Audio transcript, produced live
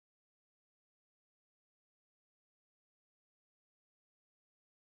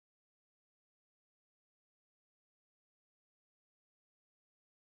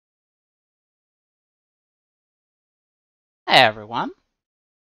Hey everyone,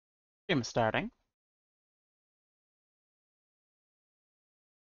 stream is starting.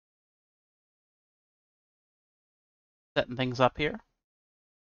 Setting things up here.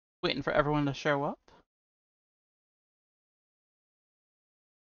 Waiting for everyone to show up.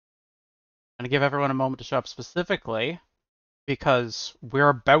 I'm gonna give everyone a moment to show up specifically because we're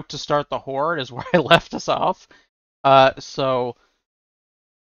about to start the Horde is where I left us off. So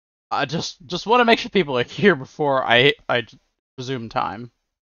I just want to make sure people are here before I resume time.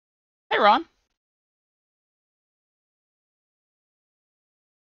 Hey Ron.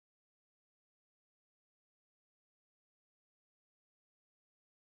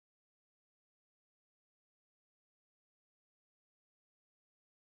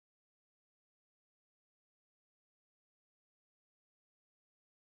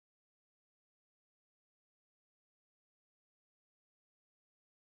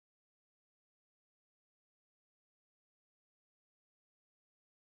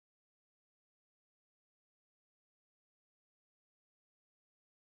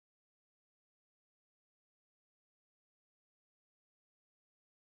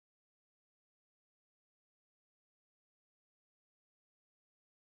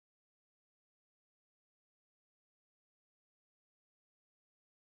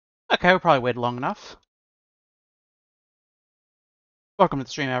 Okay, we probably waited long enough. Welcome to the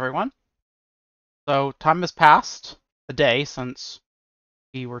stream, everyone. So time has passed a day since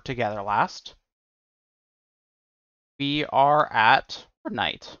we were together last. We are at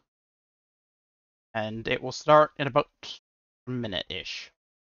night, and it will start in about a minute-ish.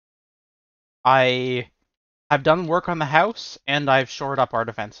 I have done work on the house, and I've shored up our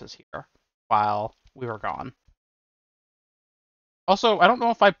defenses here while we were gone. Also, I don't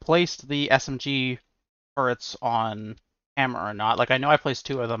know if I placed the SMG turrets on camera or not. Like, I know I placed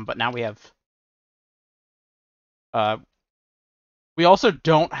 2 of them, but now we have... we also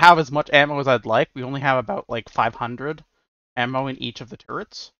don't have as much ammo as I'd like. We only have about, like, 500 ammo in each of the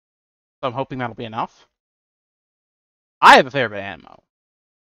turrets. So I'm hoping that'll be enough. I have a fair bit of ammo,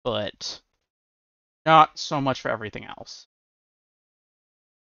 but not so much for everything else.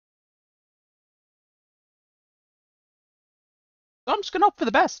 So I'm just gonna hope for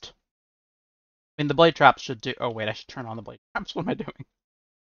the best. I mean, the blade traps should do... Oh, wait, I should turn on the blade traps. What am I doing?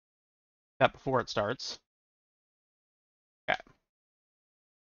 That before it starts. Okay.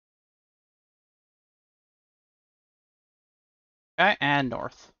 Okay, and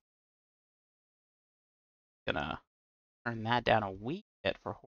north. Gonna turn that down a wee bit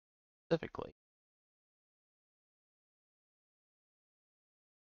for Horde specifically.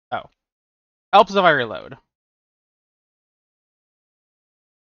 Oh. Helps if I reload.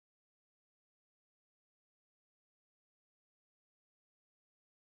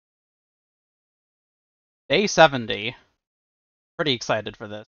 Day 70. Pretty excited for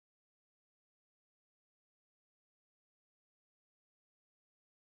this.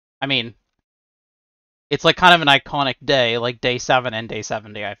 I mean, it's like kind of an iconic day, like day 7 and day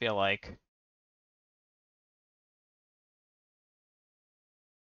 70, I feel like.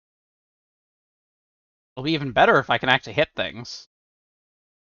 It'll be even better if I can actually hit things.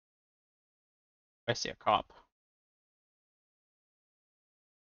 I see a cop.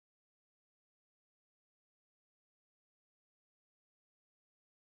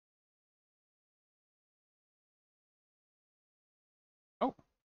 Oh.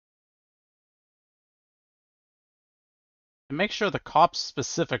 And make sure the cops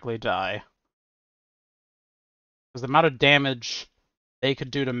specifically die. Because the amount of damage they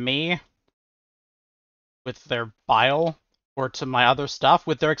could do to me with their bile, or to my other stuff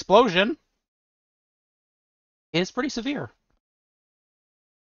with their explosion, is pretty severe.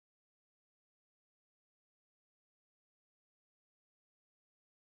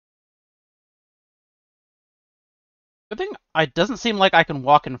 Good thing it doesn't seem like I can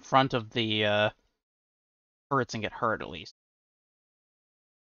walk in front of the turrets and get hurt, at least.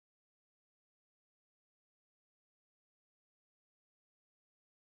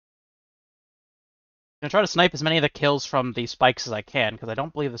 I'm gonna try to snipe as many of the kills from the spikes as I can, because I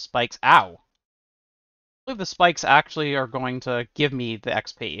don't believe the spikes... Ow! I believe the spikes actually are going to give me the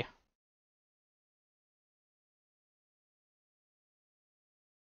XP.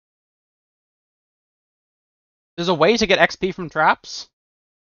 There's a way to get XP from traps,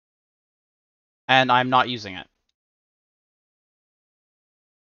 and I'm not using it.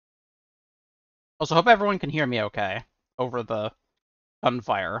 Also, hope everyone can hear me okay over the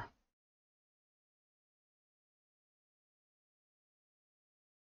gunfire.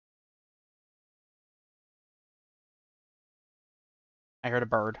 I heard a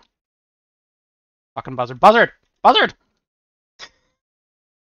bird. Fucking buzzard. Buzzard! Buzzard!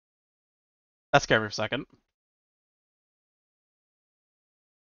 That scared me for a second.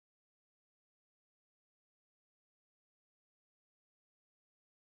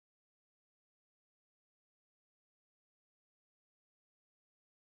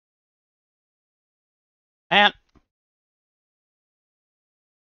 And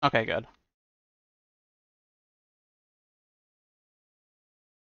okay, good.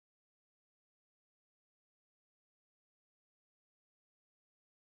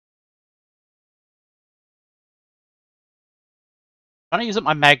 I'm gonna use up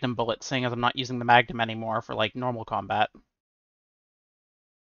my Magnum bullet, seeing as I'm not using the Magnum anymore for like normal combat.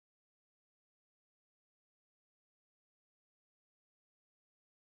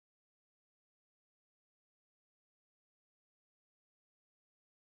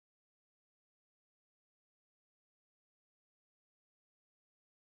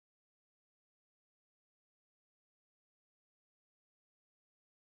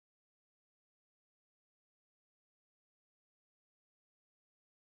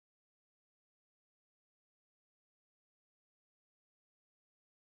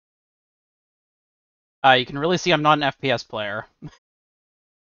 You can really see I'm not an FPS player.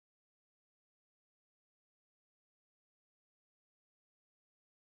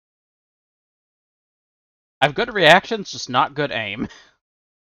 I have good reactions, just not good aim.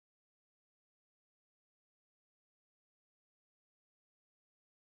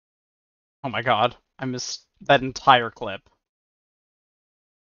 Oh my god, I missed that entire clip.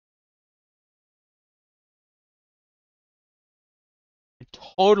 I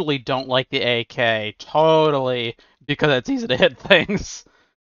totally don't like the AK. Totally, because it's easy to hit things.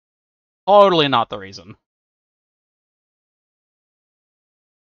 Totally not the reason.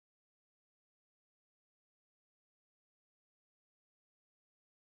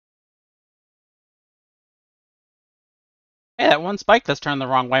 Hey, that one spike that's turned the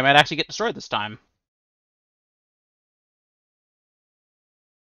wrong way might actually get destroyed this time.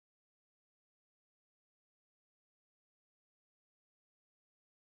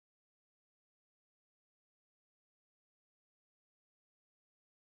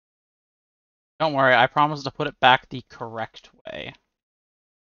 Don't worry, I promise to put it back the correct way.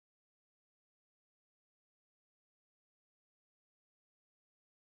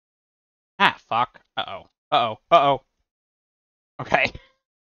 Ah, fuck. Uh-oh. Uh-oh. Uh-oh. Okay.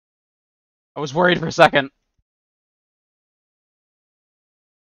 I was worried for a second.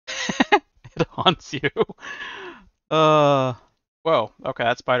 It haunts you. Uh. Whoa. Okay,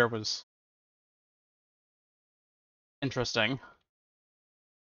 that spider was interesting.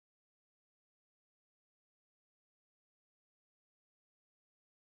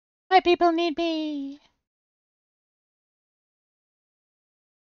 My people need me.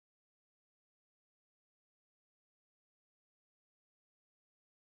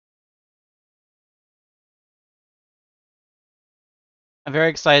 I'm very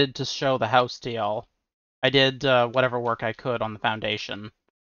excited to show the house to y'all. I did whatever work I could on the foundation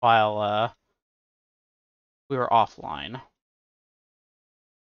while we were offline.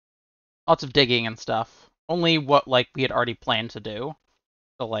 Lots of digging and stuff. Only what like we had already planned to do.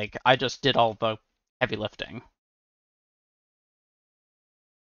 So like I just did all the heavy lifting.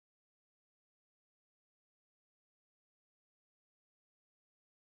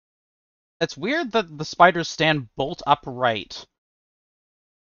 It's weird that the spiders stand bolt upright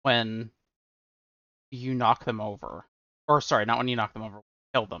when you knock them over. Or sorry, not when you knock them over,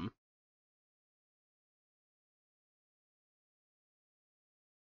 kill them.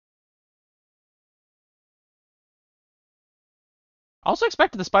 I also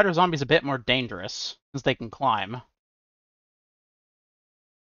expected the spider zombies a bit more dangerous, since they can climb.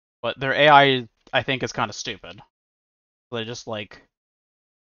 But their I think, is kind of stupid. They just, like,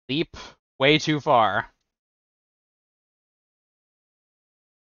 leap way too far.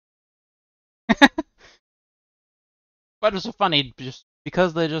 Spiders are funny just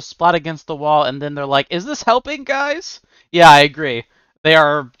because they just splat against the wall and then they're like, "Is this helping, guys?" Yeah, I agree.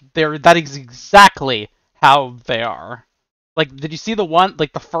 That is exactly how they are. Like, did you see the one,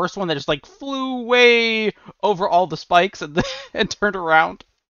 like the first one that just like flew way over all the spikes and and turned around?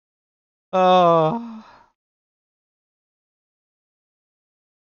 Oh,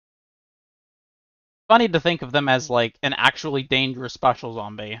 funny to think of them as like an actually dangerous special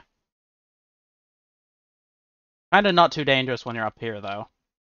zombie. Kind of not too dangerous when you're up here though.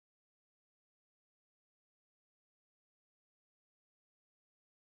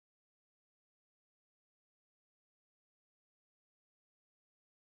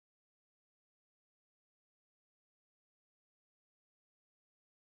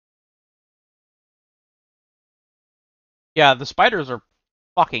 Yeah, the spiders are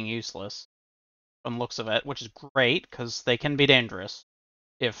fucking useless. on the looks of it, which is great, because they can be dangerous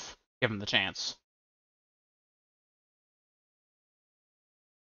if given the chance.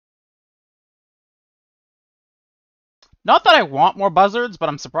 Not that I want more buzzards, but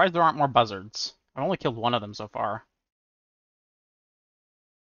I'm surprised there aren't more buzzards. I've only killed one of them so far.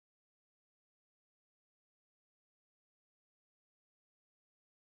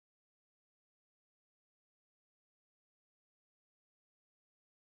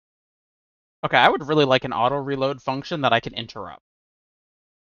 Okay, I would really like an auto-reload function that I can interrupt.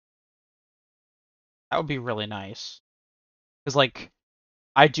 That would be really nice. Because, like,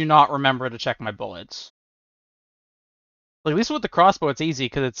 I do not remember to check my bullets. Like, at least with the crossbow, it's easy,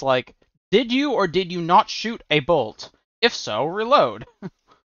 because it's like, did you or did you not shoot a bolt? If so, reload.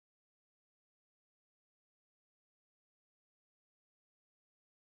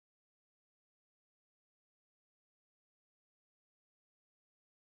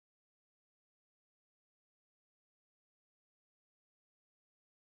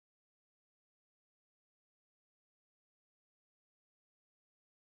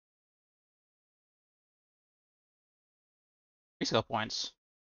 Skill points.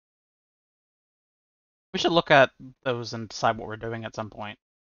 We should look at those and decide what we're doing at some point.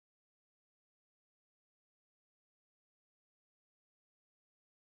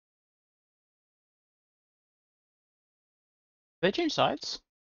 Did they change sides?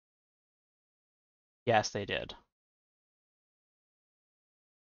 Yes, they did.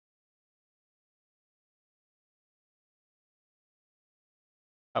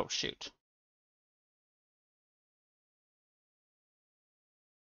 Oh, shoot.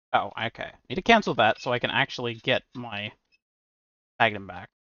 Oh, okay. Need to cancel that so I can actually get my Magnum back.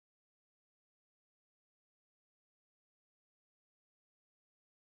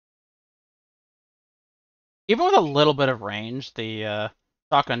 Even with a little bit of range, the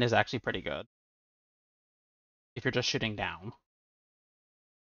shotgun is actually pretty good. If you're just shooting down.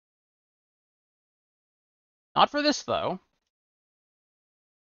 Not for this, though.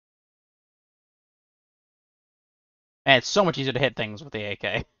 And it's so much easier to hit things with the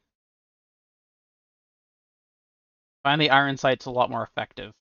AK. I find the iron sight's a lot more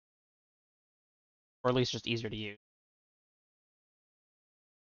effective. Or at least just easier to use.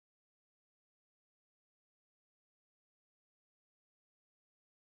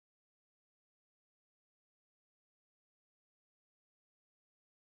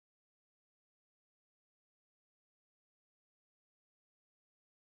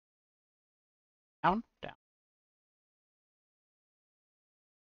 Down, down.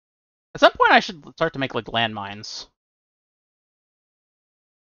 At some point I should start to make, like, landmines.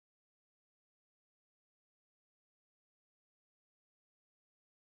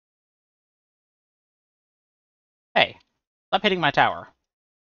 Hey, stop hitting my tower.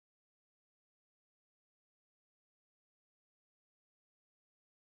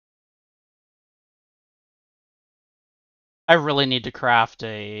 I really need to craft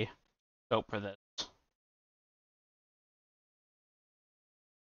a scope for this.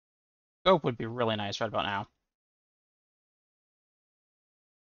 Scope would be really nice right about now.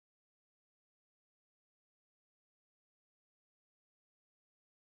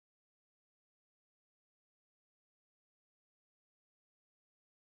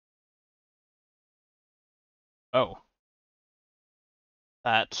 Oh.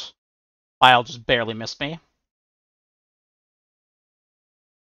 That file just barely missed me.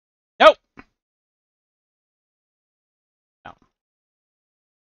 Nope! No.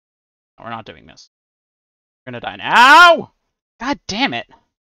 We're not doing this. We're gonna die now. Ow! God damn it.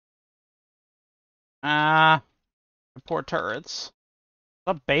 Poor turrets.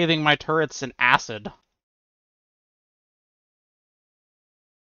 Stop bathing my turrets in acid.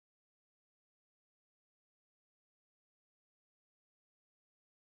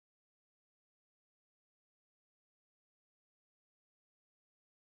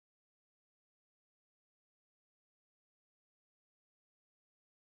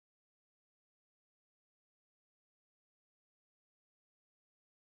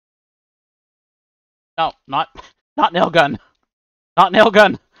 No, not nail gun. Not nail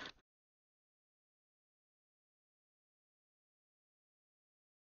gun.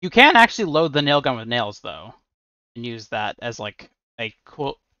 You can actually load the nail gun with nails though, and use that as like a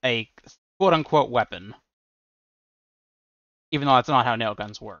quote unquote weapon. Even though that's not how nail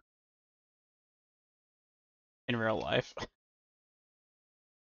guns work in real life.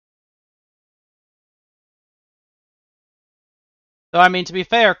 So I mean, to be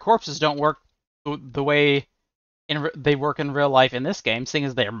fair, corpses don't work the way they work in real life in this game, seeing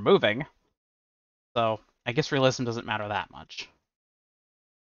as they're moving. So I guess realism doesn't matter that much.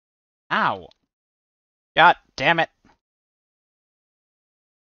 Ow. God damn it.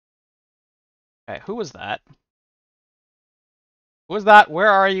 Okay, who was that? Who was that? Where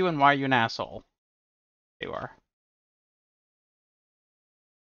are you and why are you an asshole? You are.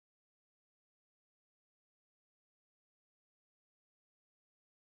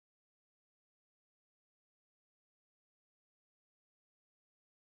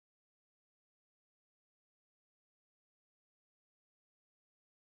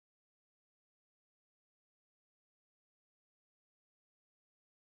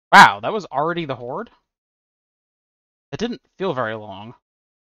 Wow, that was already the Horde? It didn't feel very long.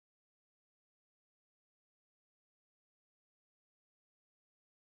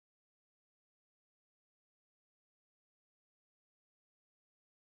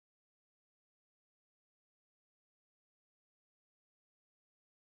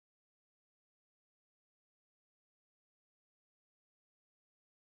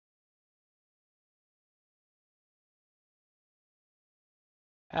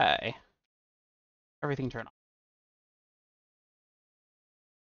 Hey, everything turned on.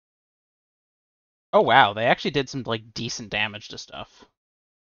 Oh wow, they actually did some like decent damage to stuff.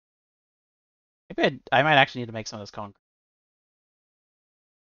 Maybe I might actually need to make some of this concrete.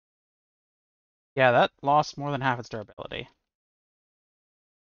 Yeah, that lost more than half its durability.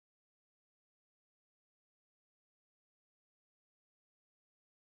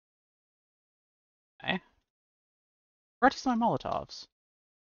 Okay. Practice my Molotovs.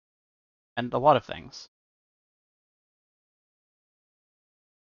 And a lot of things.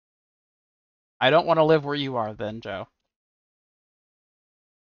 I don't want to live where you are then, Joe.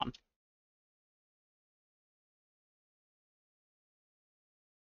 Come on.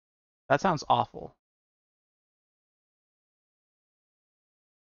 That sounds awful.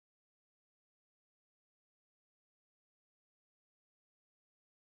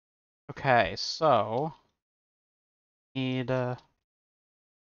 Okay, so need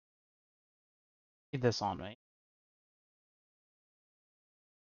need this on me.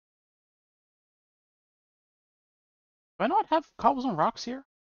 Do I not have cobblestone rocks here?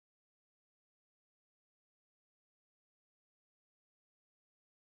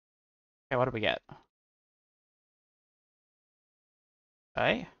 Okay, what do we get?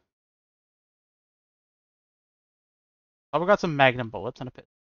 Okay. Oh, we got some magnum bullets and a pit.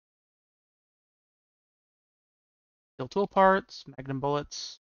 Steel tool parts, magnum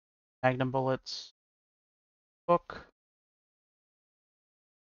bullets, book,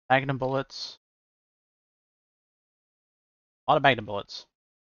 magnum bullets. A lot of magnum bullets.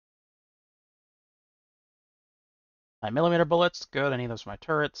 9mm bullets, good. I need those for my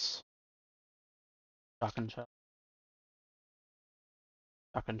turrets. Shotgun shell.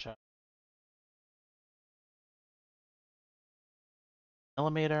 Shotgun shell.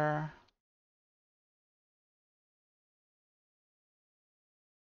 Millimeter.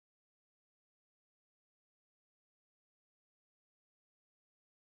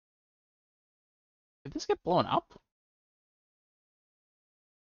 Did this get blown up?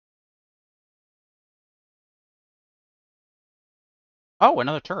 Oh,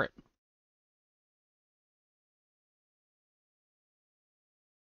 another turret.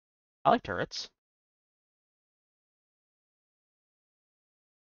 I like turrets.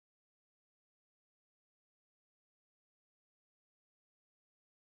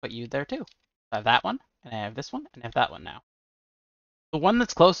 Put you there too. I have that one, and I have this one, and I have that one now. The one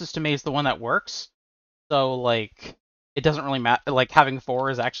that's closest to me is the one that works. So like, it doesn't really matter. Like having four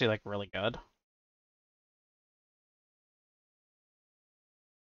is actually like really good.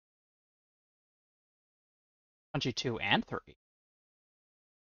 22 and 3.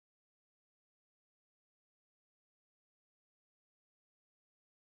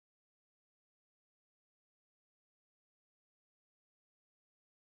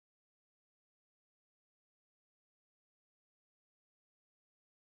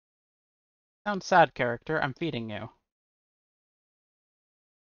 Sounds sad, character. I'm feeding you.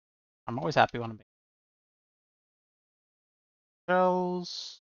 I'm always happy when I'm being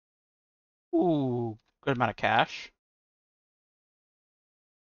shells. Ooh, good amount of cash.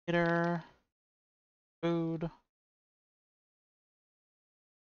 Hitter, food. I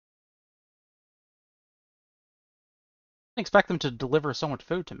didn't expect them to deliver so much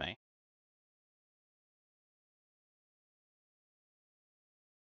food to me.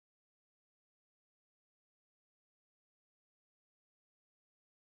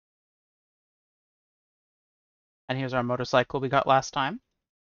 And here's our motorcycle we got last time.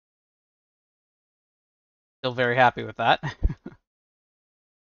 Still very happy with that.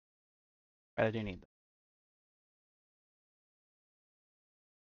 But I do need that.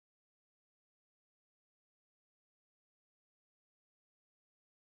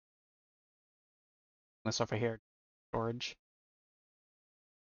 This over here, storage.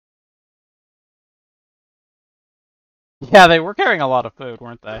 Yeah, they were carrying a lot of food,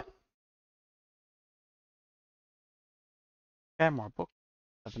 weren't they? Okay, more book.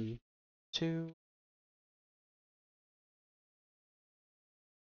 7-2.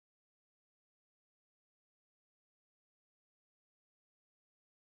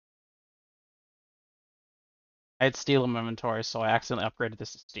 I had steel in my inventory, so I accidentally upgraded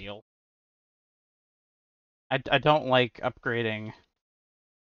this to steel. I don't like upgrading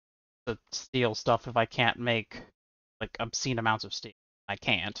the steel stuff if I can't make like obscene amounts of steel. I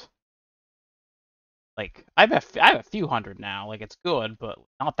can't. Like I have a few hundred now. Like it's good, but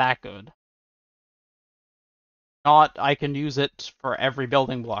not that good. Not I can use it for every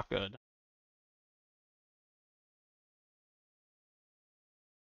building block good.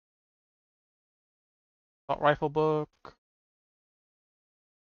 Assault rifle book.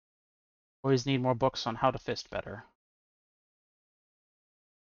 Always need more books on how to fist better.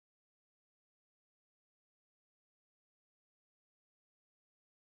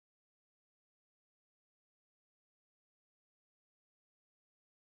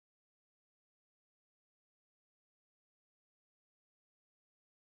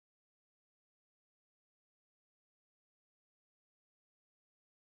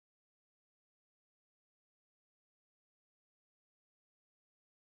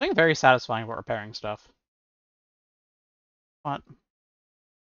 Something very satisfying about repairing stuff. But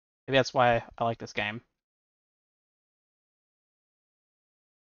maybe that's why I like this game.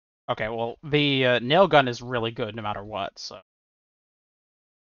 Okay, well the nail gun is really good no matter what. So.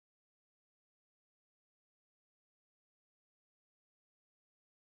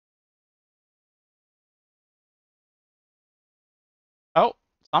 Oh,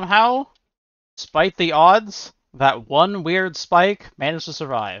 somehow, despite the odds, that one weird spike managed to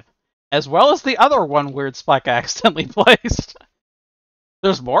survive. As well as the other one weird spike I accidentally placed.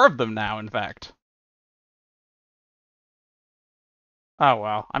 There's more of them now, in fact. Oh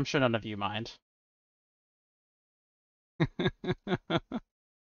well, I'm sure none of you mind.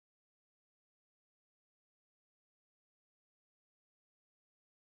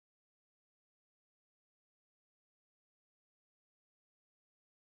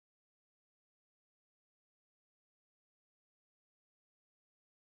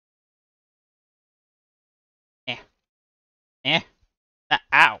 Eh. Eh.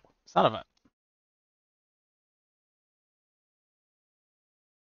 Ow. Son of a...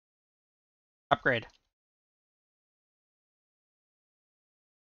 Upgrade.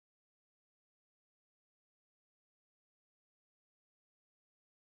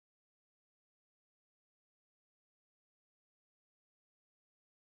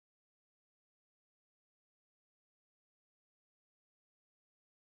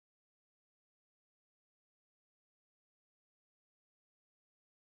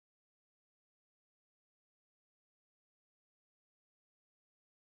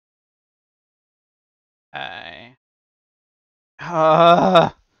 I...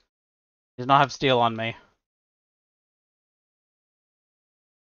 Does not have steel on me.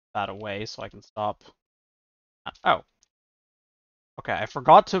 That away so I can stop. Oh. Okay, I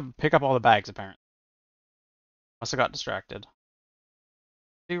forgot to pick up all the bags, apparently. Must have got distracted.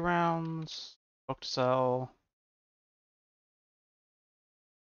 2 rounds. Book to sell.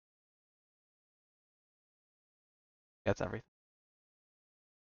 That's everything.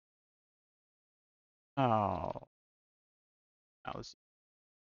 Oh. That was...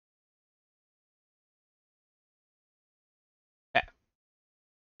 Okay.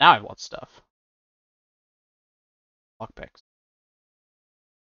 Now I have lots of stuff. Lockpicks.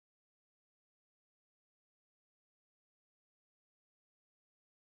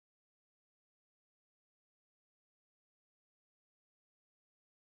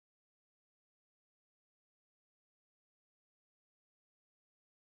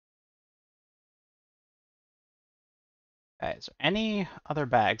 Okay, is there any other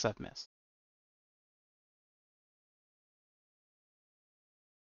bags I've missed?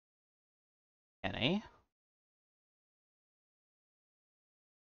 Any?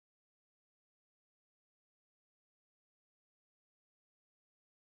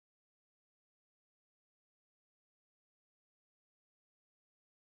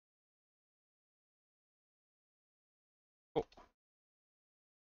 Cool.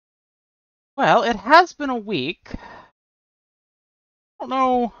 Well, it has been a week. I don't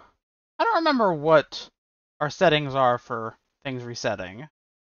know. I don't remember what our settings are for things resetting,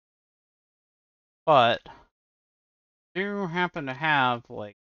 but do happen to have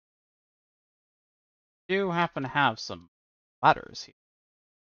some ladders here.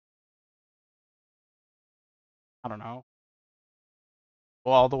 I don't know,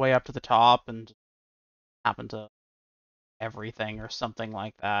 go all the way up to the top and happen to everything or something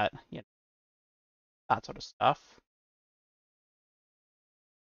like that. You know, that sort of stuff.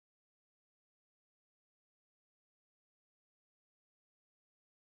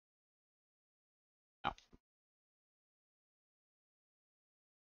 No.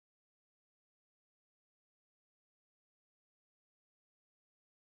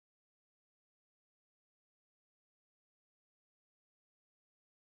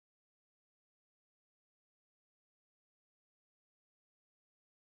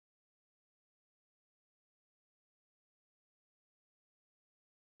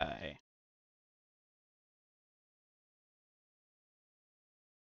 Okay.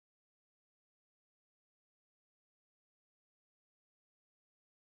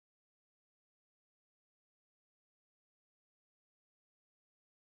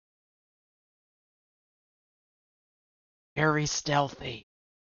 Very stealthy.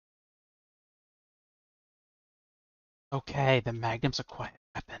 Okay, the Magnum's a quiet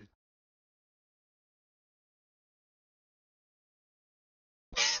weapon.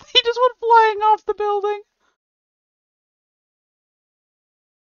 He just went flying off the building.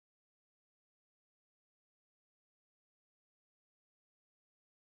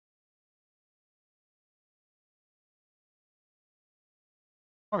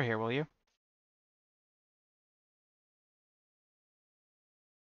 Over here, will you?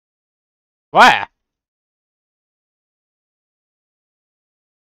 Why?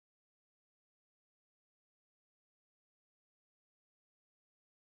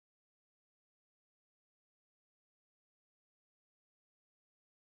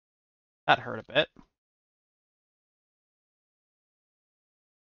 That hurt a bit.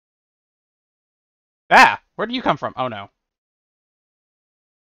 Ah! Where did you come from? Oh no.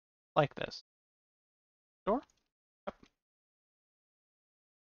 Like this. Door?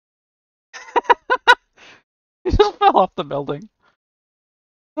 He just fell off the building.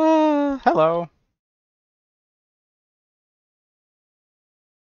 Hello.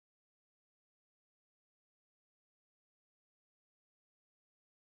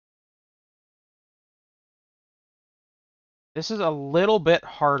 This is a little bit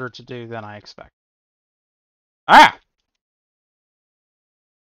harder to do than I expected. Ah!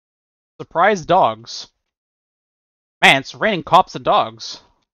 Surprise dogs. Man, it's raining cops and dogs.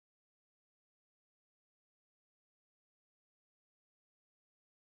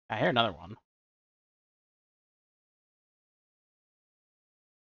 I hear another one.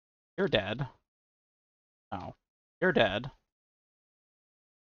 You're dead. No. You're dead.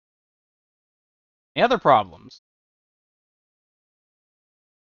 Any other problems?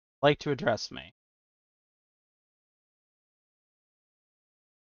 Like to address me.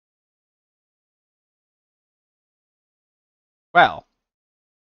 Well,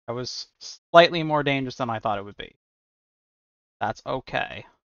 I was slightly more dangerous than I thought it would be. That's okay.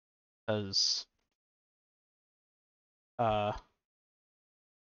 Because, uh,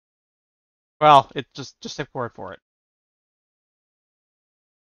 well, just take word for it.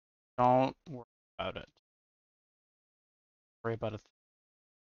 Don't worry about it. Worry about it.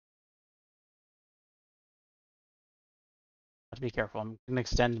 Have to be careful. I'm gonna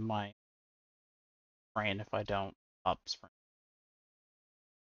extend my brain if I don't up sprint.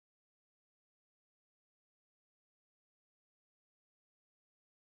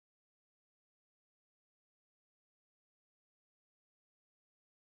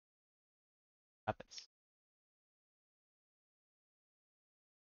 Habits.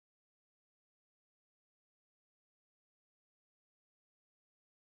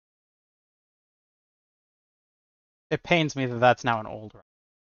 It pains me that that's now an old route.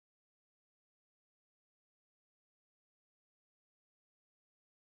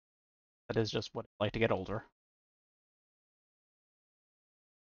 That is just what it's like to get older.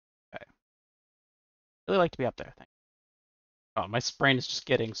 Okay. Really like to be up there. Thank you. Oh, my brain is just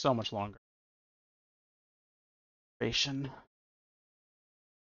getting so much longer. Duration.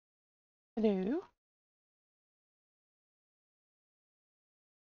 Hello.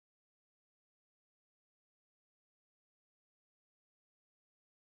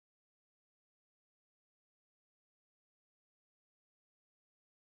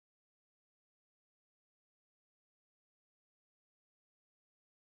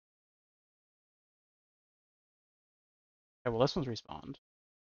 Okay, well this one's respawned.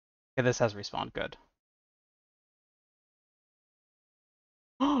 Okay, this has respawned. Good.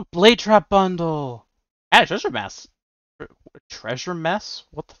 Blade Trap Bundle! And a treasure mess. Treasure mess?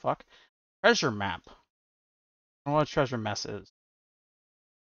 What the fuck? Treasure map. I don't know what a treasure mess is.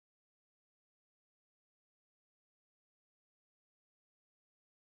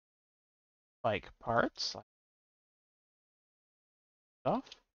 Like parts? Like stuff?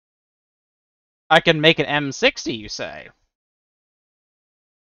 I can make an M60, you say?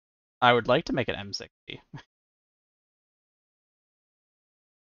 I would like to make an M60.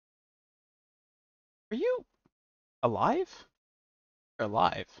 Are you alive? You're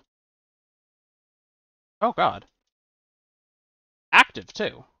alive. Oh god. Active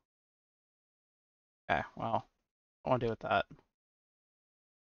too. Okay, well, I want to deal with that.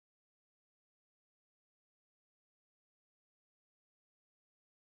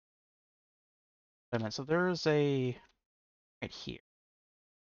 Wait a minute, so there's a right here.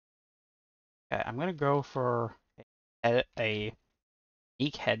 Okay, I'm gonna go for a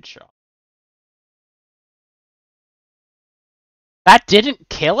unique headshot. That didn't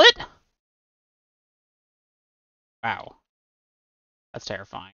kill it? Wow. That's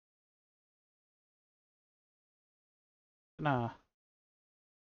terrifying. Gonna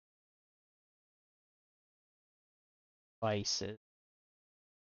devices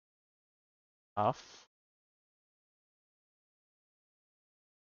stuff.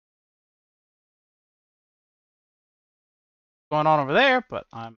 Going on over there, but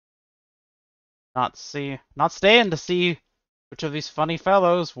I'm not staying to see which of these funny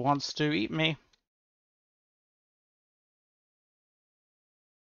fellows wants to eat me.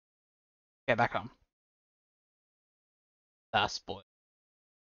 Okay, back home. Ah, spoil.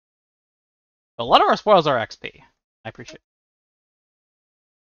 A lot of our spoils are XP. I appreciate it.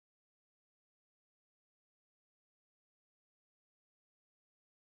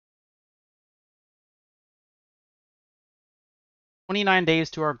 $29 days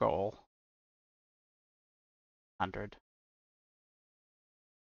to our goal. 100.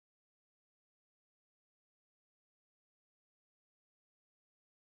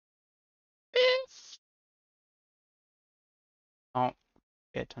 Don't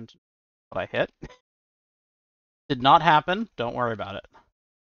pay attention to what I hit. Did not happen. Don't worry about it.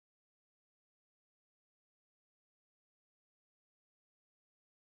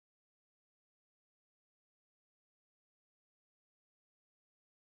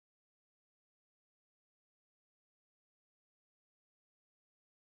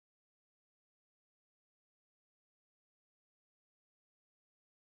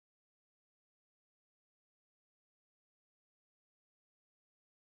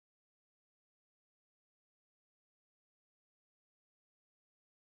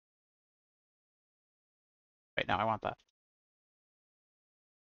 Wait, now I want that.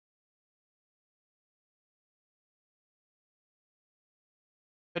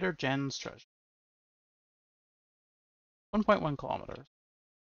 Bitter Jen's treasure. 1.1 kilometers.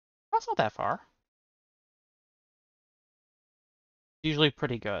 That's not that far. Usually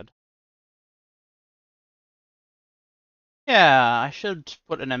pretty good. Yeah, I should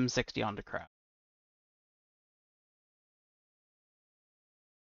put an M60 onto Khat.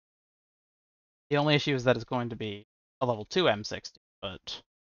 The only issue is that it's going to be a level 2 M60, but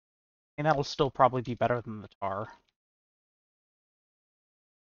I think that'll still probably be better than the Tar.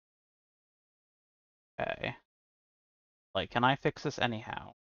 Okay. Like, can I fix this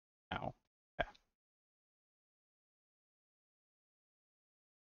anyhow? No. Okay.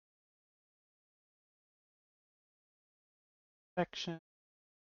 Section.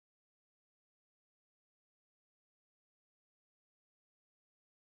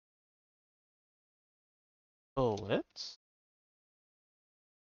 Bullets.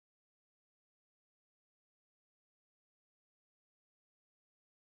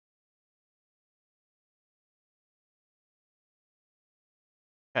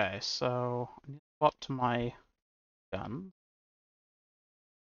 Okay, so I need to go up to my gun.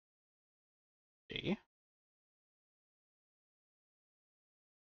 See.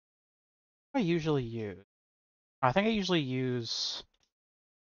 What do I usually use? I think I usually use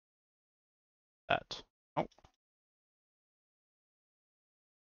that. Oh,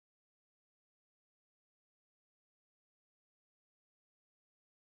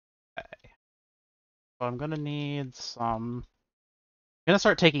 okay. So I'm gonna need some. I'm gonna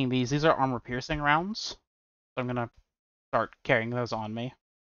start taking these. These are armor piercing rounds. So I'm gonna start carrying those on me.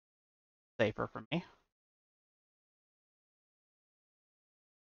 Safer for me.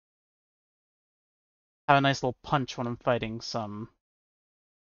 Have a nice little punch when I'm fighting some.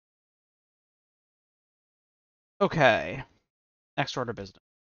 Okay. Next order of business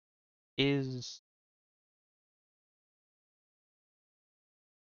is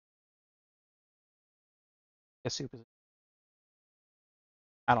a soup.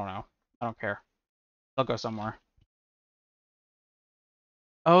 I don't know. I don't care. They'll go somewhere.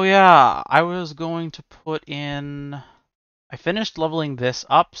 Oh yeah, I finished leveling this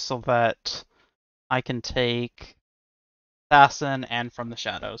up so that I can take Assassin and From the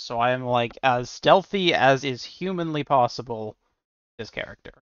Shadows, so I am like as stealthy as is humanly possible. This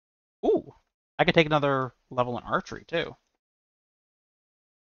character. Ooh, I could take another level in archery too.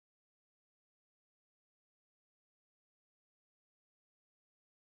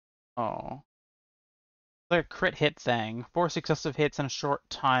 Oh, the crit hit thing. 4 successive hits in a short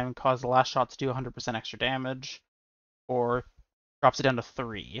time cause the last shot to do 100% extra damage, or drops it down to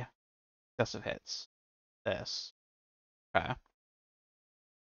 3 successive hits. This. Okay.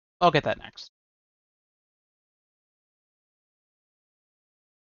 I'll get that next.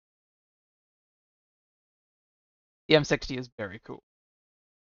 The M60 is very cool.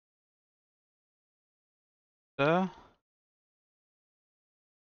 Uh,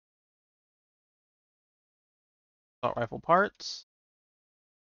 Assault rifle parts.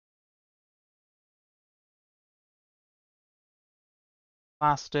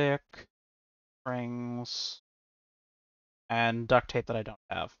 Plastic. Rings. And duct tape that I don't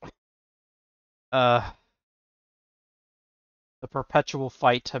have. Uh, the perpetual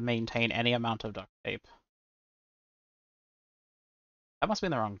fight to maintain any amount of duct tape. That must be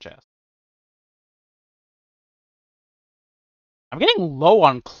in the wrong chest. I'm getting low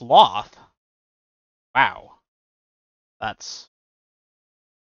on cloth. Wow. That's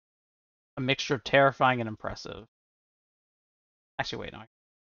a mixture of terrifying and impressive. Actually, wait, no.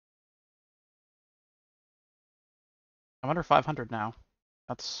 I'm under 500 now.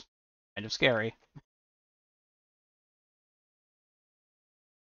 That's kind of scary.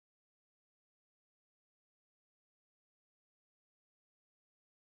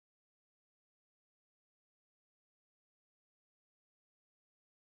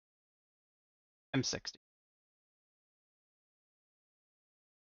 M60.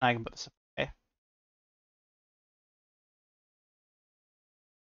 I can put this away.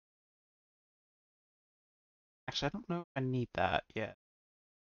 Actually, I don't know if I need that yet.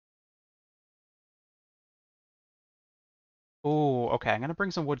 Oh, okay. I'm gonna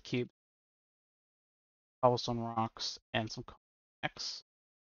bring some wood cube, cobblestone rocks, and some X.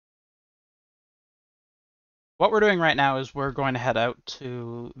 What we're doing right now is we're going to head out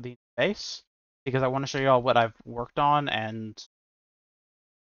to the base because I want to show you all what I've worked on and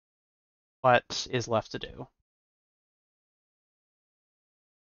what is left to do.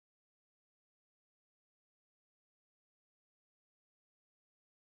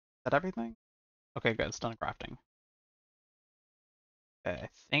 Is that everything? Okay, good. It's done crafting. Okay, I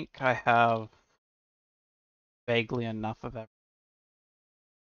think I have vaguely enough of everything.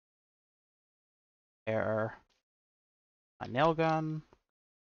 There. My nail gun.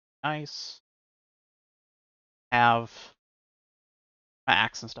 Nice. Have my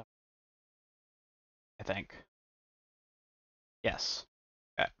axe and stuff, I think. Yes.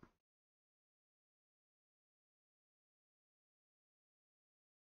 Okay.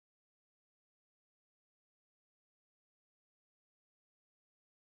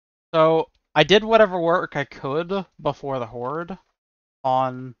 So I did whatever work I could before the Horde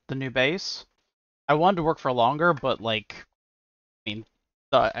on the new base. I wanted to work for longer, but like, I mean,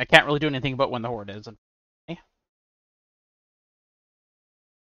 I can't really do anything about when the Horde is.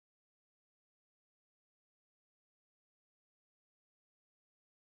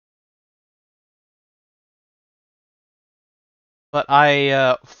 But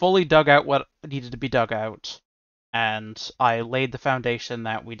I fully dug out what needed to be dug out, and I laid the foundation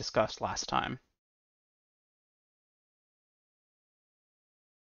that we discussed last time.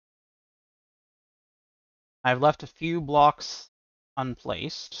 I've left a few blocks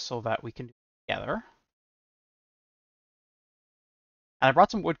unplaced so that we can do it together. And I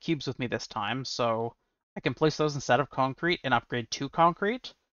brought some wood cubes with me this time, so I can place those instead of concrete and upgrade to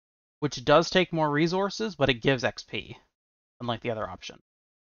concrete, which does take more resources, but it gives XP, unlike the other option.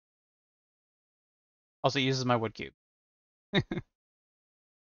 Also uses my wood cube.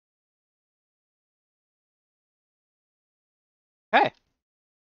 Okay,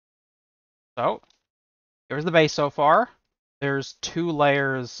 so here's the base so far. There's 2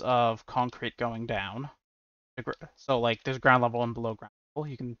 layers of concrete going down. So like there's ground level and below ground level.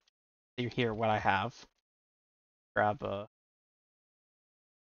 You can see here what I have. Grab a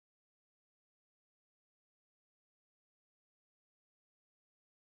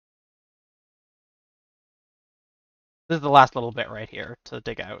This is the last little bit right here to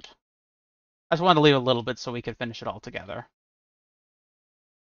dig out. I just wanted to leave a little bit so we could finish it all together.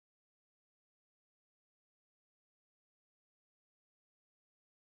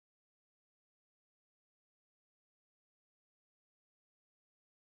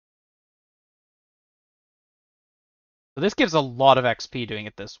 So this gives a lot of XP doing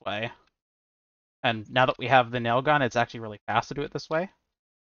it this way. And now that we have the nail gun, it's actually really fast to do it this way. And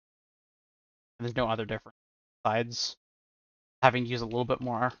there's no other difference besides having to use a little bit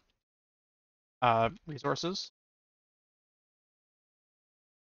more resources.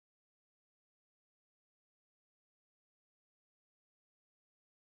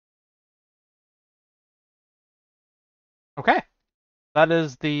 Okay, that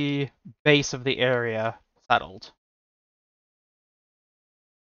is the base of the area settled.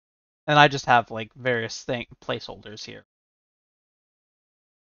 And I just have like various placeholders here.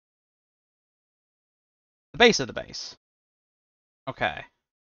 The base of the base. Okay.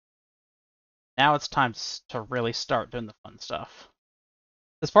 Now it's time to really start doing the fun stuff.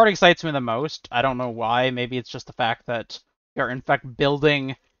 This part excites me the most. I don't know why. Maybe it's just the fact that we are in fact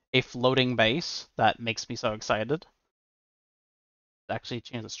building a floating base that makes me so excited. Actually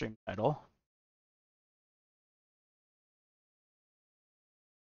change the stream title.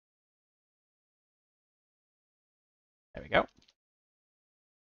 There we go.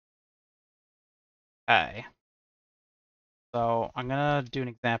 Okay. So I'm gonna do an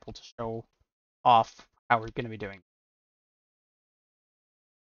example to show off how we're gonna be doing.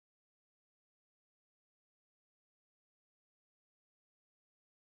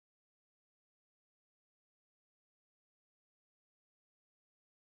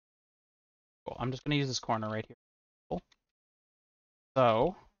 Cool. I'm just gonna use this corner right here. Cool.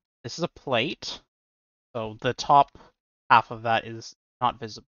 So this is a plate. So the top half of that is not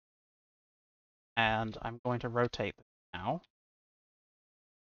visible. And I'm going to rotate this now.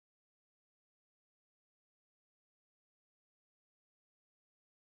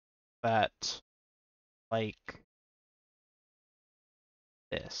 That like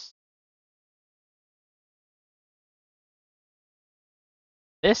this.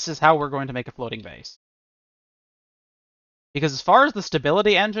 This is how we're going to make a floating base. Because as far as the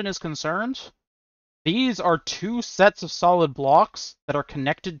stability engine is concerned, these are two sets of solid blocks that are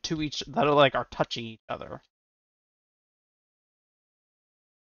connected to that are touching each other.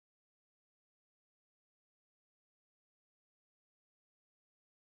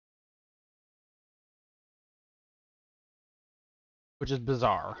 Which is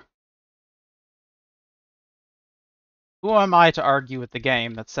bizarre. Who am I to argue with the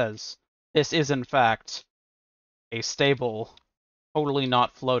game that says this is in fact a stable, totally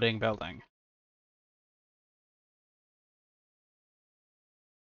not floating building?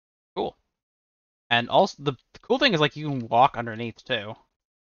 Cool. And also the cool thing is like you can walk underneath too.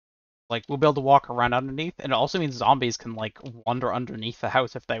 Like we'll be able to walk around underneath, and it also means zombies can like wander underneath the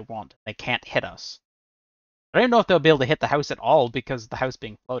house if they want. They can't hit us. I don't even know if they'll be able to hit the house at all because the house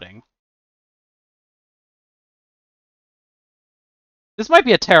being floating. This might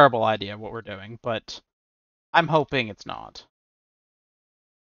be a terrible idea what we're doing, but I'm hoping it's not.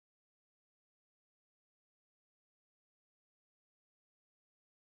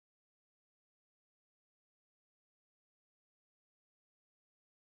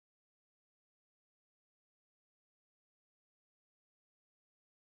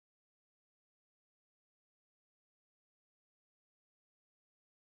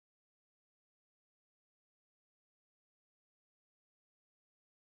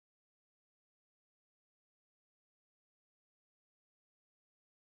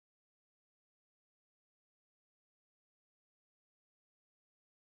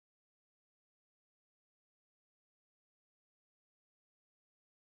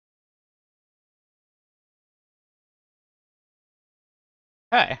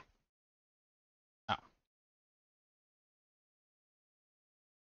 Okay. Oh.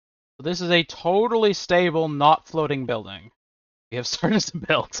 So this is a totally stable, not floating building. We have started to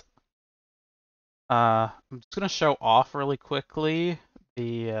build. I'm just gonna show off really quickly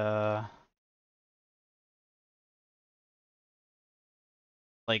the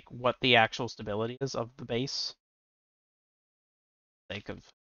like what the actual stability is of the base. Sake of.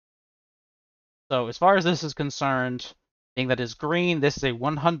 So as far as this is concerned, being that is green, this is a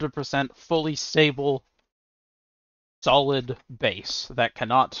 100% fully stable, solid base that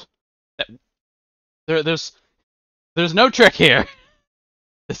cannot. That there's no trick here.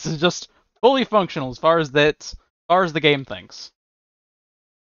 This is just fully functional as far as the game thinks.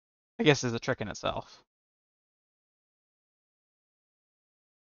 I guess is a trick in itself.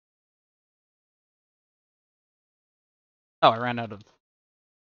 Oh, I ran out of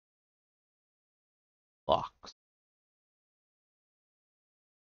blocks.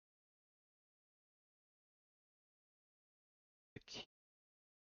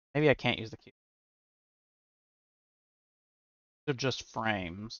 Maybe I can't use the cube. They're just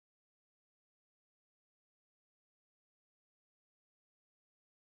frames.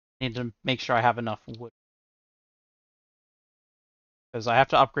 Need to make sure I have enough wood. Because I have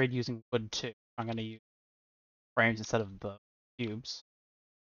to upgrade using wood too. I'm going to use frames instead of the cubes.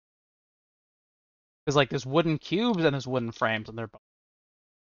 Because like there's wooden cubes and there's wooden frames, and they're both.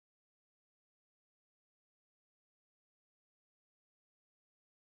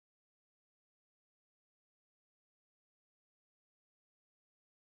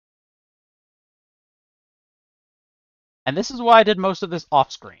 And this is why I did most of this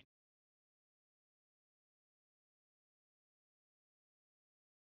off screen.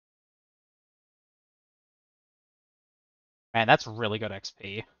 Man, that's really good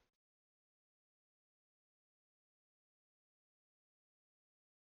XP.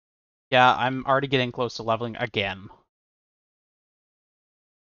 Yeah, I'm already getting close to leveling again.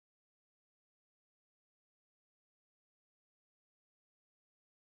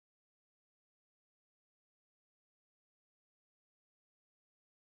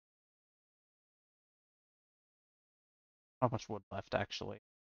 Not much wood left, actually.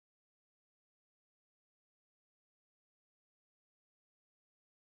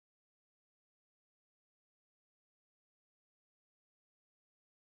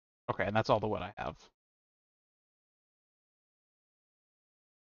 Okay, and that's all the wood I have.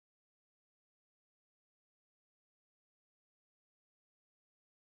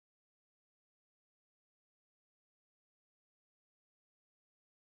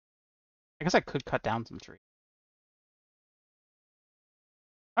 I guess I could cut down some trees.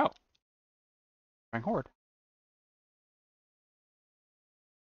 Oh, trying Horde.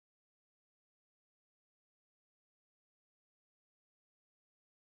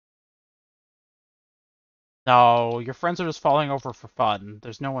 No, your friends are just falling over for fun.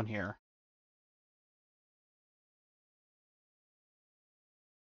 There's no one here.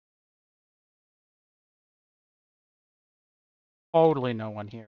 Totally no one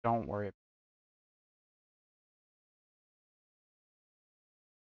here. Don't worry.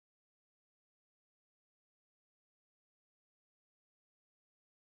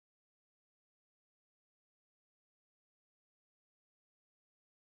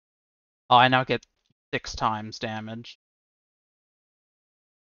 Oh, I now get 6 times damage.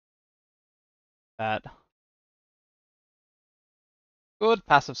 That. Good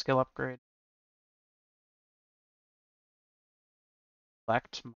passive skill upgrade.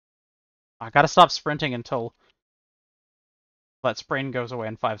 Select. I gotta stop sprinting until that sprain goes away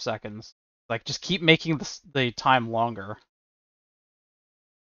in 5 seconds. Like, just keep making the time longer.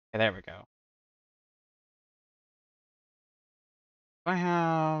 Okay, there we go. Do I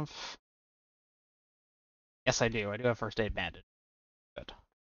have... Yes, I do. I do have first aid bandage. Good.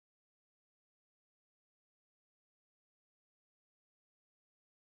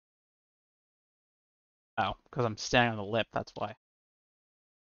 Oh, because I'm standing on the lip, that's why.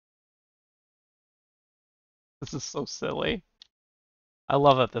 This is so silly. I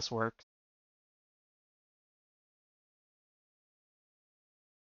love that this works.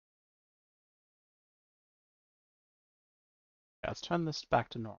 Yeah, let's turn this back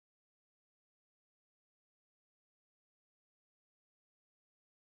to normal.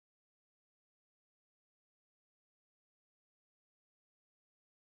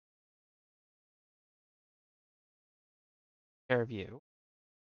 Care of you.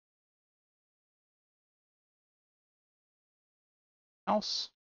 Else?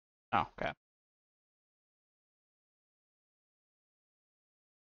 Oh, okay.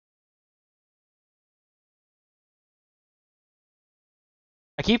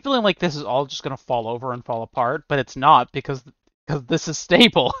 I keep feeling like this is all just gonna fall over and fall apart, but it's not because this is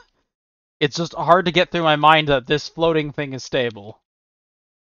stable. It's just hard to get through my mind that this floating thing is stable.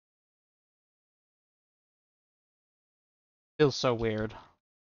 Feels so weird.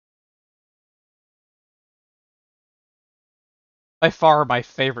 By far my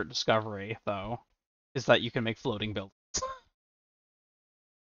favorite discovery, though, is that you can make floating buildings.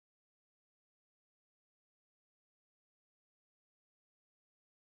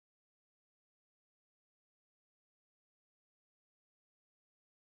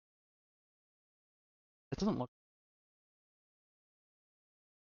 It doesn't look...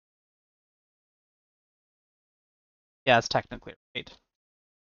 Yeah, it's technically right.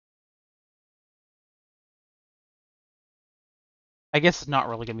 I guess it's not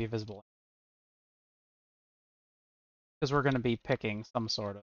really gonna be visible because we're gonna be picking some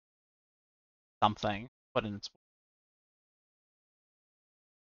sort of something, put in its...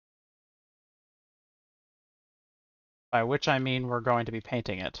 By which I mean we're going to be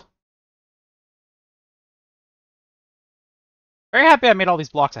painting it. Very happy I made all these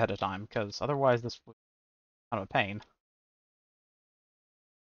blocks ahead of time, because otherwise this would be kind of a pain.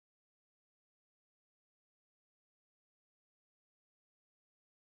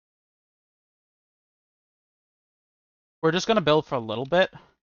 We're just gonna build for a little bit,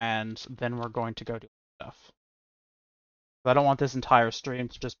 and then we're going to go do stuff. I don't want this entire stream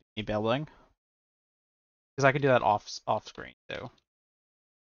to just be me building, because I can do that off screen too.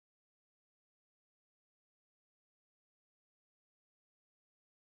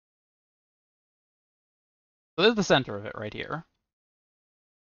 So this is the center of it right here.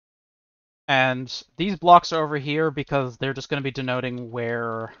 And these blocks are over here because they're just going to be denoting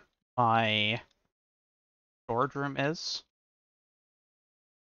where my storage room is.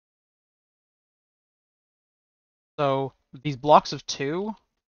 So these blocks of 2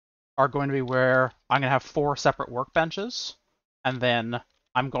 are going to be where I'm going to have 4 separate workbenches, and then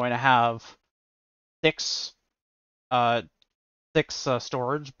I'm going to have 6 uh,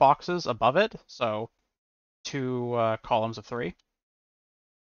 storage boxes above it, so 2 columns of 3,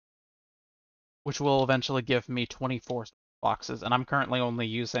 which will eventually give me 24 boxes, and I'm currently only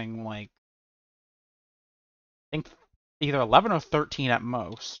using, like, I think either 11 or 13 at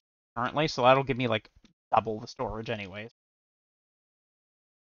most currently, so that'll give me, like, double the storage anyways.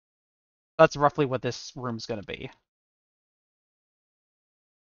 That's roughly what this room's going to be.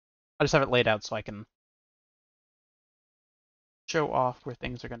 I just have it laid out so I can show off where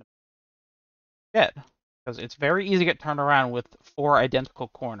things are going to get, because it's very easy to get turned around with 4 identical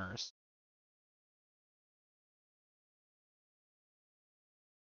corners.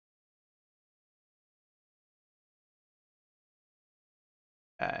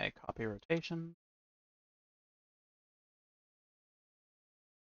 Okay, copy rotation.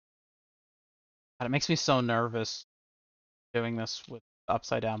 God, it makes me so nervous doing this with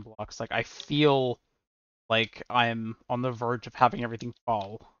upside down blocks. Like, I feel like I'm on the verge of having everything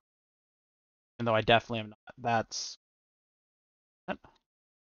fall, even though I definitely am not. That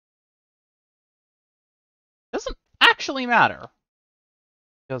doesn't actually matter,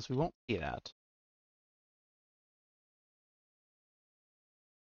 because we won't see that.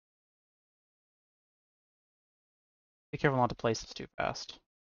 Be careful not to place this too fast.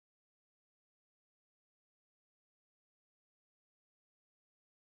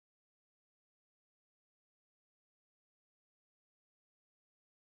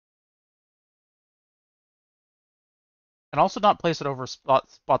 And also not place it over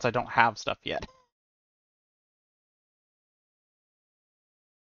spots I don't have stuff yet.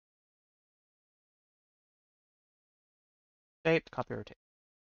 State, copy, rotate.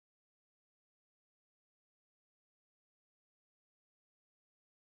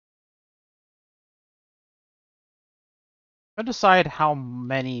 I'm going to decide how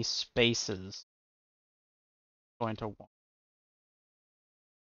many spaces I'm going to want.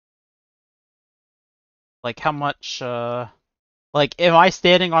 Like, how much, like, am I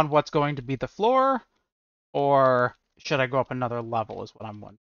standing on what's going to be the floor, or should I go up another level is what I'm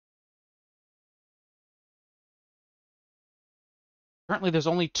wondering. Currently, there's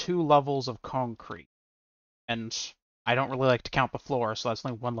only 2 levels of concrete, and I don't really like to count the floor, so that's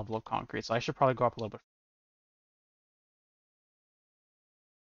only 1 level of concrete, so I should probably go up a little bit.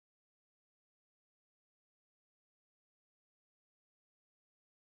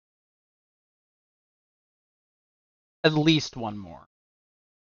 At least 1 more.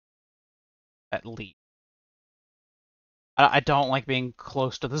 At least. I don't like being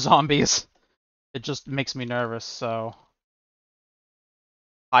close to the zombies. It just makes me nervous, so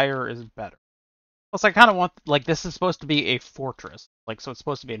higher is better. Plus, I kind of want, like, this is supposed to be a fortress, like, so it's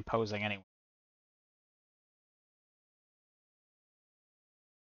supposed to be imposing anyway.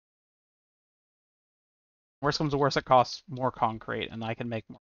 Worst comes to worst, it costs more concrete, and I can make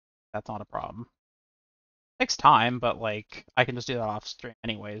more. That's not a problem. Takes time, but, like, I can just do that off stream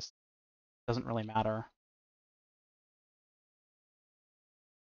anyways. Doesn't really matter.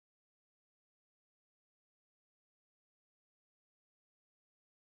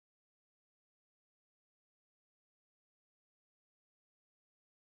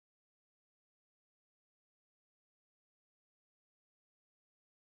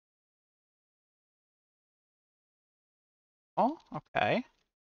 Oh, okay.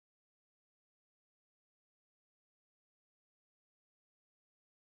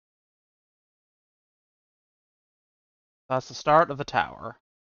 That's the start of the tower.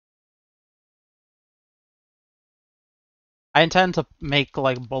 I intend to make,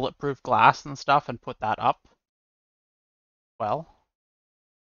 like, bulletproof glass and stuff and put that up. Well.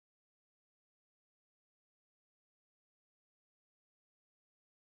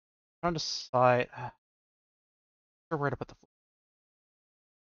 I'm trying to decide where to put the.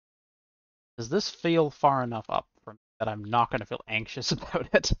 Does this feel far enough up for me that I'm not going to feel anxious about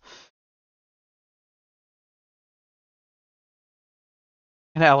it?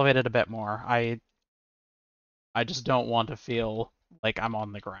 I'm going to elevate it a bit more. I just don't want to feel like I'm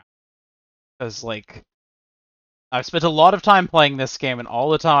on the ground. Because, like, I've spent a lot of time playing this game, and all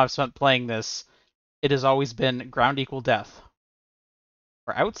the time I've spent playing this, it has always been ground equal death.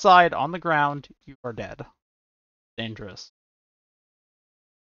 Or outside, on the ground, you are dead. Dangerous.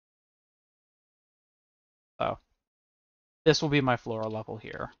 So, this will be my flora level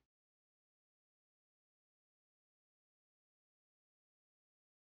here.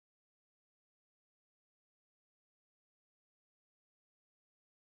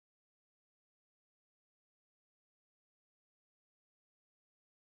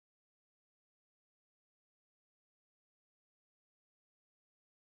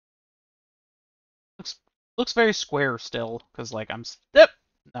 Looks looks very square still, because, like, I'm... Yep!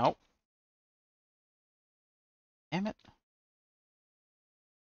 No. Damn it.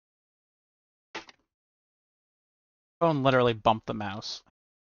 Phone literally bumped the mouse.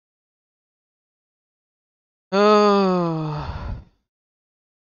 Oh.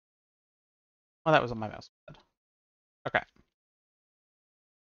 Well, that was on my mouse pad. Okay,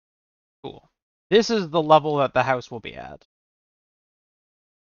 cool. This is the level that the house will be at.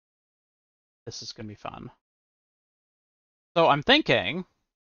 This is going to be fun. So I'm thinking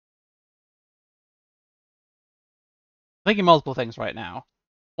multiple things right now.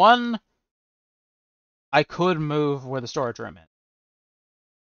 One, I could move where the storage room is.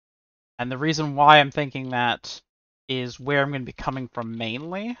 And the reason why I'm thinking that is where I'm going to be coming from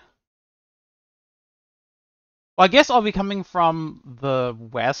mainly. Well, I guess I'll be coming from the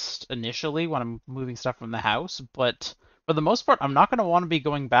west initially when I'm moving stuff from the house, but for the most part, I'm not going to want to be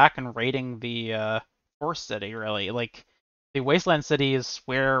going back and raiding the Forest City, really. Like, the Wasteland City is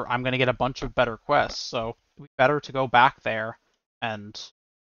where I'm going to get a bunch of better quests, so it'd be better to go back there and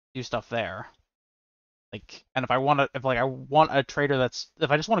do stuff there. Like, and if I want to, if like I want a trader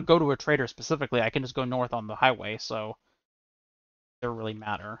if I just want to go to a trader specifically, I can just go north on the highway, so it doesn't really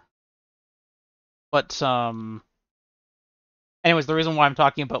matter. But anyways, the reason why I'm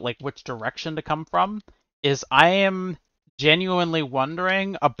talking about like which direction to come from is I am genuinely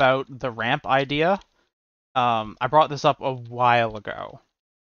wondering about the ramp idea. I brought this up a while ago,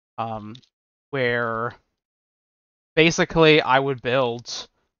 um, where basically I would build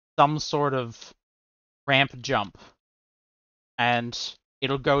some sort of ramp jump, and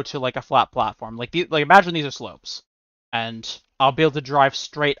it'll go to like a flat platform. Like imagine these are slopes, and I'll be able to drive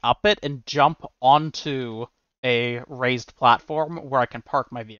straight up it and jump onto a raised platform where I can park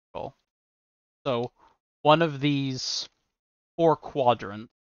my vehicle. So one of these four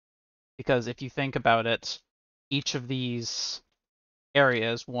quadrants, because if you think about it, each of these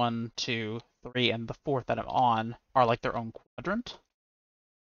areas, 1, 2, 3, and the fourth that I'm on, are like their own quadrant.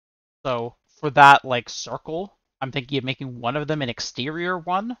 So for that like circle, I'm thinking of making one of them an exterior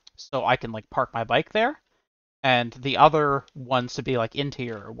one, so I can like park my bike there, and the other ones to be like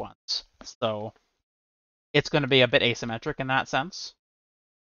interior ones. So it's going to be a bit asymmetric in that sense.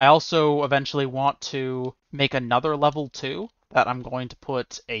 I also eventually want to make another level 2 that I'm going to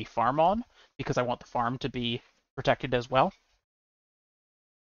put a farm on, because I want the farm to be protected as well.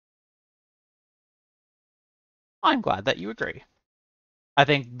 I'm glad that you agree. I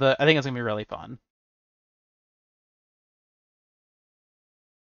think it's gonna be really fun.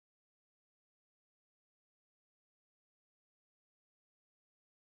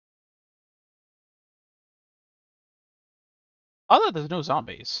 Although there's no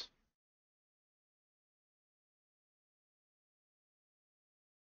zombies.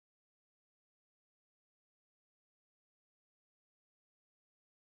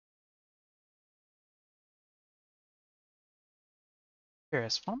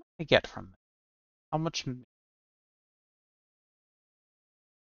 Curious, what am I get from it? How much?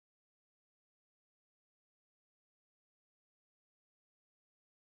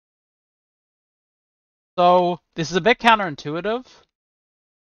 So this is a bit counterintuitive,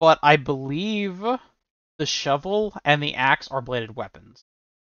 but I believe the shovel and the axe are bladed weapons,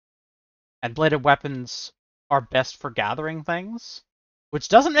 and bladed weapons are best for gathering things, which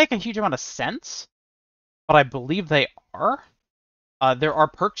doesn't make a huge amount of sense, but I believe they are. There are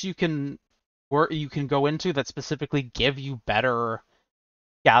perks you can go into that specifically give you better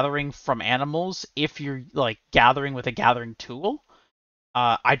gathering from animals if you're like gathering with a gathering tool.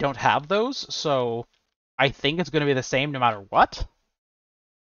 I don't have those, so I think it's going to be the same no matter what.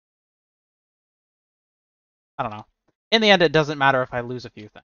 I don't know. In the end, it doesn't matter if I lose a few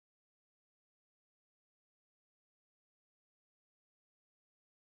things.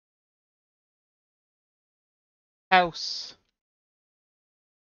 House.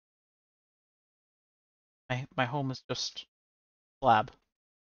 My home is just slab.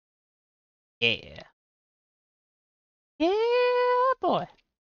 Yeah. Yeah, boy.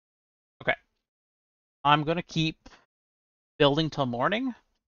 Okay. I'm gonna keep building till morning,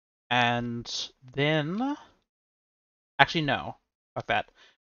 and then actually no, fuck that.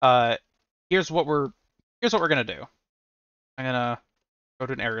 Uh, here's what we're gonna do. I'm gonna go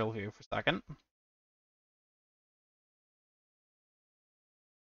to an aerial view for a second.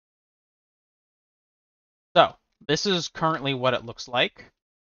 So this is currently what it looks like.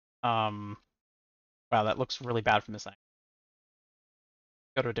 Um, wow, that looks really bad from this angle.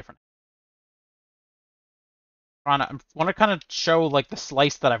 Go to a different. I want to kind of show like the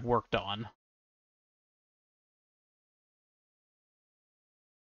slice that I've worked on.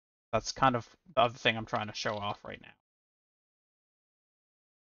 That's kind of the other thing I'm trying to show off right now.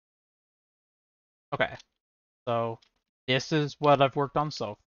 Okay, so this is what I've worked on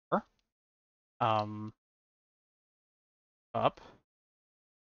so far. Um, up.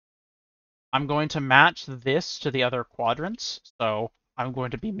 I'm going to match this to the other quadrants, so I'm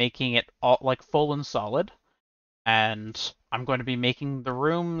going to be making it all like full and solid, and I'm going to be making the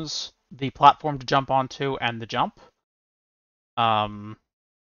rooms the platform to jump onto and the jump. Um,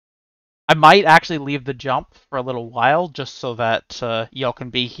 I might actually leave the jump for a little while just so that y'all can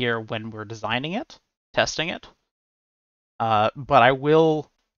be here when we're designing it, testing it. But I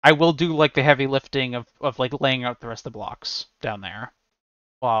will do like the heavy lifting of like laying out the rest of the blocks down there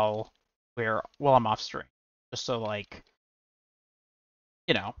while I'm off stream, just so like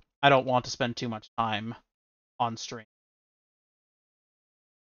you know I don't want to spend too much time on stream.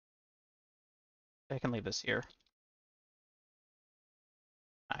 I can leave this here.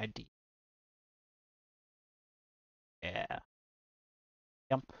 ID. Yeah.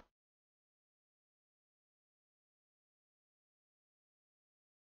 Yep.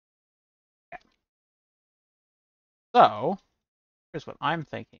 Okay. So here's what I'm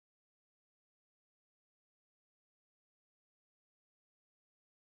thinking.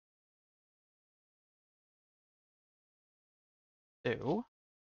 Do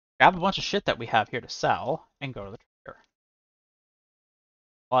grab a bunch of shit that we have here to sell and go to the trader.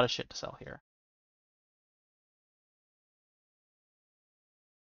 A lot of shit to sell here.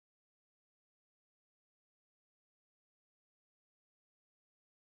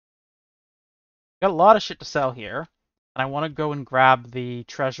 Got a lot of shit to sell here, and I want to go and grab the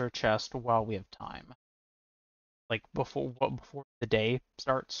treasure chest while we have time. Like before the day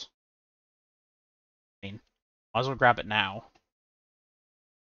starts. I mean, might as well grab it now.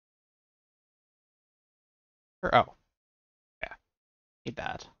 Oh, yeah, need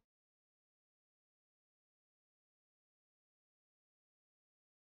that.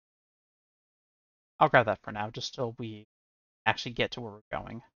 I'll grab that for now, just till we actually get to where we're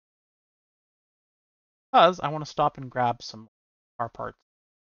going. Because I want to stop and grab some car parts.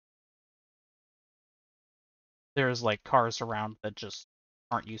 There's like cars around that just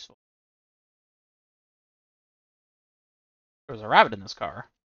aren't useful. There's a rabbit in this car.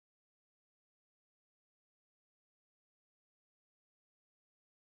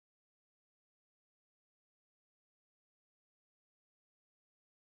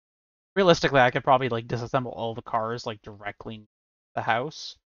 Realistically, I could probably like disassemble all the cars like directly in the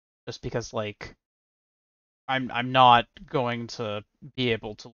house, just because like I'm not going to be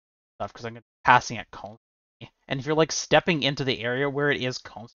able to stuff because I'm passing it constantly. And if you're like stepping into the area where it is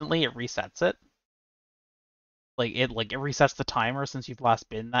constantly, it resets it. Like it resets the timer since you've last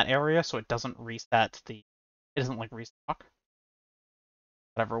been in that area, so it doesn't reset the it doesn't like restock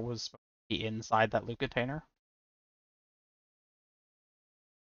whatever was supposed to be inside that loot container.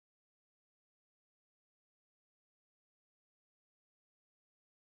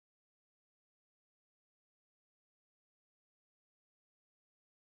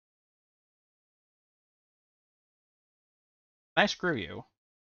 Can I screw you?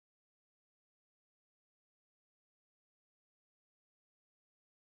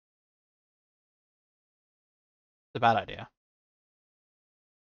 It's a bad idea.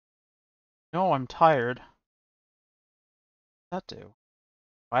 No, I'm tired. What does that do?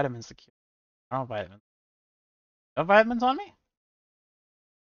 Vitamins the cure. I don't have vitamins. Do I have vitamins on me?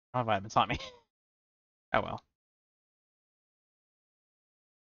 I don't have vitamins on me. Oh well.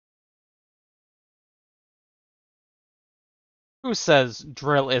 Who says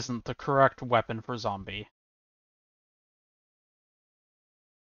drill isn't the correct weapon for zombie?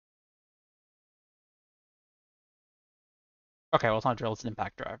 Okay, well it's not drill, it's an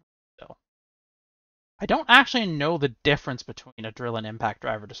impact driver. Still. I don't actually know the difference between a drill and impact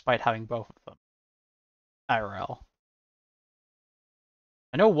driver despite having both of them. IRL.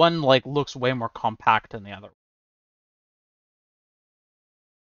 I know one like looks way more compact than the other.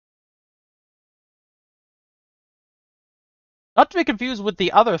 Not to be confused with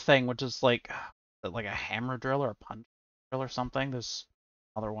the other thing, which is like a hammer drill or a punch drill or something. There's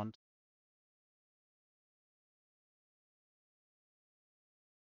another one.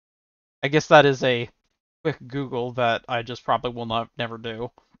 I guess that is a quick Google that I just probably will not never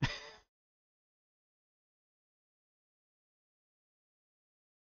do.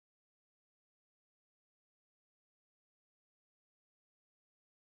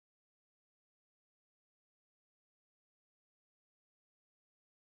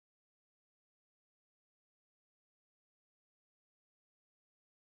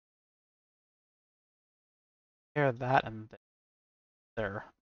 Compare that and their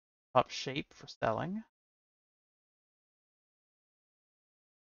top shape for selling.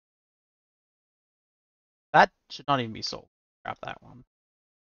 That should not even be sold. Grab that one.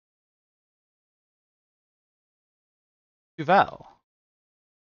 Duvel.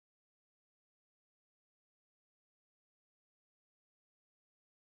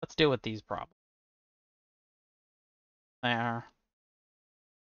 Let's deal with these problems. There.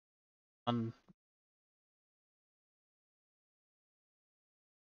 One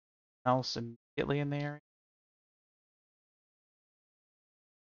else immediately in the area.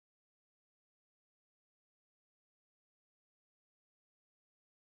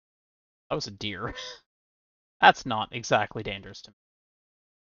 That was a deer. That's not exactly dangerous to me.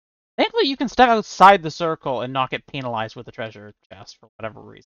 Thankfully, you can step outside the circle and not get penalized with the treasure chest for whatever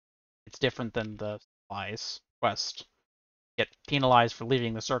reason. It's different than the supplies quest. You get penalized for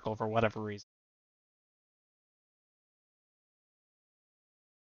leaving the circle for whatever reason.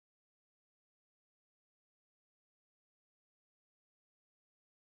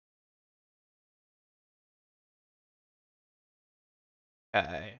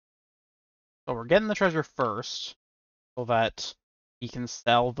 Okay. So we're getting the treasure first, so that we can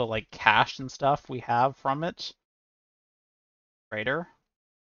sell the like cash and stuff we have from it. Trader.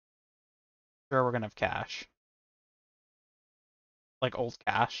 Sure, we're gonna have cash. Like old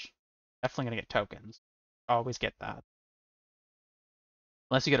cash. Definitely gonna get tokens. Always get that.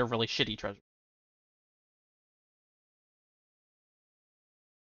 Unless you get a really shitty treasure.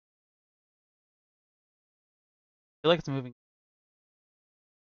 I feel like it's moving.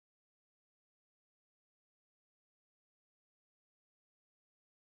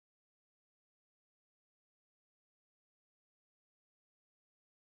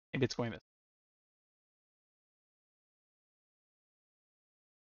 Maybe it's going to.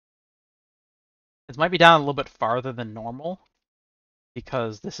 This might be down a little bit farther than normal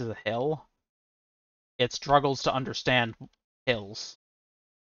because this is a hill. It struggles to understand hills.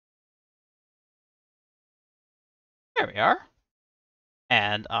 There we are.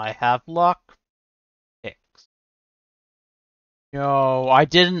 And I have luck picks. No, I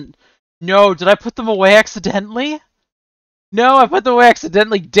didn't. No, did I put them away accidentally? No, I put them away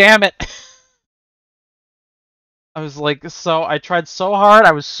accidentally. Damn it. I was like, I tried so hard.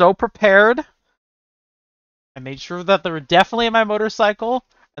 I was so prepared. I made sure that they were definitely in my motorcycle,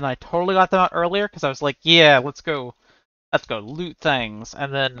 and I totally got them out earlier because I was like, yeah, let's go loot things.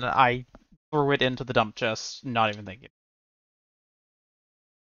 And then I threw it into the dump chest, not even thinking.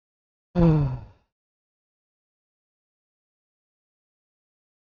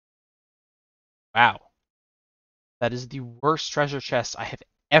 Wow. That is the worst treasure chest I have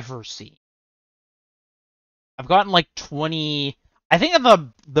ever seen. I've gotten like 20. I think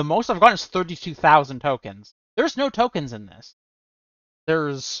the most I've gotten is 32,000 tokens. There's no tokens in this.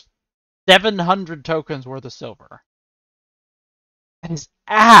 There's 700 tokens worth of silver. That is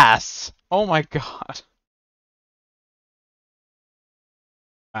ass. Oh my god.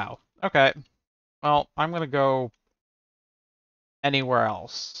 Wow. Okay. Well, I'm gonna go anywhere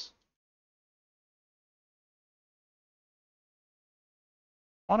else.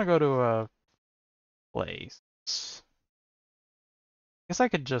 I want to go to a place. I guess I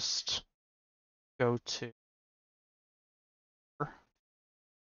could just go to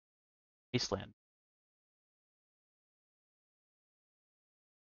Wasteland.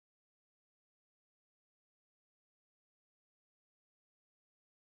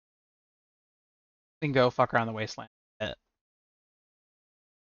 Then go fuck around the Wasteland.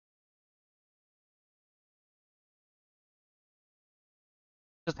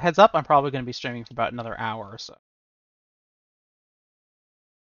 Just heads up, I'm probably going to be streaming for about another hour or so.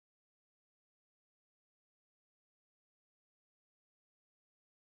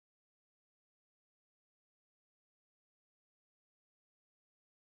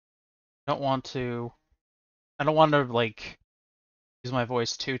 I don't want to. I don't want to like use my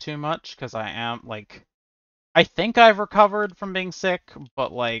voice too much because I am like. I think I've recovered from being sick,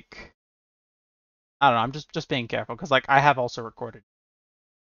 but like I don't know. I'm just being careful because like I have also recorded.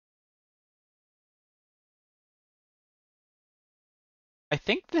 I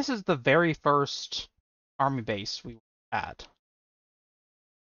think this is the very first army base we had.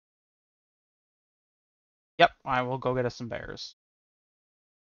 Yep, I will go get us some bears.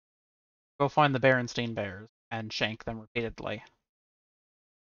 Go find the Berenstein bears and shank them repeatedly.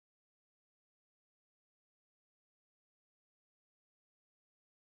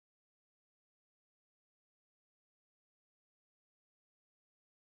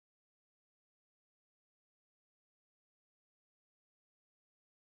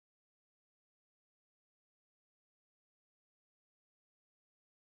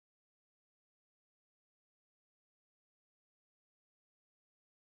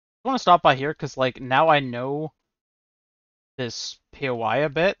 I want to stop by here because like now I know this POI a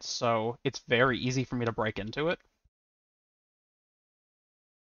bit, so it's very easy for me to break into it.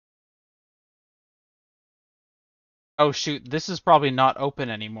 Oh shoot, this is probably not open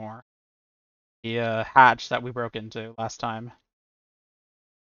anymore. The hatch that we broke into last time.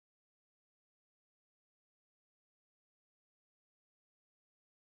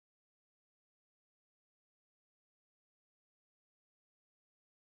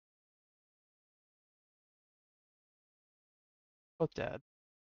 Both dead.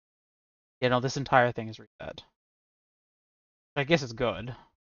 Yeah, no, this entire thing is reset. I guess it's good.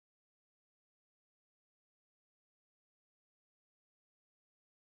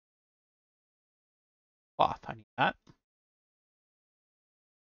 Cloth, I need that.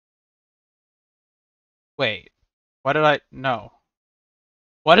 Wait, why did I... No.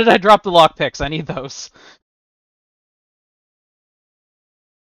 Why did I drop the lockpicks? I need those.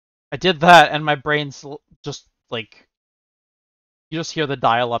 I did that and my brain's just like... You just hear the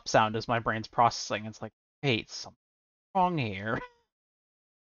dial-up sound as my brain's processing. It's like, wait, something's wrong here.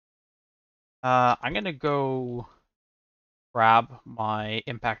 I'm gonna go grab my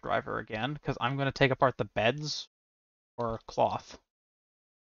impact driver again, because I'm gonna take apart the beds or cloth.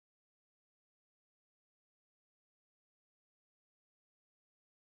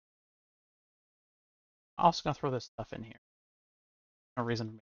 I'm also gonna throw this stuff in here. No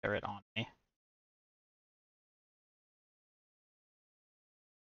reason to carry it on me.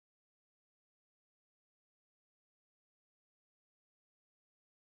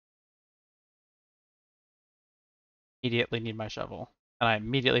 Immediately need my shovel. And I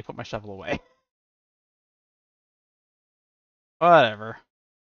immediately put my shovel away. Whatever.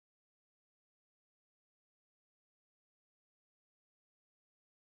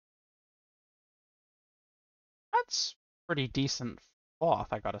 That's pretty decent cloth,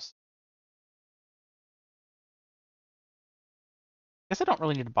 I gotta say. I guess I don't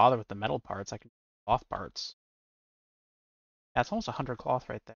really need to bother with the metal parts, I can do cloth parts. That's almost 100 cloth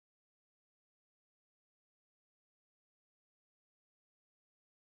right there.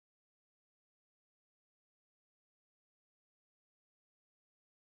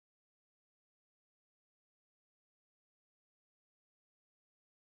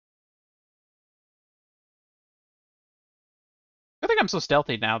 I think I'm so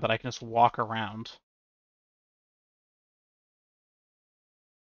stealthy now that I can just walk around.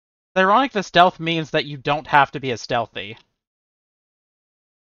 It's ironic that stealth means that you don't have to be as stealthy.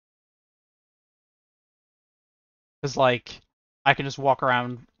 Because, like, I can just walk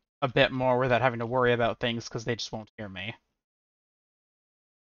around a bit more without having to worry about things because they just won't hear me.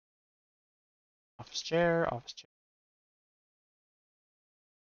 Office chair, office chair.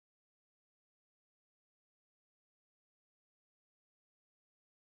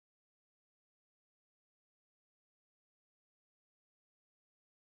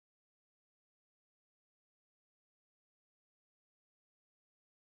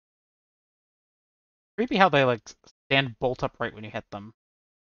 Creepy how they, like, stand bolt upright when you hit them.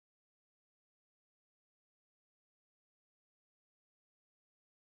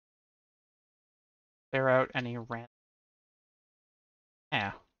 Clear out any random...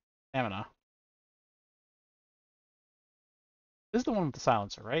 Yeah, stamina. This is the one with the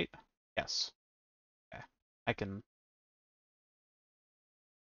silencer, right? Yes. Okay. I can...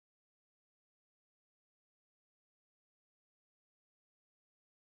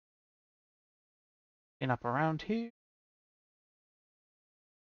 clean up around here.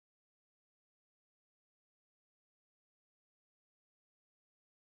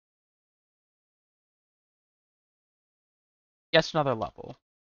 Yes, another level.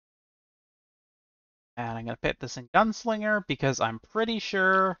 And I'm going to put this in Gunslinger because I'm pretty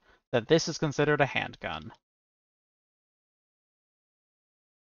sure that this is considered a handgun.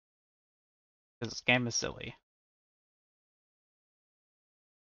 Because this game is silly.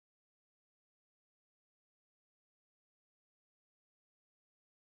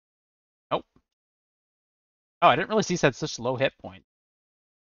 Oh, I didn't really see had such low hit point.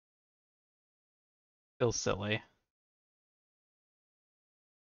 Feels silly.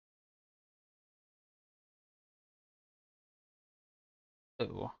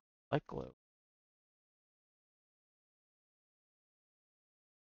 Ooh, like glue.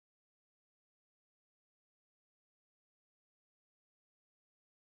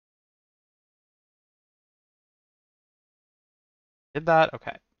 Did that?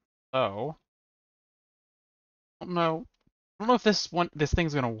 Okay. So, I don't know. I don't know if this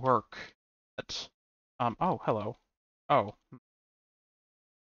thing's gonna work. But, oh, hello. Oh,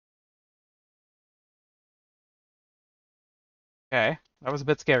 okay. That was a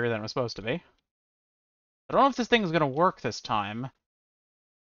bit scarier than it was supposed to be. I don't know if this thing's gonna work this time.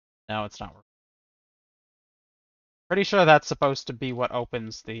 No, it's not working. Pretty sure that's supposed to be what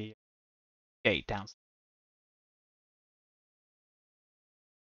opens the gate downstairs.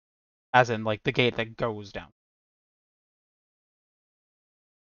 As in, like, the gate that goes down.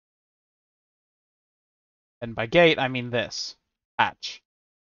 And by gate, I mean this. Hatch.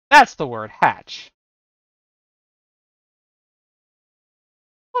 That's the word, hatch.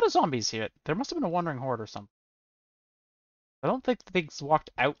 A lot of zombies here. There must have been a wandering horde or something. I don't think the things walked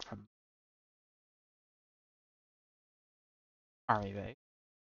out from Are they?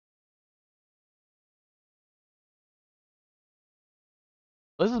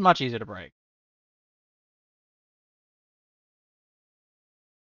 This is much easier to break.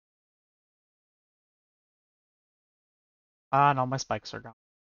 Ah, no, my spikes are gone.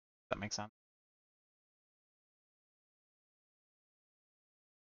 That makes sense.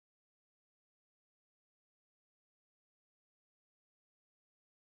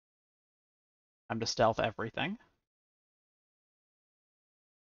 Time to stealth everything.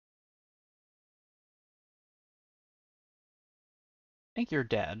 I think you're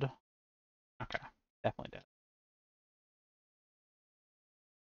dead. Okay, definitely dead.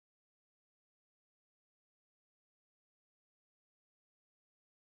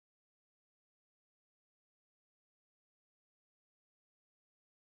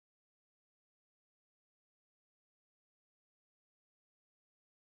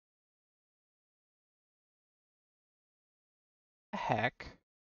 The heck?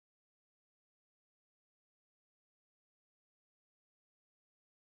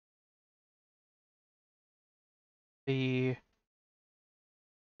 The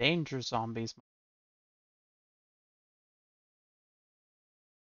danger zombies.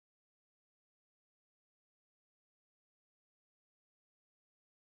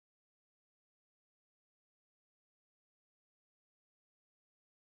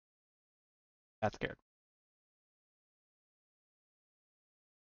 That scared.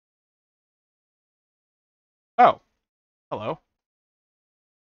 Oh, hello.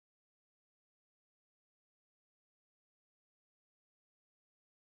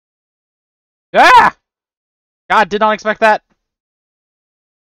 Ah! God, did not expect that.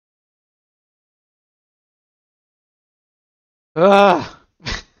 Ugh.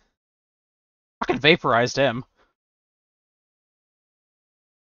 Fucking vaporized him.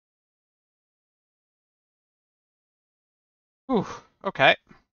 Ooh, okay.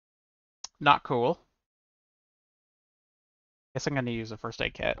 Not cool. Guess I'm gonna use a first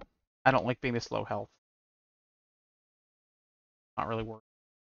aid kit. I don't like being this low health. Not really worth.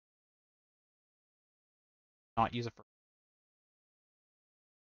 Not use it for.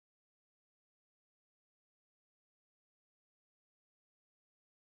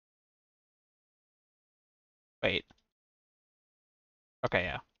 Wait. Okay,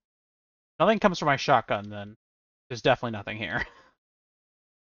 yeah. Nothing comes from my shotgun then. There's definitely nothing here.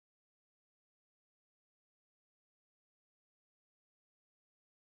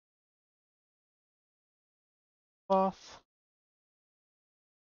 Buff.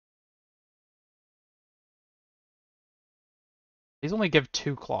 These only give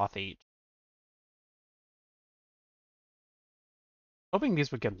 2 cloth each. Hoping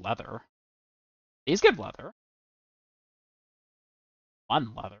these would give leather. These give leather.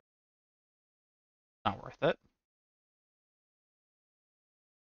 1 leather. Not worth it.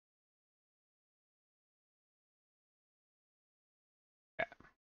 Okay.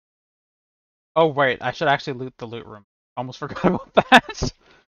 Oh wait, I should actually loot the loot room. Almost forgot about that.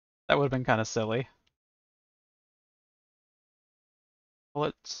 That would have been kind of silly.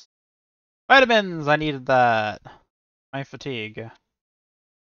 Bullets. Vitamins! I needed that. My fatigue.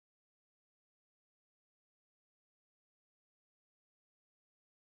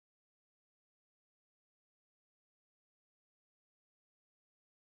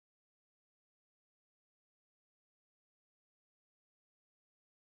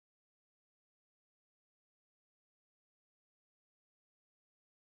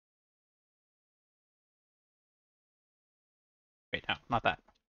 Wait, no, not that.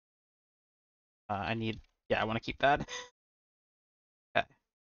 I need. Yeah, I want to keep that. Okay.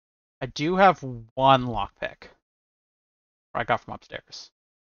 I do have one lockpick. I got from upstairs.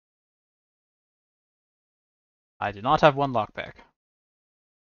 I do not have one lockpick.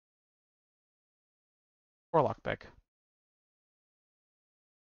 Or lockpick.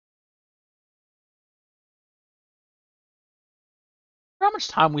 How much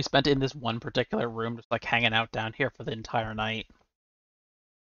time we spent in this one particular room, just like hanging out down here for the entire night.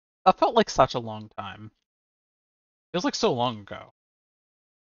 That felt like such a long time. It was like so long ago.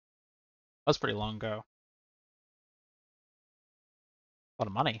 That was pretty long ago. A lot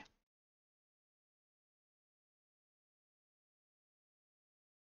of money.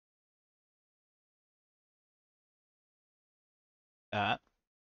 That.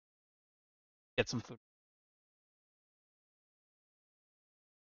 Get some food.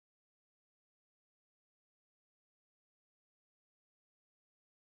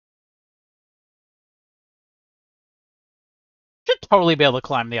 Should totally be able to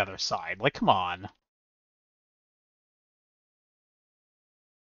climb the other side. Like, come on.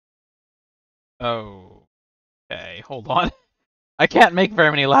 Oh. Okay, hold on. I can't make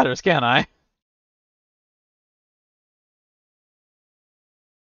very many ladders, can I?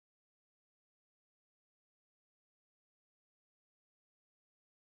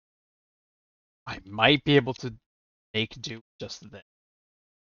 I might be able to make do just this.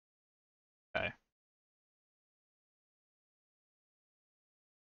 Okay.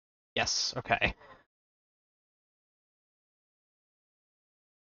 Yes, okay.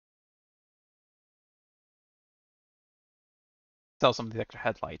 Sell some of these extra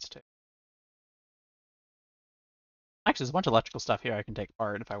headlights too. Actually, there's a bunch of electrical stuff here I can take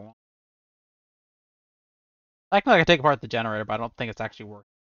apart if I want. Technically, I can take apart the generator, but I don't think it's actually worth it.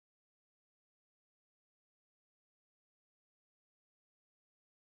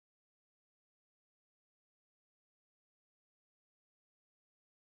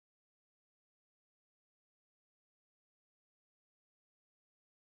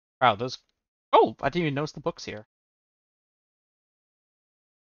 Wow, those... Oh, I didn't even notice the books here.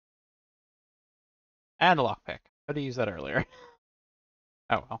 And a lockpick. How did I use that earlier?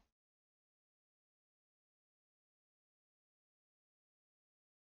 Oh well.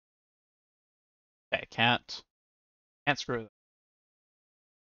 Okay, can't screw that.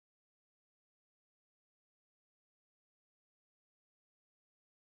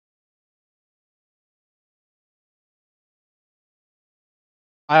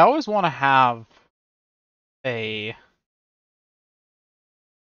 I always want to have a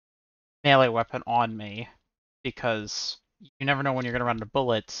melee weapon on me because you never know when you're gonna run into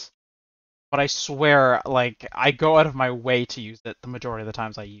bullets. But I swear, like, I go out of my way to use it the majority of the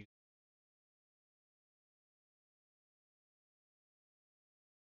times I use it.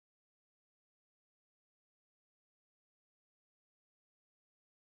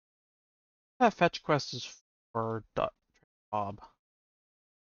 That fetch quest is for Bob.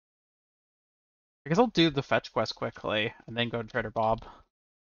 I guess I'll do the fetch quest quickly and then go to Trader Bob.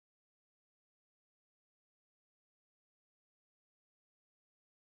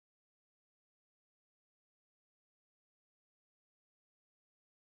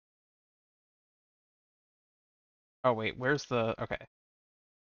 Oh wait, where's the... Okay.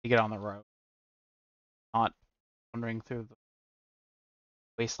 You get on the road. Not wandering through the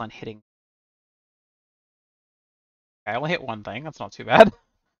wasteland hitting. Okay, I only hit one thing, that's not too bad.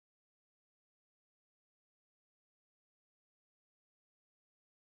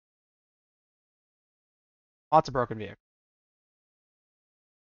 Lots of broken vehicles.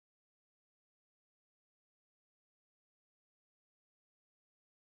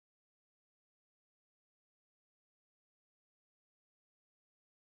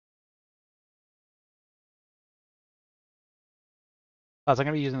 Plus, I'm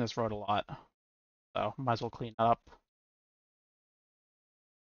gonna be using this road a lot, so might as well clean it up.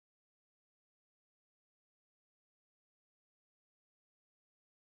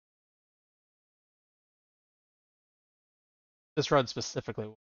 This road specifically,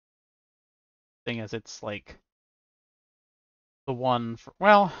 thing is, it's like the one for...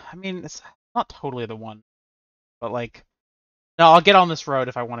 Well, I mean, it's not totally the one, but like... No, I'll get on this road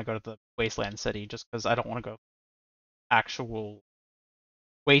if I want to go to the Wasteland City, just because I don't want to go actual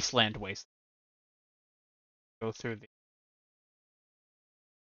wasteland. Go through the...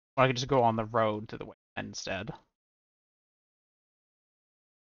 I could just go on the road to the wasteland instead.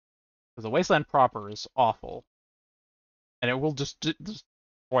 Because the wasteland proper is awful. And it will just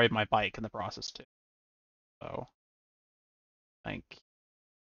destroy my bike in the process too. So, I think...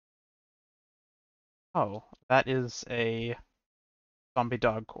 Oh, that is a zombie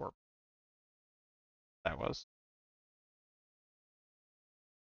dog corpse. That was.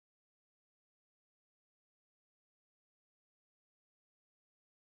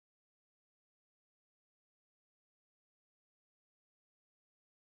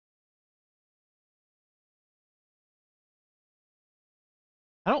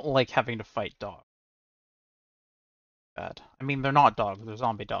 I don't like having to fight dogs. Bad. I mean, they're not dogs; they're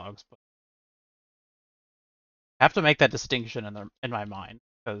zombie dogs. But I have to make that distinction in my mind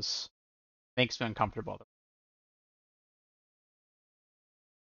because it makes me uncomfortable.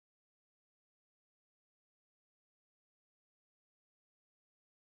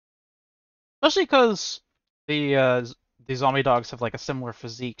 Especially because the zombie dogs have like a similar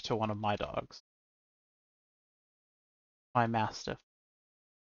physique to one of my dogs, my mastiff.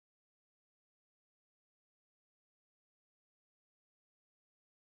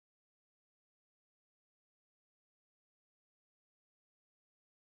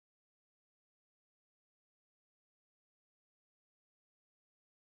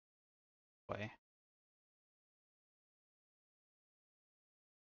 Way.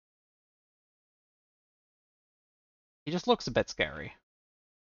 He just looks a bit scary.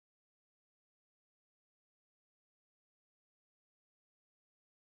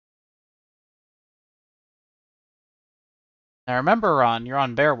 Now remember, Ron, you're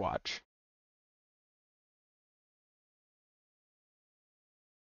on bear watch.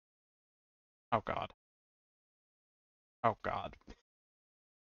 Oh god. Oh god.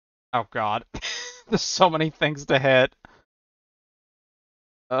 Oh god. There's so many things to hit.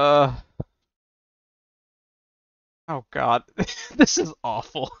 Uh. Oh god. This is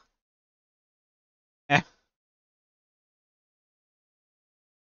awful. Eh,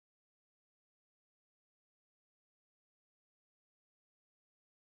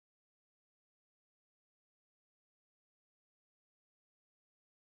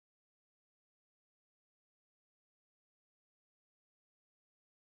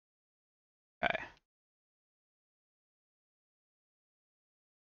 okay.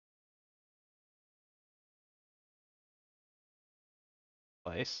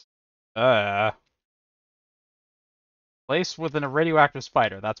 Place. Uh. Place within a radioactive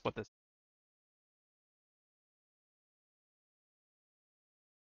spider. That's what this.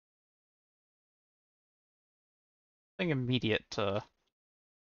 Thing immediate to.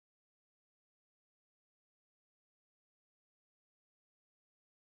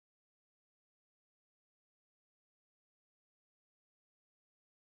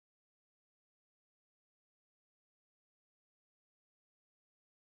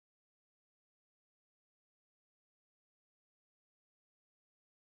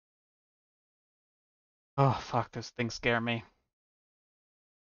 Oh fuck, those things scare me.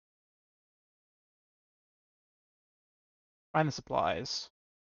 Find the supplies.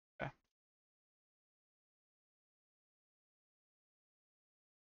 Okay.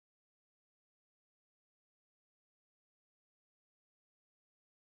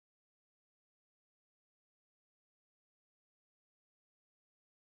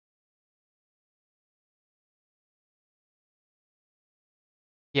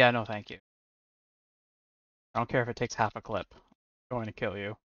 Yeah, no, thank you. I don't care if it takes half a clip. I'm going to kill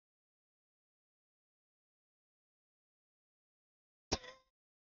you.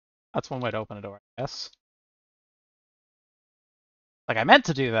 That's one way to open a door, I guess. Like, I meant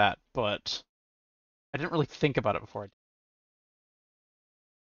to do that, but I didn't really think about it before.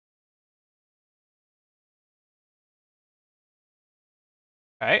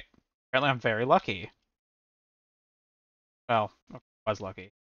 Okay. Apparently I'm very lucky. Well, I was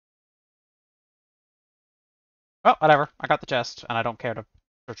lucky. Well, whatever. I got the chest, and I don't care to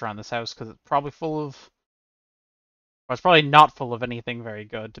search around this house because it's probably full of. Well, it's probably not full of anything very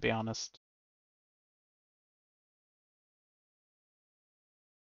good, to be honest.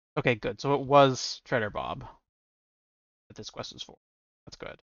 Okay, good. So it was Trader Bob that this quest is for. That's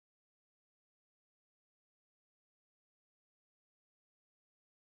good.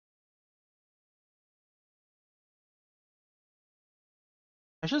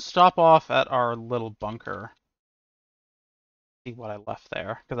 I should stop off at our little bunker. See what I left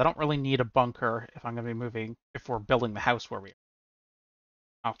there, because I don't really need a bunker if I'm going to be moving, if we're building the house where we are.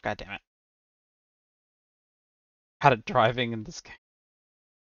 Oh, god damn it. Had it driving in this game.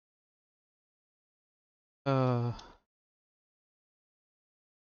 Uh,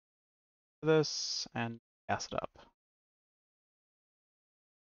 this and gas it up.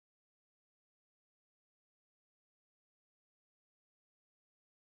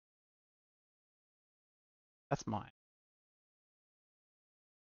 That's mine.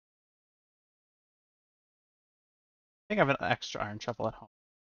 think I have an extra iron shovel at home.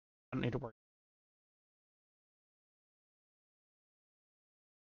 I don't need to work.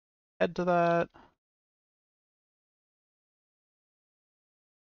 Head to that.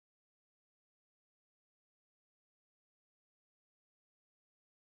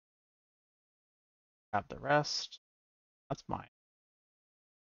 Grab the rest. That's mine.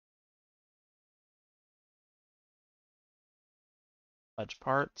 Ledge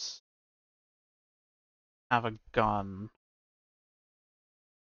parts. Have a gun.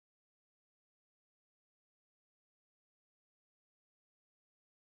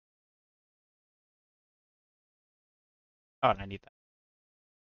 Oh, and I need that.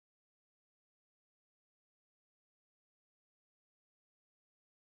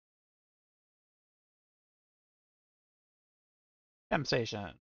 Chem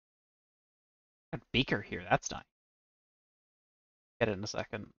station. A beaker here. That's nice. Get it in a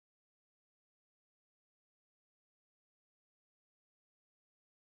second.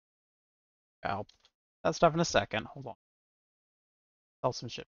 I'll put that stuff in a second. Hold on. Sell some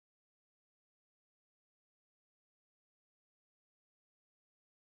shit.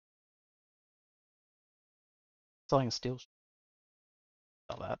 Selling a steel.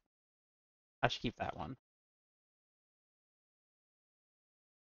 Sell that. I should keep that one.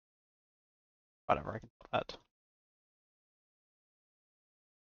 Whatever, I can sell that.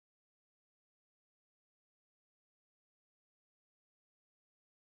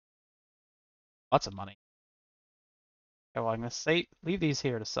 Lots of money. Okay, well, I'm gonna say leave these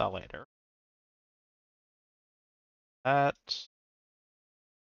here to sell later. That.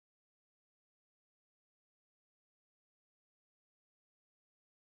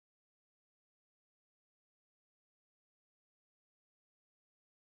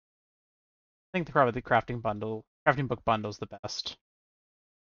 I think probably the crafting book bundle is the best.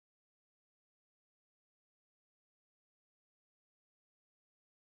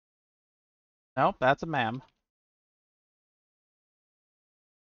 Nope, that's a ma'am.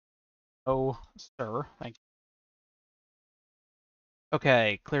 Oh, sir. Thank you.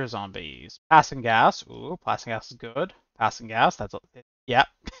 Okay, clear zombies. Passing gas. Ooh, passing gas is good. Passing gas. That's yeah.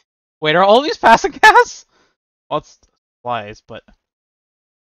 Wait, are all these passing gas? Well, it's supplies, but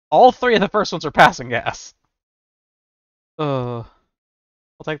all three of the first ones are passing gas. Ugh.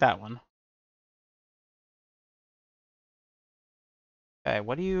 I'll take that one. Okay,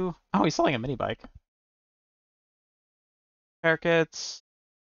 what do you? Oh, he's selling a mini bike. Repair kits.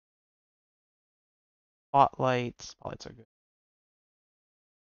 Spotlights. Spotlights are good.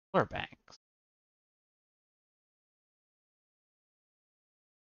 Solar banks.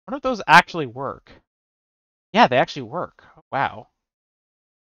 I wonder if those actually work. Yeah, they actually work. Oh, wow.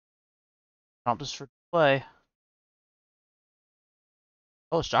 Not just for display.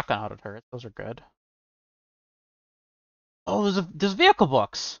 Oh, shotgun auto turrets. Those are good. Oh, there's vehicle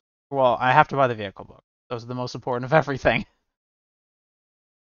books. Well, I have to buy the vehicle book. Those are the most important of everything.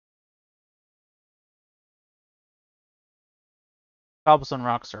 Cobblestone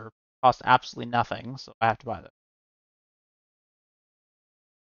rocks are cost absolutely nothing, so I have to buy them.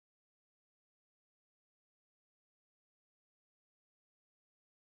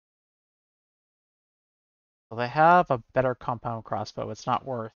 So they have a better compound crossbow. It's not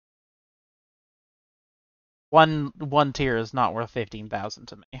worth one tier is not worth 15,000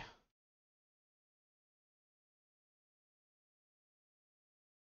 to me.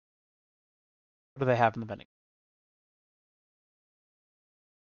 What do they have in the vending?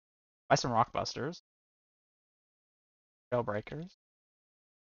 Buy some rockbusters, jailbreakers.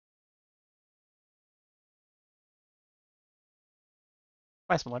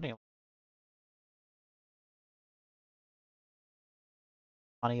 Buy some millennial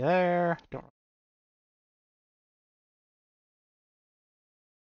money there. Don't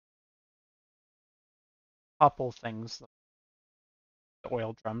couple things, the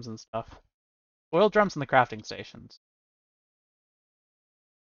oil drums and stuff. Oil drums in the crafting stations.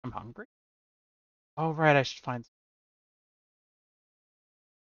 I'm hungry. Oh right, I should find.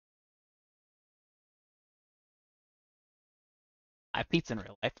 I have pizza in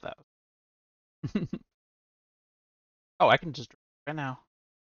real life though. Oh, I can just right now.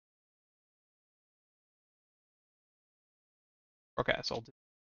 Okay, so I'll do.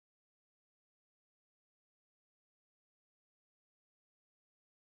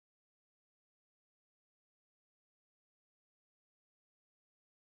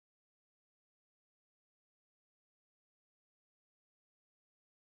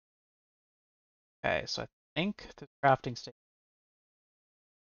 Okay, so I think the crafting station.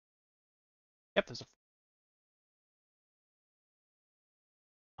 Yep, there's a.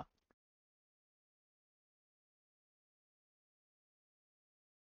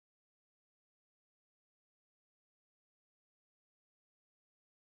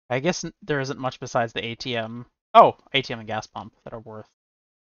 I guess there isn't much besides the ATM. Oh, ATM and gas pump that are worth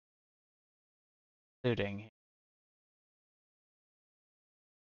looting.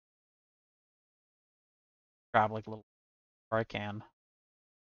 Grab like a little where I can.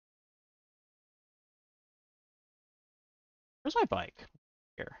 Where's my bike?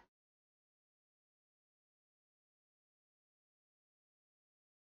 Here.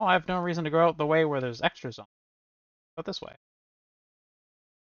 Oh, I have no reason to go out the way where there's extras on. Go this way.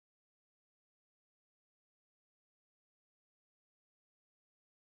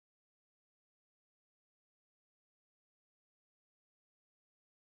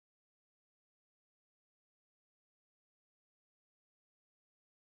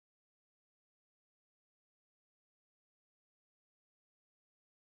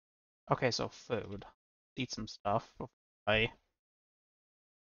 Okay, so food. Eat some stuff before I.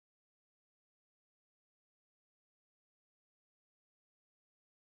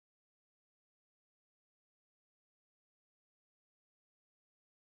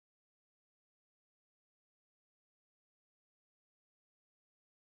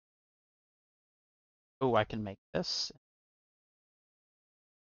 Oh, I can make this.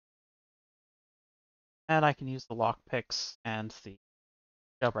 And I can use the lockpicks and the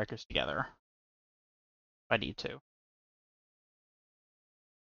jailbreakers together if I need to.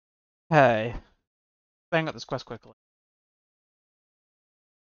 Hey, bang out this quest quickly.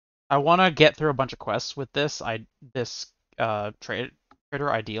 I want to get through a bunch of quests with this trader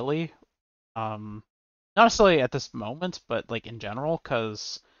ideally. Not necessarily at this moment, but like in general,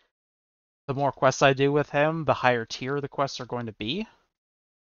 because the more quests I do with him, the higher tier the quests are going to be.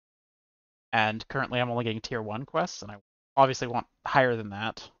 And currently, I'm only getting tier 1 quests, and I obviously want higher than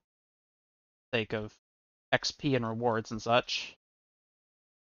that, for the sake of XP and rewards and such.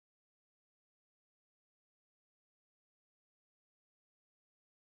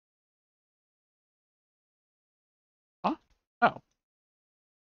 Huh? Oh,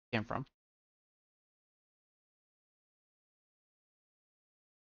 came from.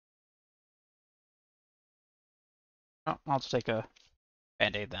 Oh, I'll just take a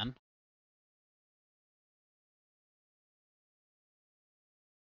band-aid then.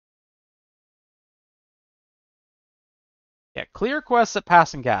 Yeah, clear quests at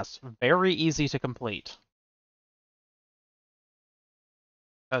passing gas. Very easy to complete.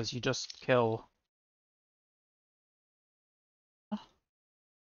 Because you just kill.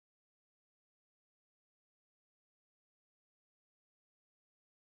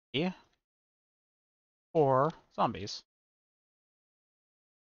 Yeah. Or zombies.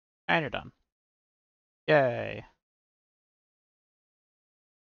 And you're done. Yay.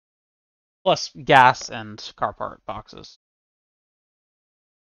 Plus gas and car part boxes.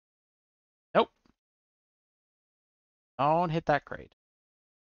 Nope. Don't hit that crate.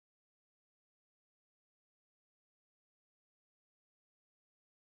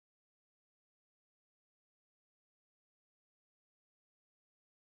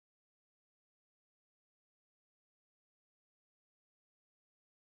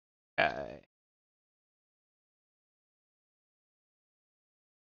 Okay.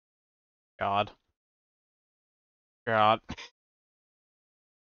 God. God.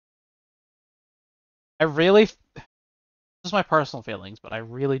 I really, this is my personal feelings, but I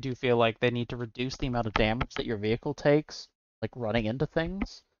really do feel like they need to reduce the amount of damage that your vehicle takes, like running into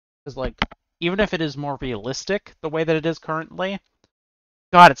things. Because, like, even if it is more realistic the way that it is currently,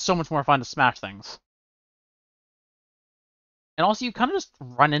 God, it's so much more fun to smash things. And also, you kind of just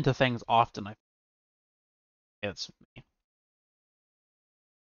run into things often. It's me.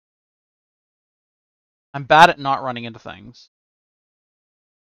 I'm bad at not running into things.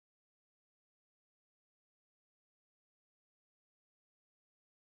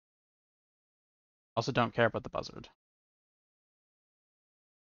 Also, don't care about the buzzard.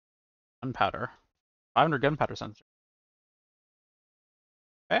 Gunpowder. 500 gunpowder sensor.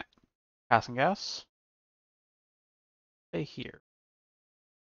 Okay. Passing gas. Stay here.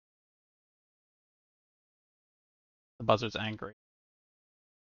 The buzzard's angry.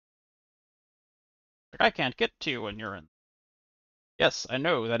 Like, I can't get to you when you're in. Yes, I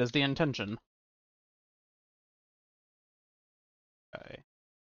know, that is the intention. Okay.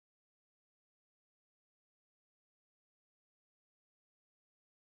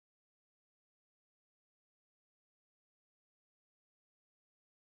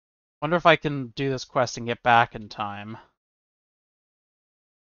 Wonder if I can do this quest and get back in time.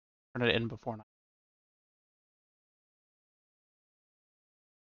 Turn it in before night.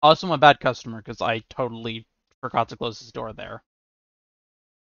 Also, I'm a bad customer because I totally forgot to close this door there.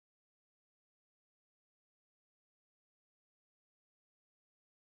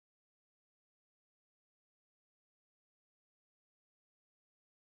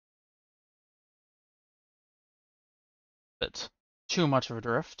 But too much of a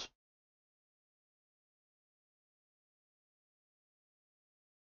drift.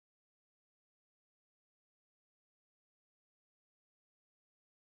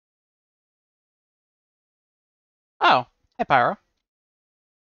 Oh, hey Pyro.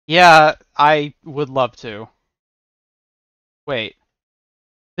 Yeah, I would love to. Wait,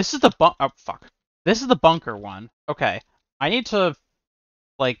 this is the oh fuck. This is the bunker one. Okay. I need to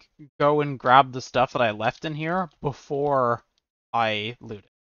like go and grab the stuff that I left in here before I loot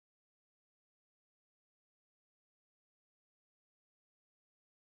it.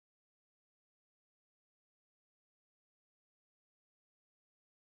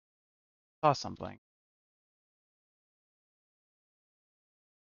 Saw something.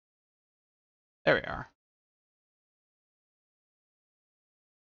 There we are.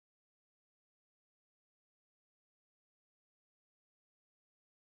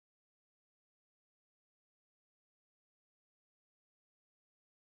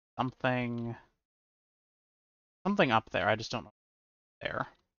 Something something up there. I just don't know there.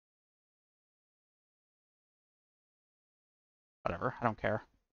 Whatever. I don't care.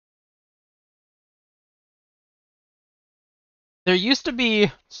 There used to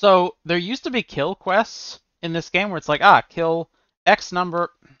be kill quests in this game where it's like, kill X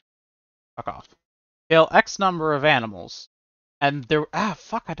number fuck off. Kill X number of animals. And there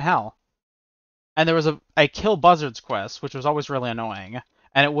fucking hell. And there was a kill buzzards quest, which was always really annoying.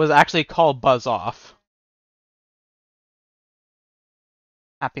 And it was actually called Buzz Off.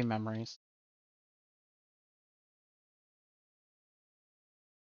 Happy memories.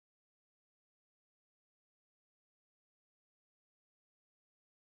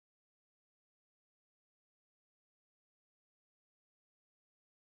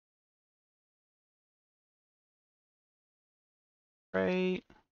 Great.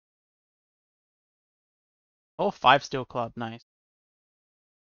 Oh, 5 Steel Club, nice.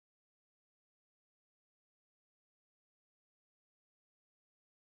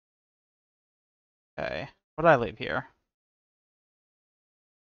 Okay. What did I leave here?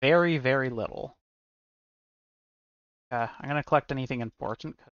 Very, very little. I'm gonna collect anything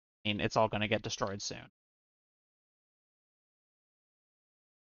important, 'cause, I mean, it's all gonna get destroyed soon.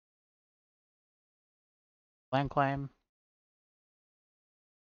 Land claim.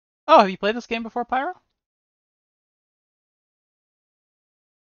 Oh, have you played this game before, Pyro?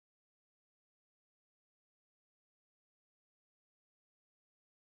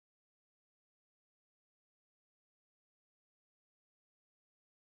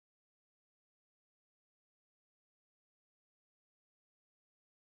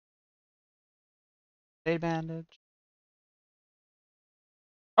 Day bandage.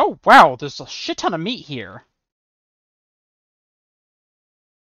 Oh, wow, there's a shit ton of meat here.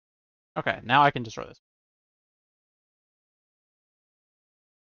 Okay, now I can destroy this.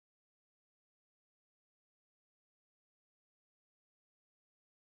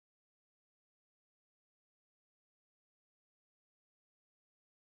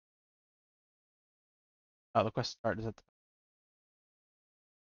 Oh, the quest start is at the...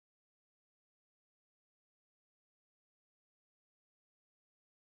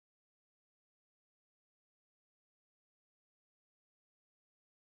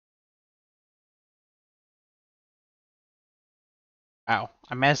 Wow,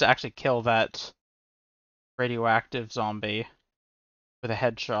 I managed to actually kill that radioactive zombie with a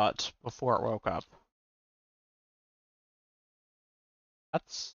headshot before it woke up.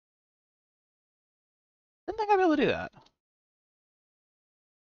 That's... Didn't think I'd be able to do that.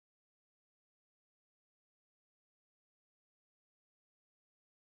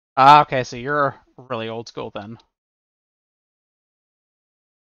 Ah, okay, so you're really old school then.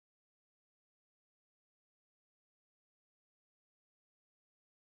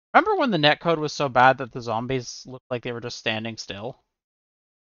 Remember when the netcode was so bad that the zombies looked like they were just standing still?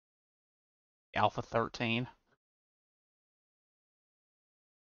 Alpha 13.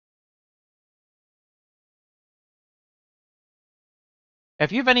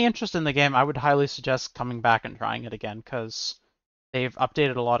 If you have any interest in the game, I would highly suggest coming back and trying it again, because they've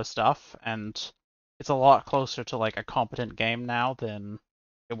updated a lot of stuff, and it's a lot closer to like a competent game now than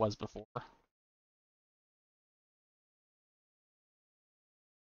it was before.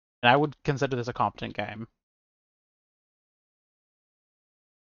 And I would consider this a competent game.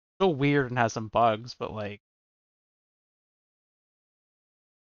 Still weird and has some bugs, but like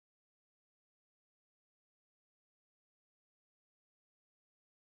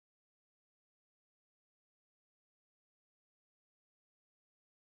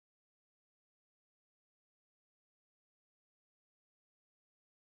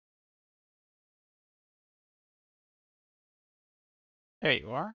There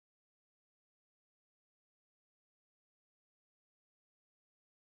you are.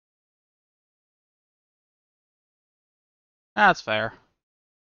 That's fair.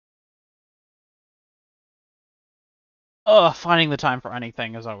 Ugh, finding the time for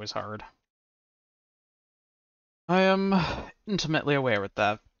anything is always hard. I am intimately aware of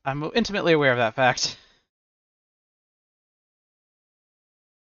that. I'm intimately aware of that fact.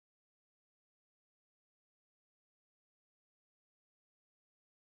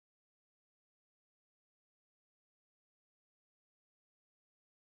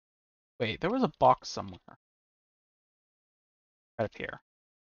 Wait, there was a box somewhere. Right up here.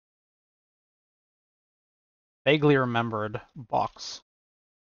 Vaguely remembered box.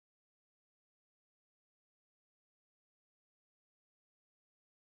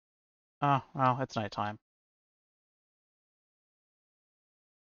 Oh, well, it's nighttime.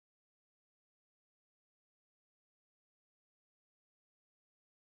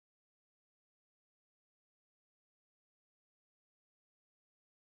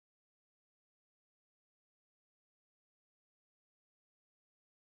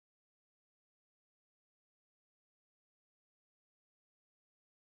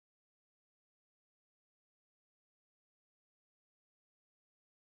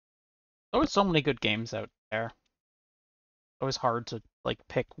 There's always so many good games out there. It's always hard to like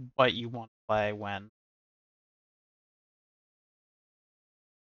pick what you want to play when.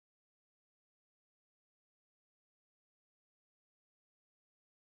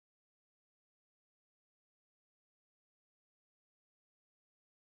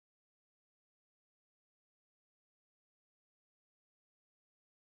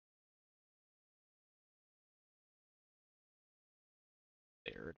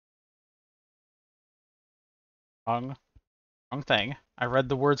 Cleared. Wrong, wrong thing. I read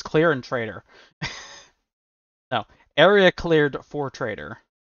the words clear and trader. No, area cleared for trader.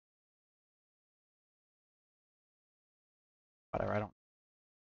 Whatever, I don't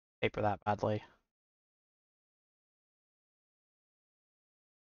paper that badly.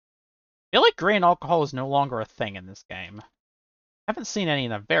 I feel like grain alcohol is no longer a thing in this game. I haven't seen any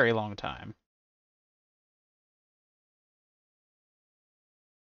in a very long time.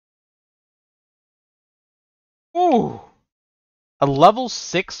 Ooh! A level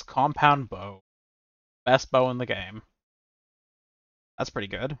 6 compound bow. Best bow in the game. That's pretty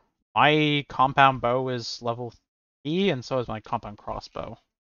good. My compound bow is level 3, and so is my compound crossbow.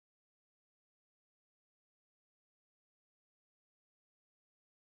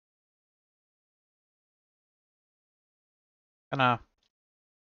 Gonna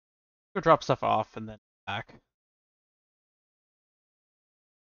go drop stuff off and then back.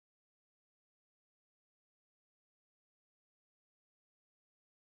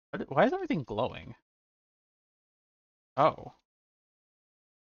 Why is everything glowing? Oh.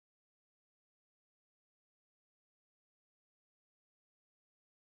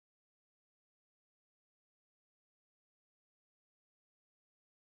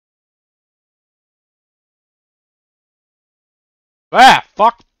 Ah,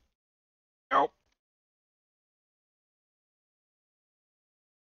 fuck! Nope.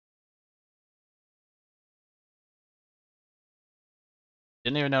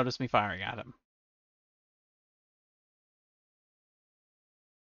 Didn't even notice me firing at him.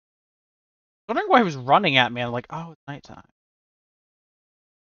 Wondering why he was running at me. I'm like, oh, it's nighttime.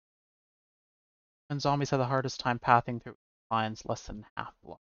 And zombies have the hardest time pathing through lines less than half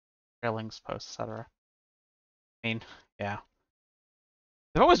block. Railings, posts, etc. I mean, yeah.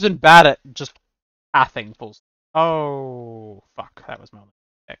 They've always been bad at just pathing full. Oh, fuck. That was my only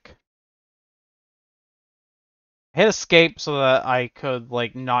pick. I hit escape so that I could,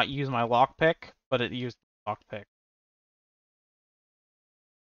 like, not use my lockpick, but it used lockpick.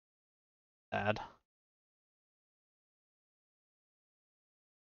 Bad.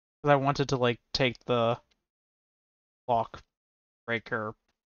 Because I wanted to, like, take the lock breaker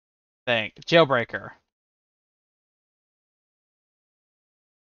thing. Jailbreaker.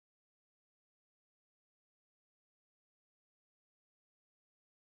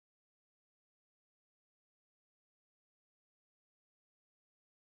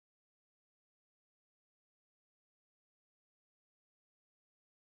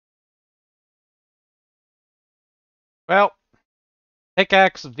 Well,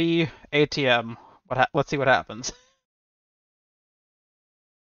 pickaxe v ATM. Let's see what happens.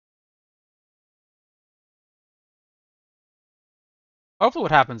 Hopefully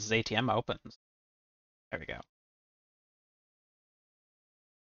what happens is ATM opens. There we go.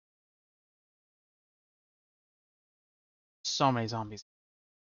 So many zombies.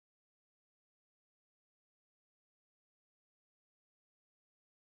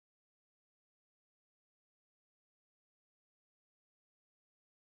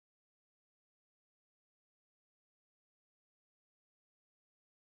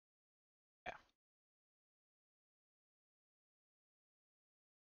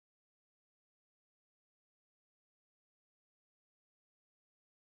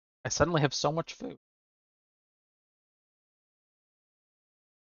 I suddenly have so much food.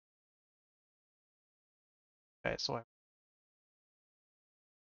 Okay, so I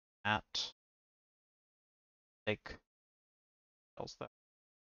have that. Take else that.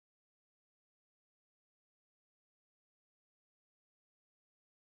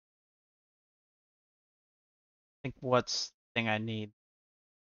 I think what's the thing I need?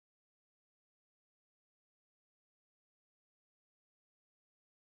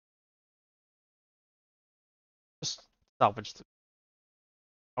 Just salvage.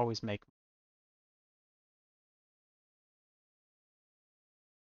 Always make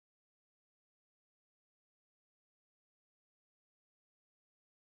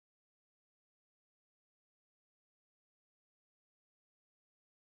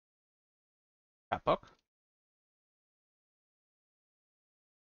scrapbook.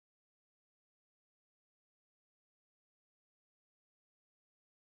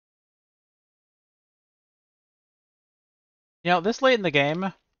 You know, this late in the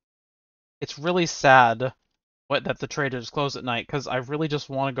game, it's really sad that the traders close at night, because I really just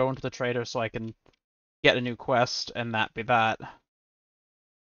want to go into the trader so I can get a new quest, and that be that.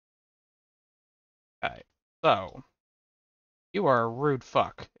 Okay, so you are a rude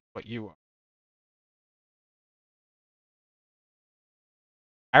fuck, is what you are.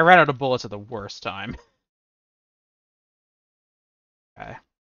 I ran out of bullets at the worst time. Okay. I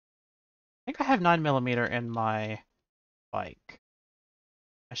think I have 9mm in my bike.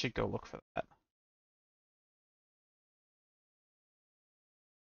 I should go look for that.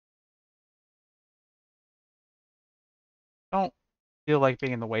 Don't feel like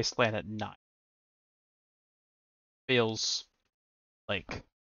being in the wasteland at night. Feels like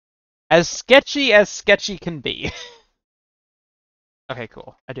as sketchy can be. Okay,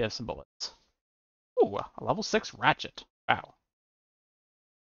 cool. I do have some bullets. Ooh, a level 6 ratchet. Wow.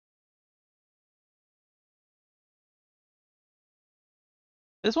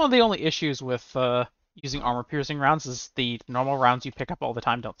 This is one of the only issues with using armor-piercing rounds is the normal rounds you pick up all the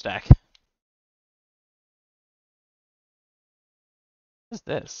time don't stack. What is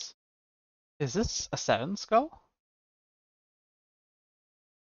this? Is this a 7 skull?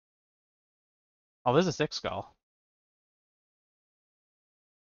 Oh, this is a 6 skull.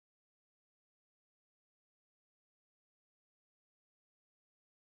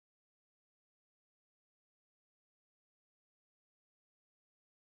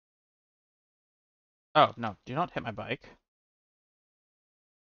 Oh, no, do not hit my bike.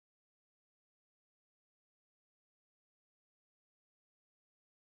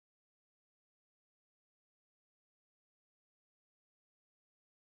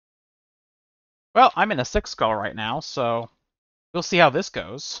 Well, I'm in a 6 skull right now, so we'll see how this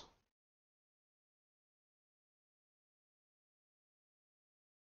goes.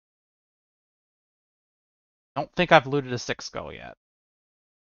 Don't think I've looted a 6 skull yet.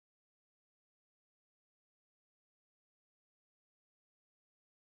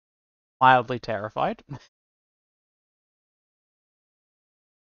 Mildly terrified.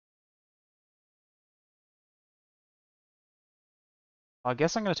 I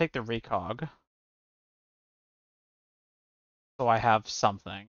guess I'm going to take the recog, so I have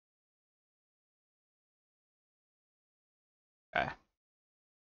something. Okay.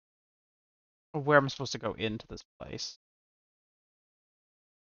 Where am I supposed to go into this place?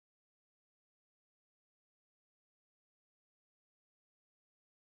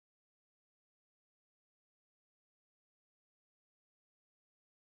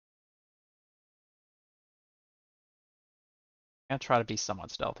 I'm going to try to be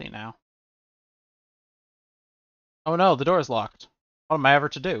somewhat stealthy now. Oh no, the door is locked. What am I ever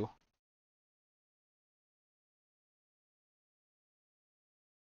to do?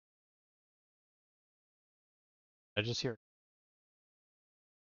 I just hear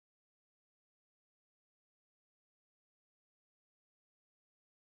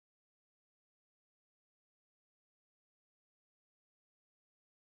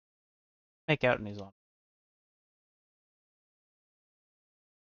make out and he's on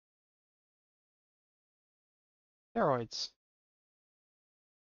steroids.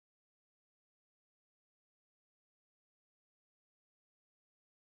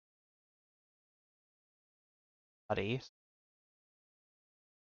 Buddy.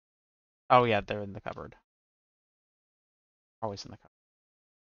 Oh yeah, they're in the cupboard. Always in the cupboard.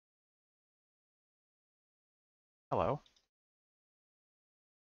 Hello.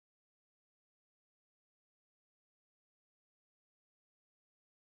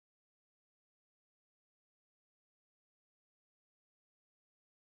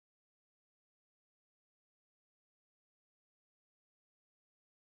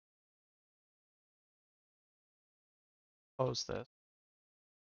 close this.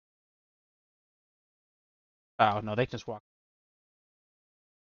 Oh, no, they can just walk.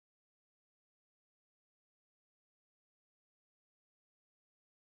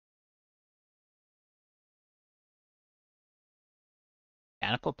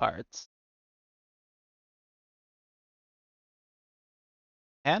 Mechanical parts.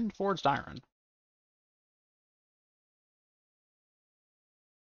 And forged iron.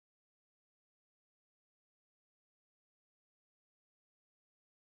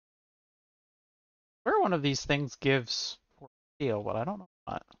 Where one of these things gives steel, but I don't know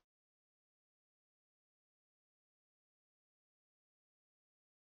what.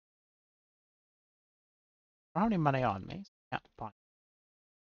 I don't have any money on me. So I can't buy.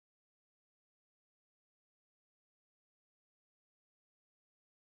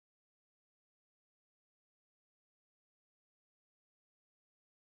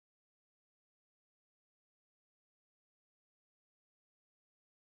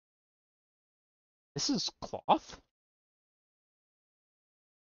 This is cloth?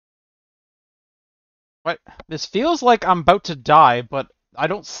 What? This feels like I'm about to die, but I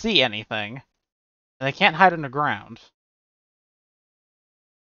don't see anything. And I can't hide underground.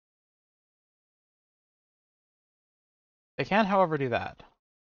 They can, however, do that.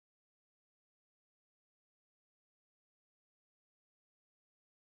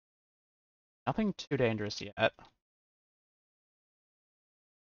 Nothing too dangerous yet.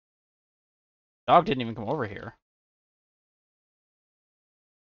 Dog didn't even come over here.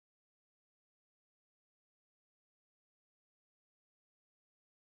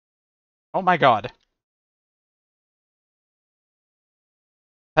 Oh my god.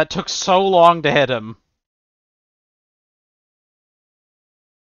 That took so long to hit him.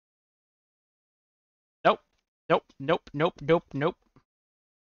 Nope. Nope. Nope. Nope. Nope. Nope.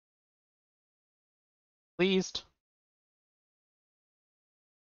 Pleased.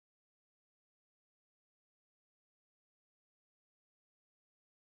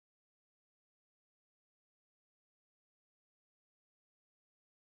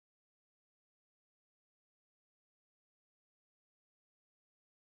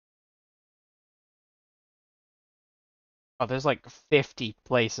 Oh, there's like 50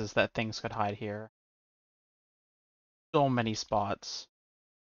 places that things could hide here. So many spots.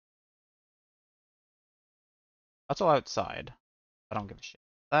 That's all outside. I don't give a shit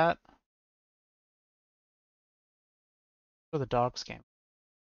about that. Where the dogs came.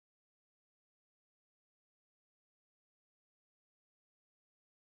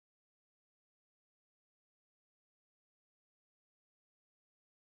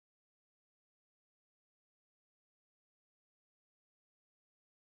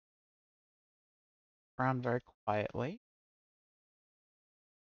 Around very quietly.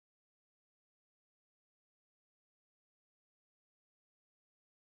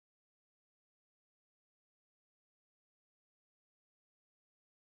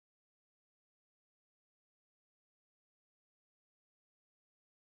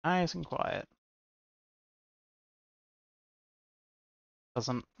 Nice and quiet.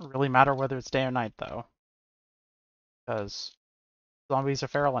 Doesn't really matter whether it's day or night, though. Because zombies are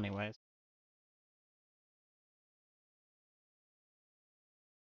feral anyways.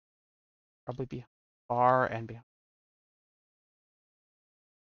 Probably be bar and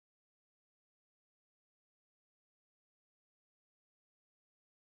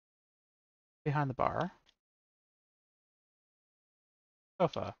behind the bar.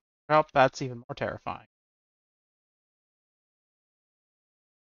 Sofa. Well, that's even more terrifying.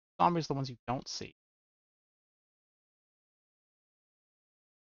 Zombies are the ones you don't see.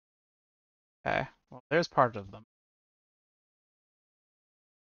 Okay, well, there's part of them.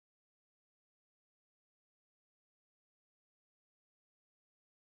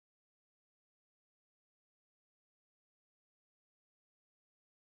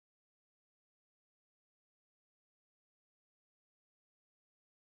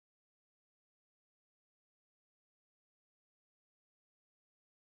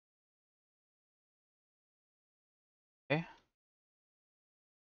 Okay.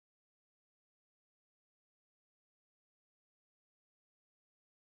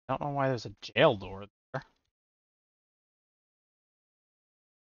 I don't know why there's a jail door there.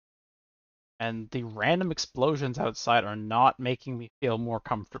 And the random explosions outside are not making me feel more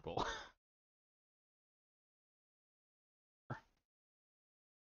comfortable.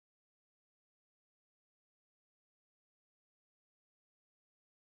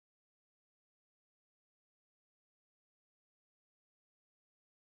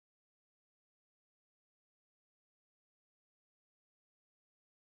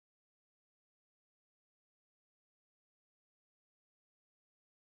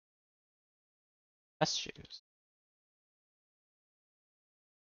 Best shoes.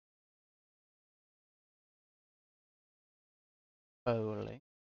 Bowling.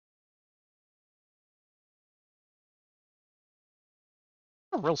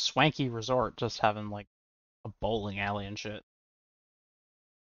 A real swanky resort, just having like a bowling alley and shit.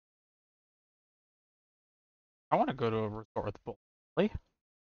 I want to go to a resort with bowling alley.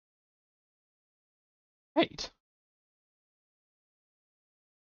 Right.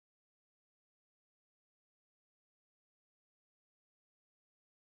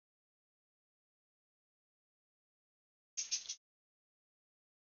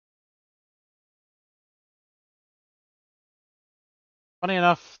 Funny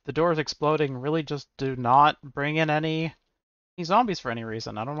enough, the doors exploding really just do not bring in any zombies for any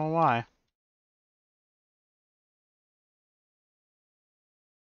reason. I don't know why.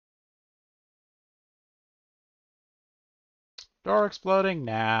 Door exploding?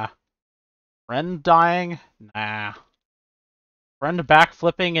 Nah. Friend dying? Nah. Friend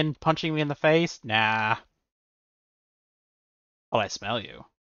backflipping and punching me in the face? Nah. Oh, I smell you.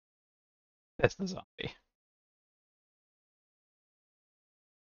 That's the zombie.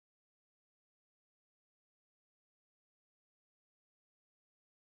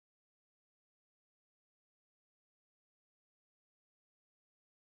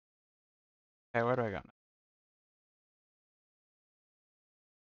 Okay, where do I go now?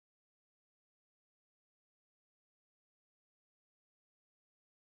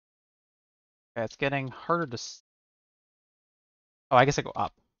 Okay, it's getting harder to. Oh, I guess I go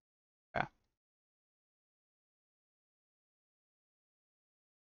up. Okay.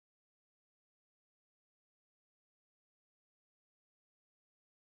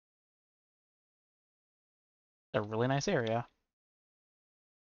 A really nice area.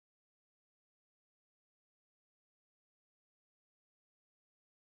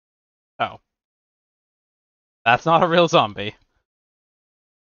 Oh, that's not a real zombie.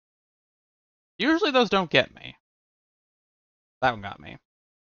 Usually those don't get me. That one got me.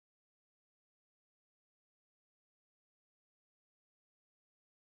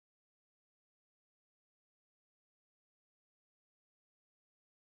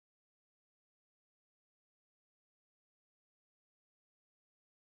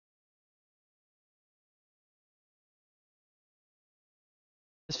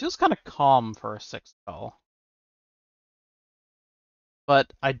 This feels kind of calm for a 6 skull.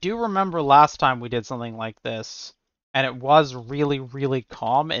 But I do remember last time we did something like this, and it was really, really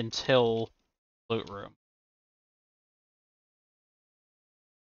calm until loot room.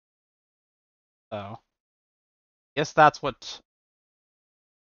 So, I guess that's what.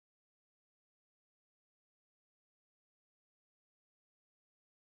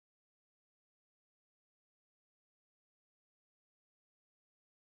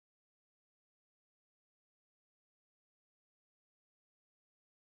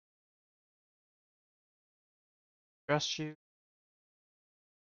 Dress shoe.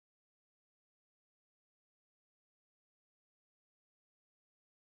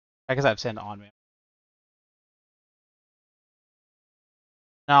 I guess I have sand on me.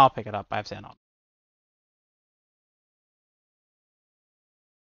 No, I'll pick it up. I have sand on.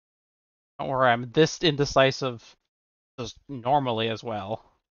 Don't worry, I'm this indecisive just normally as well.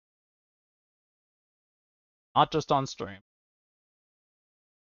 Not just on stream.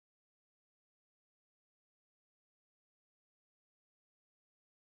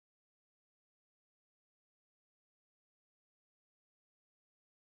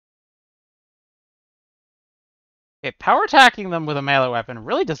 Okay, power attacking them with a melee weapon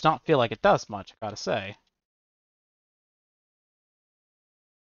really does not feel like it does much, I gotta say.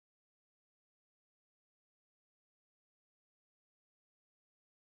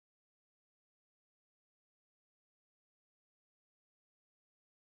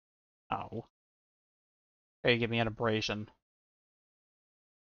 Oh. Okay, give me an abrasion.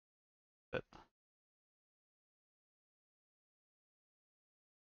 But,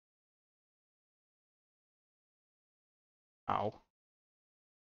 oh.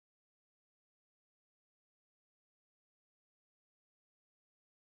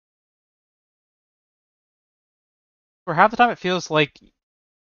 For half the time it feels like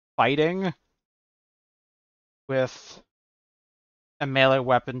fighting with a melee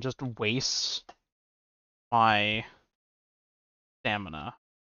weapon just wastes my stamina.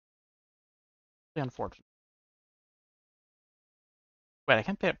 Really unfortunate. Wait, I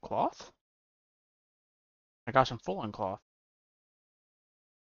can't pick up cloth? My gosh, I'm full on cloth.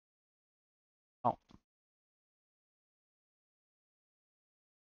 Oh,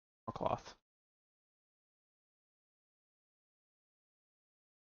 more cloth.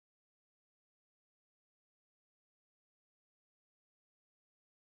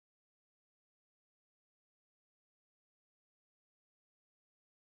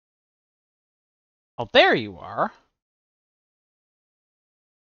 Oh, there you are.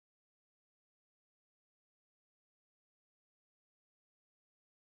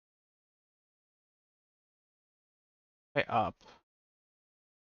 Okay, up.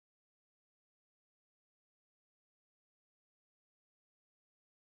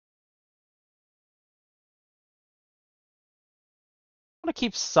 I want to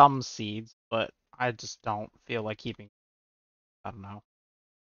keep some seeds, but I just don't feel like keeping. I don't know.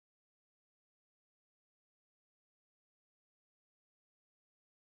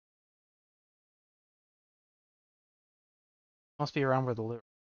 Must be around where the loot.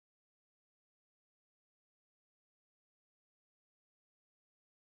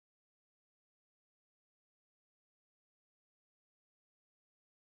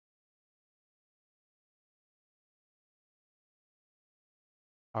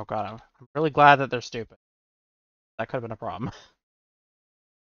 Oh god, I'm really glad that they're stupid. That could have been a problem.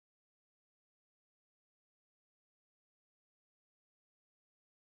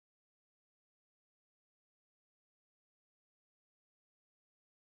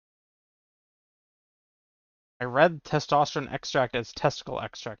 I read testosterone extract as testicle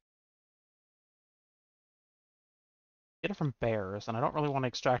extract. Get it from bears, and I don't really want to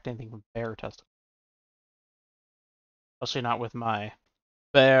extract anything from bear testicles. Especially not with my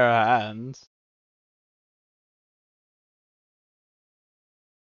bare hands.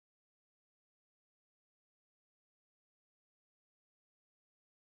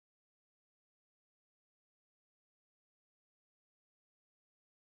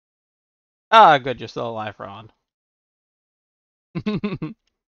 Ah, good, you're still alive, Ron.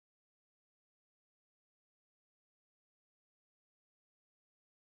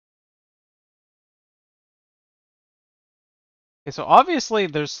 Okay, so obviously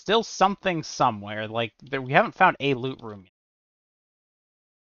there's still something somewhere. Like, we haven't found a loot room yet.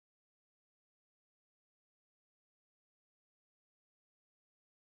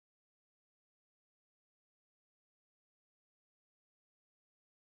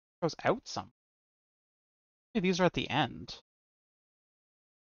 It goes out some. Maybe these are at the end.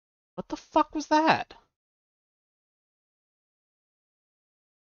 What the fuck was that?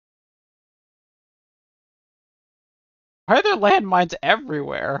 Why are there landmines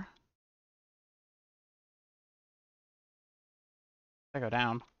everywhere? I go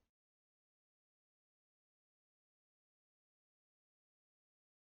down.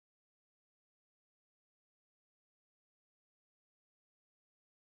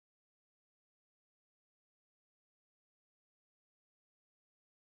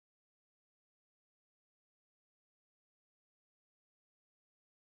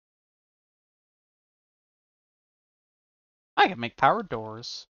 I can make power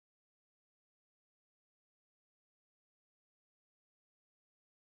doors.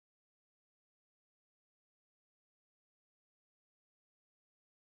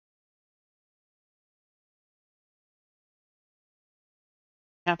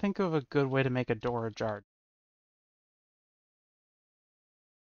 Can't think of a good way to make a door ajar.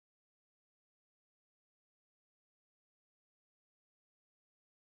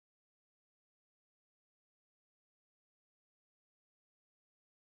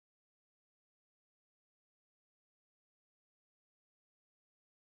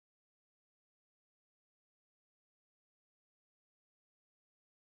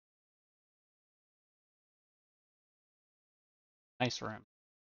 Nice room.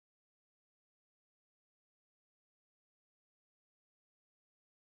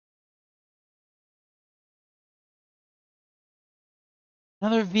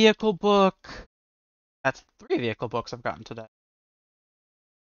 Another vehicle book. That's 3 vehicle books I've gotten today.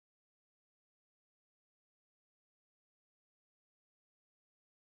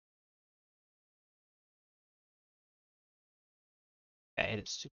 Yeah, it is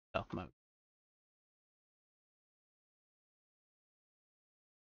super stealth mode.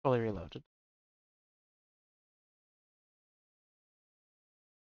 Fully reloaded.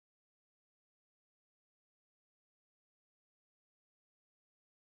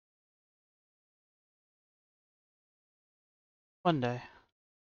 One day.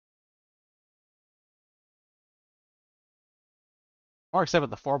 More excited with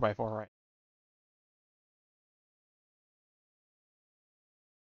the 4x4 right.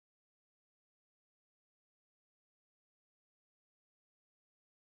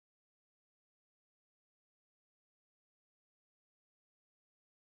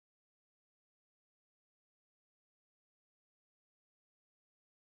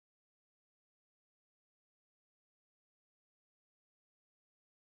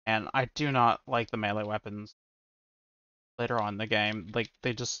 And I do not like the melee weapons later on in the game. Like,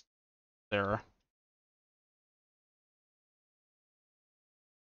 they're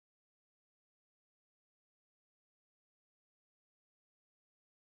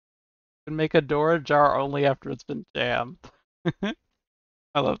can make a door ajar only after it's been jammed.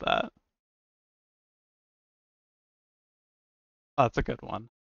 I love that. That's a good one.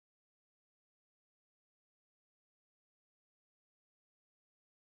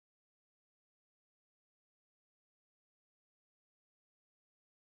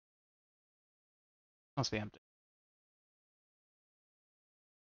 Must be empty.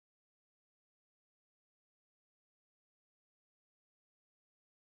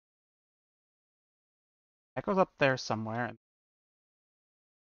 That goes up there somewhere and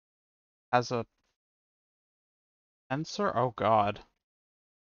has a sensor. Oh god.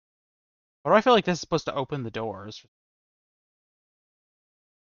 Why do I feel like this is supposed to open the doors?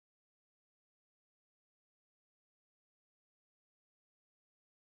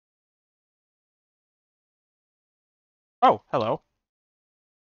 Oh, hello.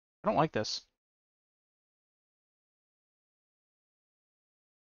 I don't like this.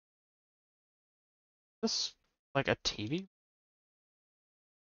 This like a TV?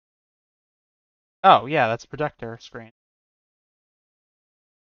 Oh yeah, that's a projector screen.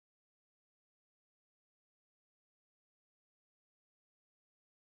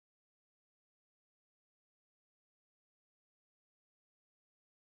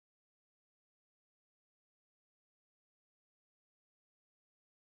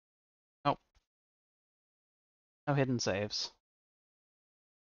 Nope, no hidden saves.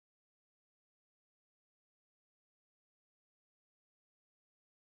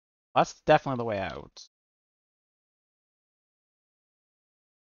 That's definitely the way out.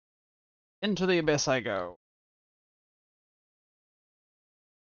 Into the abyss I go.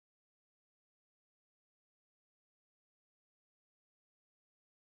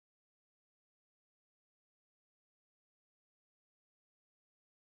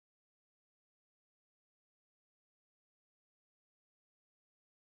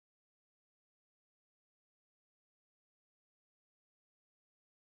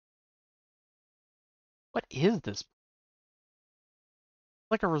 What is this?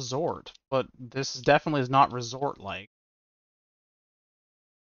 Like a resort, but this definitely is not resort-like.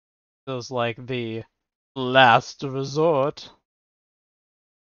 Feels like the last resort.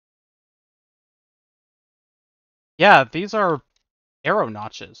 Yeah, these are arrow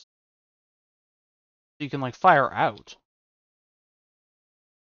notches. You can like fire out.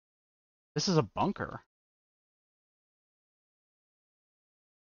 This is a bunker.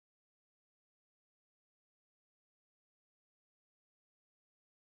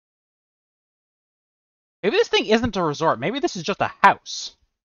 Maybe this thing isn't a resort. Maybe this is just a house.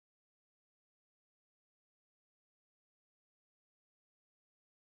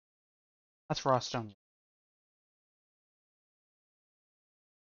 That's raw stone.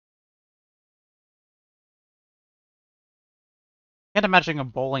 Can't imagine a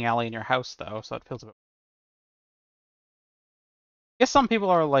bowling alley in your house though, so it feels a bit. I guess some people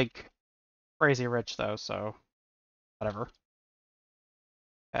are like crazy rich though, so whatever.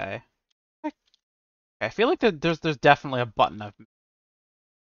 Okay. Okay, I feel like there's definitely a button of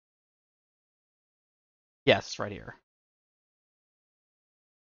yes right here.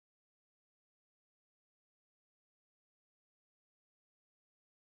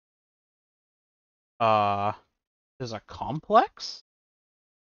 Uh, there's a complex.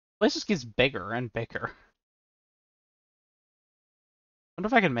 Place just gets bigger and bigger. Wonder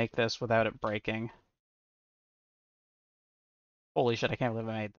if I can make this without it breaking. Holy shit! I can't believe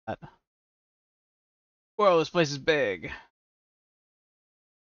I made that. Whoa, this place is big.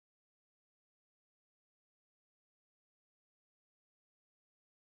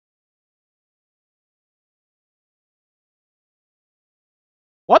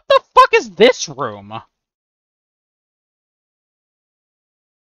 What the fuck is this room?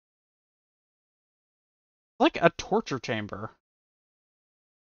 Like a torture chamber.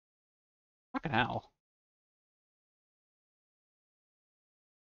 Fucking hell.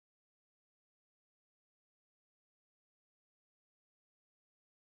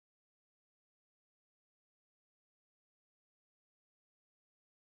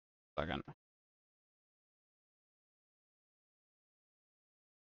 Second. I'm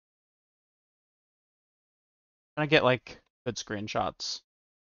gonna get like good screenshots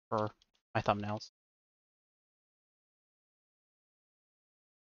for my thumbnails.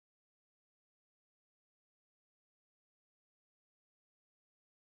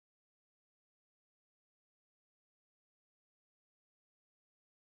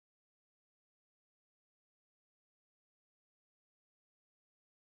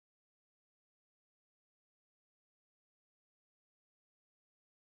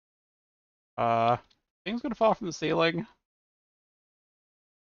 Uh, things gonna fall from the ceiling.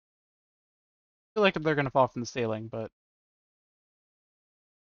 feel like they're gonna fall from the ceiling, but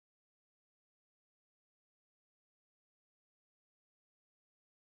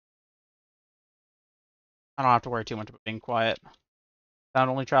I don't have to worry too much about being quiet. Sound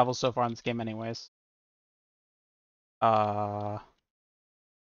only travels so far in this game anyways. Don't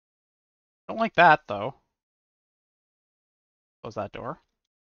like that though. Close that door.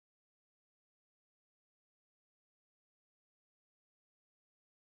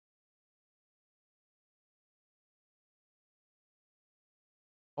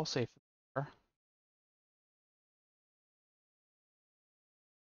 I'll save the door.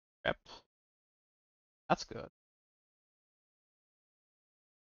 Yep. That's good.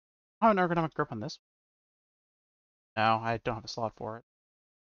 I'm never gonna have a grip on this. No, I don't have a slot for it.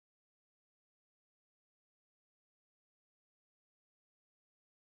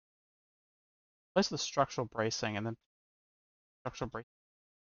 Place the structural bracing and then structural bracing.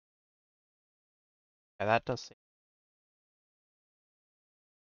 Yeah, that does save.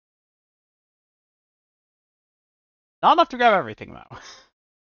 Not enough to grab everything though.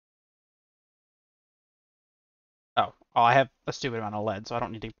 Oh, I have a stupid amount of lead, so I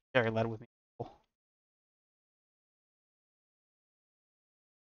don't need to carry lead with me.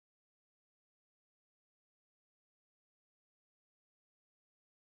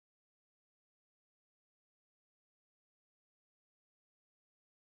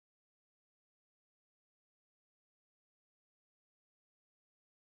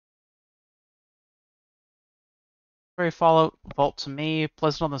 Very Fallout Vault to me,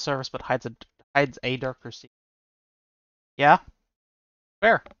 pleasant on the surface, but hides a darker secret. Yeah,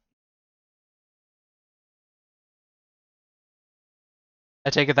 fair. I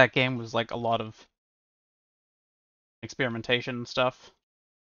take it that game was like a lot of experimentation and stuff.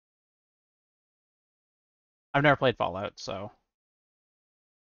 I've never played Fallout, so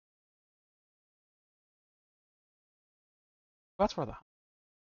that's where the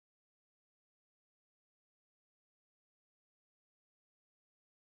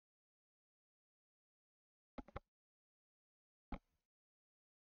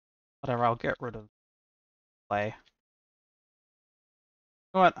whatever. I'll get rid of clay. You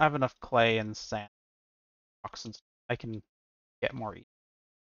know what? I have enough clay and sand, rocks, and I can get more.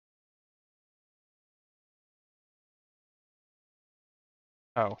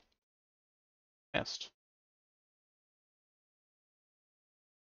 Oh, missed.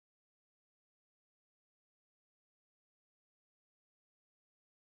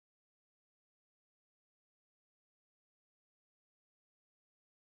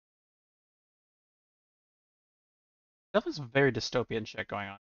 Definitely some very dystopian shit going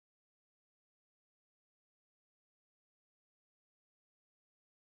on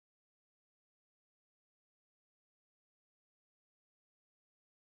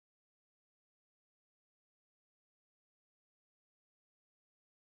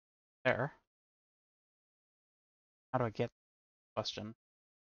there. How do I get the question?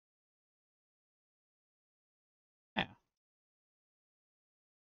 Yeah,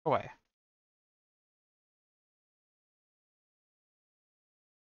 go away.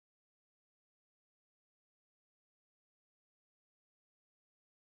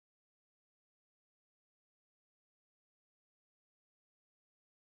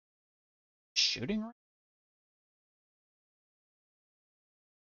 Shooting?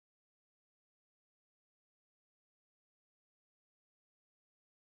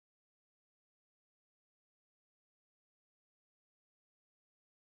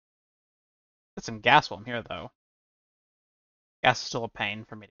 Get some gas while I'm here, though. Gas is still a pain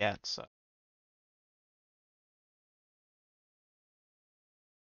for me to get, so.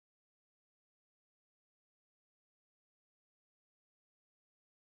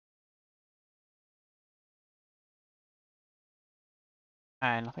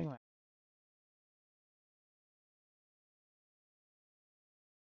 Nothing like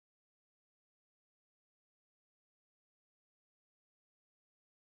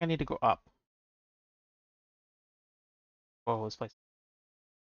I need to go up. Whoa, this place.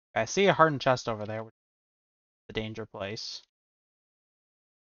 I see a hardened chest over there, which is the danger place.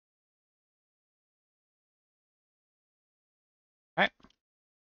 Alright,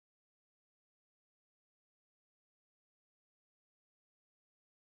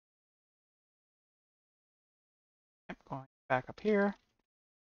 I'm going back up here.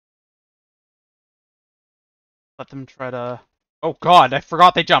 Let them try to. Oh god, I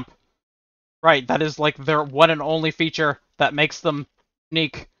forgot they jump. Right, that is like their one and only feature that makes them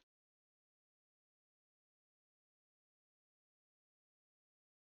unique.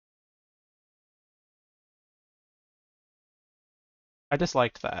 I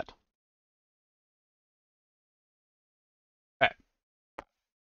disliked that.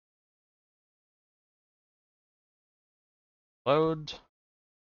 Load.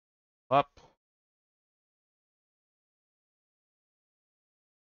 Up.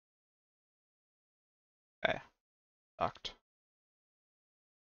 Okay. Ducked.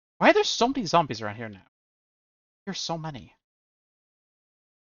 Why are there so many zombies around here now? There's so many.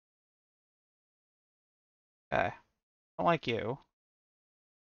 Okay. Don't like you.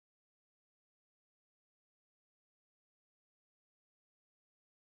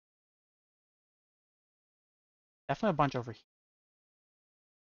 Definitely a bunch over here.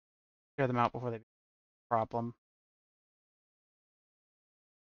 Clear them out before they become a problem.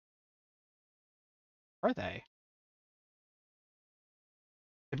 Where are they?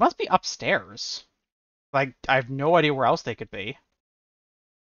 They must be upstairs. Like, I have no idea where else they could be.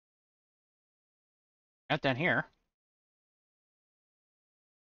 Not down here.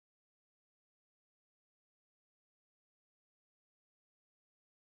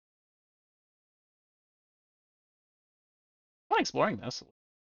 I'm not exploring this.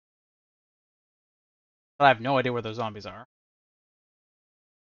 But I have no idea where those zombies are.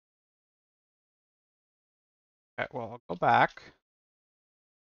 Okay, well, I'll go back.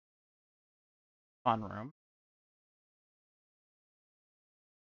 Fun room.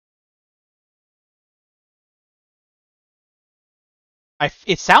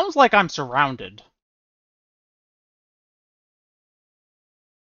 It sounds like I'm surrounded,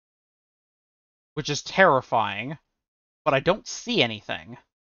 which is terrifying, but I don't see anything,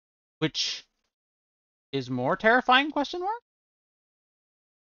 which is more terrifying, question mark?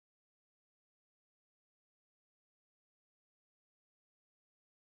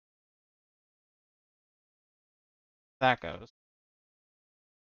 That goes.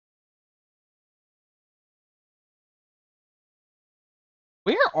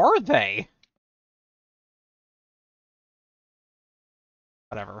 Where are they?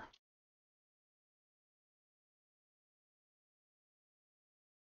 Whatever.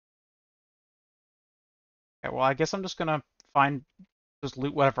 Okay, well, I guess I'm just gonna just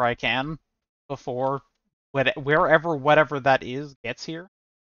loot whatever I can before wherever whatever that is gets here.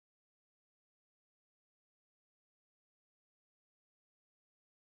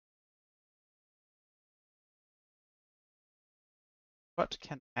 What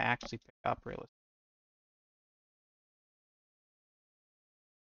can I actually pick up realistically?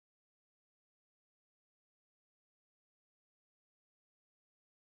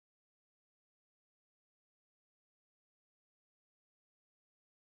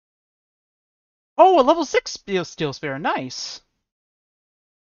 Oh, a level 6 steel spear. Nice.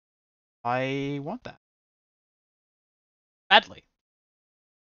 I want that. Badly.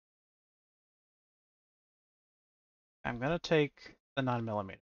 I'm gonna take the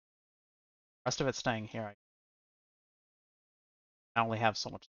 9mm. Rest of it's staying here. I only have so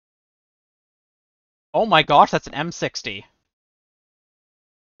much. Oh my gosh, that's an M60.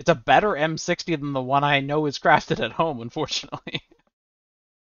 It's a better M60 than the one I know is crafted at home, unfortunately.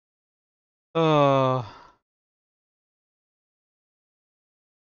 Uh,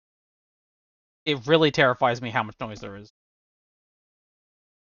 it really terrifies me how much noise there is.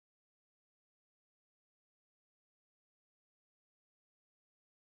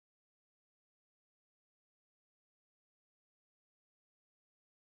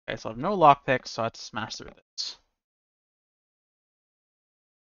 Okay, so I have no lockpicks, so I have to smash through this.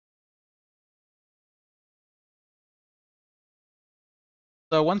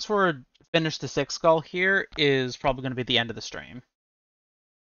 So once we're finished the 6 skull here is probably going to be the end of the stream.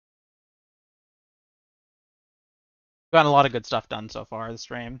 Gotten a lot of good stuff done so far this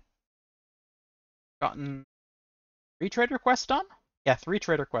stream. Gotten 3 trader quests done? Yeah, 3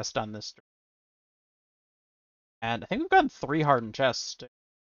 trader quests done this stream. And I think we've gotten 3 hardened chests.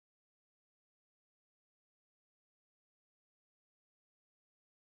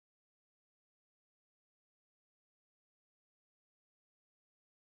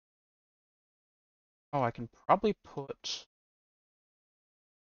 Oh, I can probably put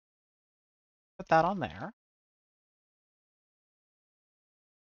that on there.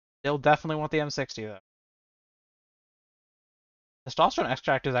 They'll definitely want the M60 though. Testosterone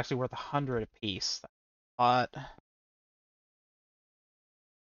extract is actually worth 100 apiece. But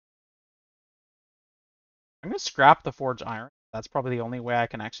I'm gonna scrap the forged iron. That's probably the only way I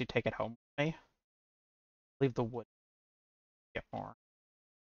can actually take it home with me. Leave the wood. Get more.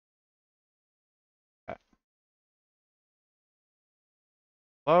 Okay.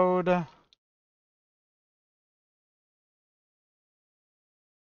 Load.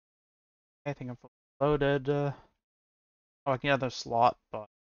 I think I'm fully loaded. Oh, I can get another slot, but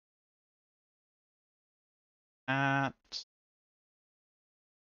that.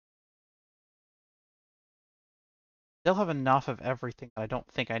 Still have enough of everything that I don't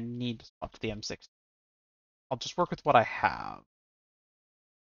think I need to swap to the M60. I'll just work with what I have.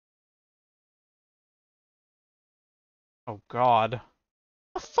 Oh god.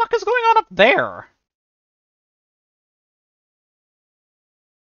 What the fuck is going on up there?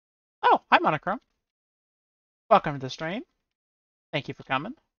 Oh, hi Monochrome. Welcome to the stream. Thank you for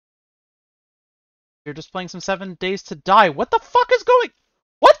coming. You're just playing some 7 Days to Die. What the fuck is going...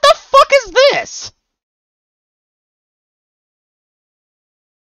 What the fuck is this?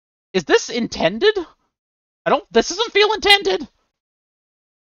 Is this intended? This doesn't feel intended.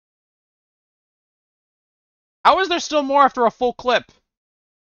 How is there still more after a full clip?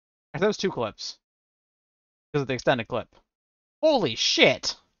 That was 2 clips. Because of the extended clip. Holy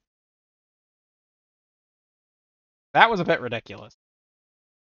shit. That was a bit ridiculous.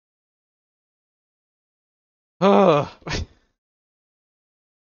 Ugh.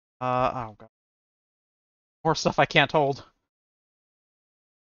 Oh god. More stuff I can't hold.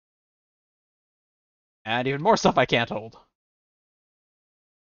 And even more stuff I can't hold.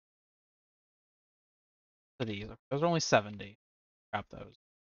 These are only 70. Grab those.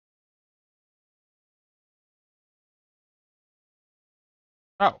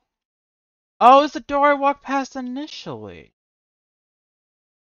 Oh. Oh, it's the door I walked past initially.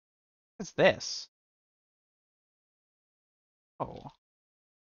 What's this? Oh.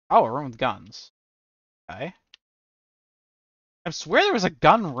 Oh, a room with guns. Okay. I swear there was a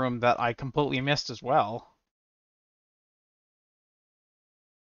gun room that I completely missed as well.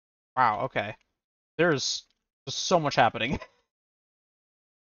 Wow, okay. There's just so much happening.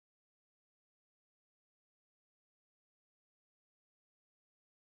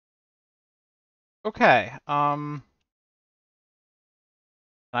 Okay, can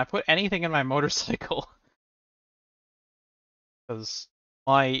I put anything in my motorcycle? Because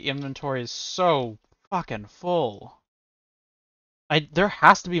my inventory is so fucking full. There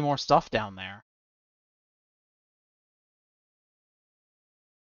has to be more stuff down there.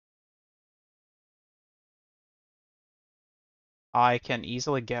 I can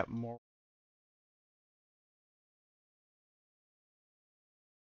easily get more.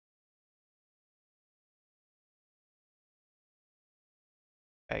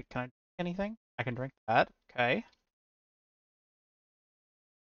 Okay, can I drink anything? I can drink that. Okay.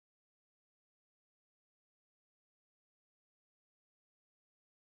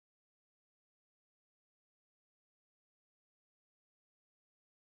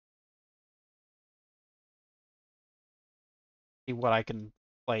 See what I can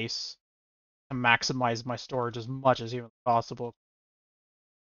place to maximize my storage as much as humanly possible.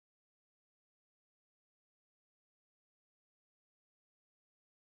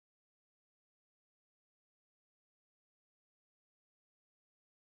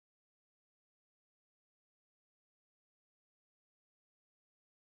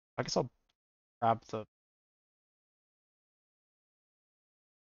 I guess I'll grab the...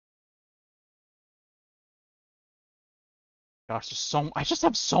 Gosh, I just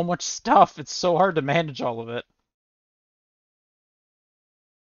have so much stuff. It's so hard to manage all of it.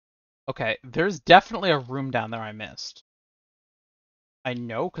 Okay, there's definitely a room down there I missed. I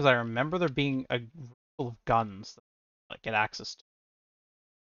know because I remember there being a room full of guns that I get access to.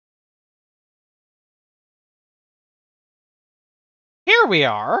 Here we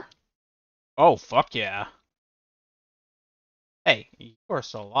are! Oh, fuck yeah. Hey, you are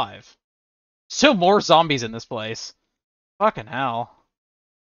still alive. Still more zombies in this place. Fucking hell.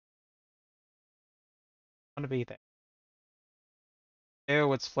 I'm gonna be there.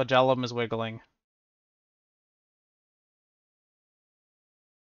 Ew, its flagellum is wiggling.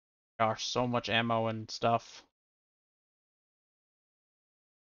 Gosh, so much ammo and stuff.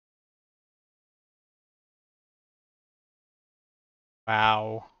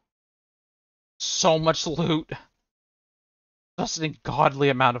 Wow. So much loot. Just an ungodly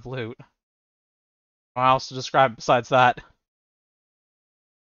amount of loot. What else to describe besides that?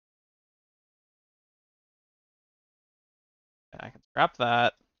 I can scrap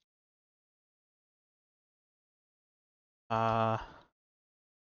that. Uh,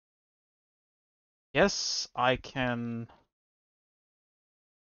 yes, I can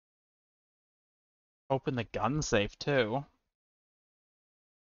open the gun safe too.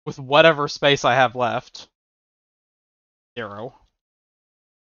 With whatever space I have left. 0.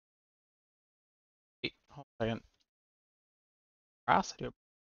 Wait, hold on a second. Grass, I do.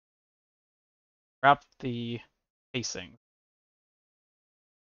 Scrap the casing.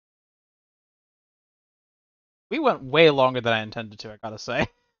 We went way longer than I intended to, I gotta say.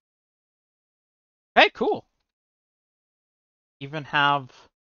 Okay, cool. Even have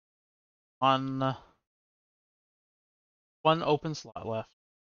one One open slot left.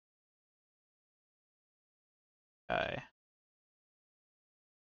 Okay.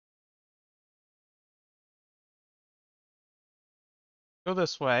 Go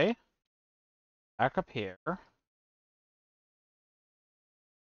this way. Back up here.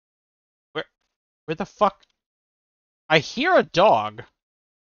 Where where the fuck? I hear a dog.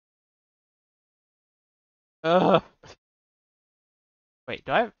 Ugh. Wait,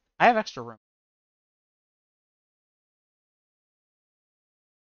 I have extra room.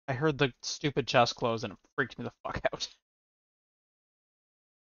 I heard the stupid chest close and it freaked me the fuck out.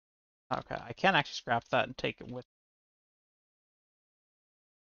 Okay, I can actually scrap that and take it with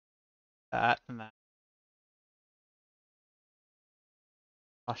that and that.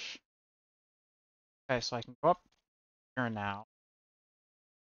 Gosh. Okay, so I can go up here now.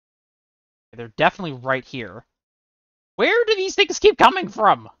 Okay, they're definitely right here. Where do these things keep coming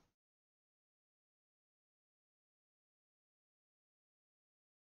from?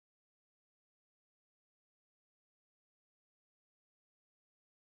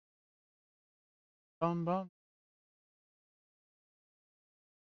 Bum bum.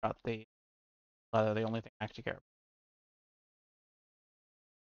 Got the the only thing I actually care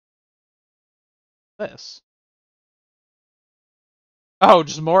about. This. Oh,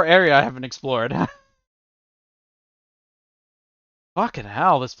 just more area I haven't explored. Fucking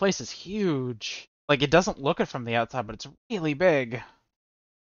hell, this place is huge. Like, it doesn't look it from the outside, but it's really big.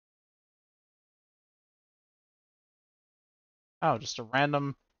 Oh, just a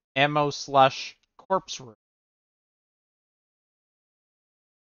random ammo slash corpse room.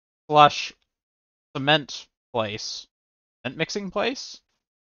 Slash cement place. Cement mixing place?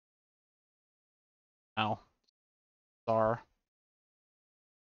 Oh. Bizarre.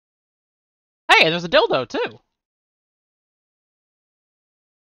 Hey, there's a dildo, too!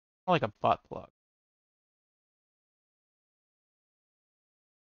 More like a butt plug.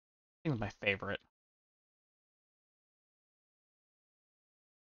 I think it's my favorite.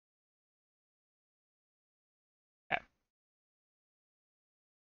 Okay.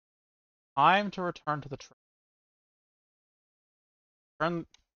 Time to return to the train. Turn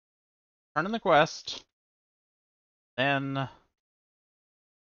in the quest. Then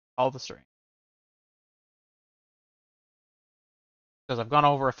all the string. Because I've gone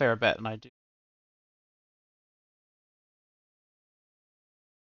over a fair bit, and I do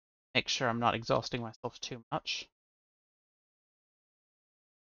make sure I'm not exhausting myself too much.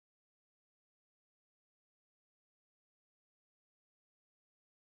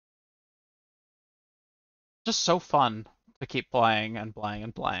 Just so fun to keep playing and playing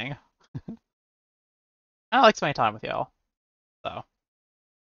and playing. I like spending time with y'all, so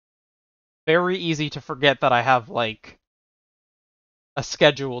very easy to forget that I have like a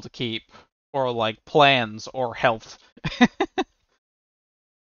schedule to keep or like plans or health.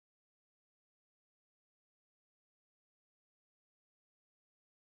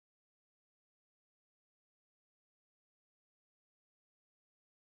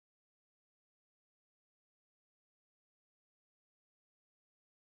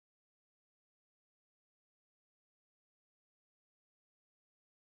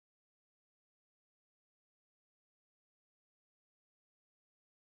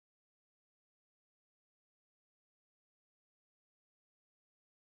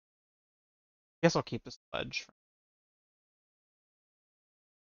 Guess I'll keep this pledge for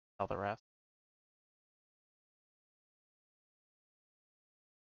all the rest.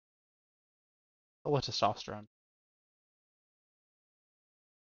 A little testosterone.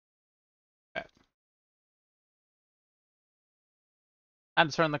 Okay. Time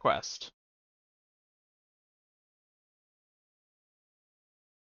to turn the quest.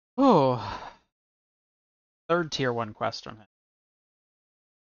 Oh, third tier 1 quest from him.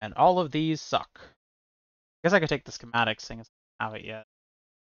 And all of these suck. I guess I could take the schematics thing as I don't have it yet.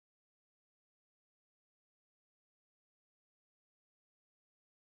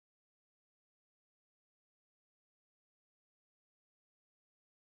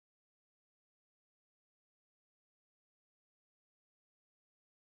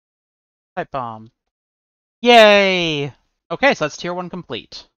 Pipe bomb. Yay! Okay, so that's tier 1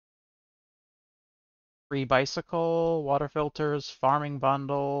 complete. Free bicycle, water filters, farming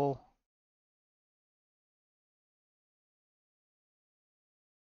bundle.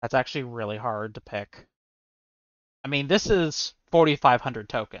 That's actually really hard to pick. I mean, this is 4,500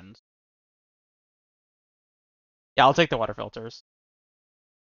 tokens. Yeah, I'll take the water filters.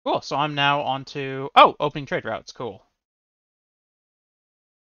 Cool, so I'm now on to... Oh, opening trade routes, cool.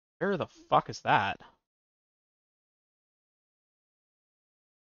 Where the fuck is that?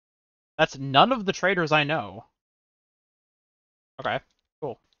 That's none of the traders I know. Okay,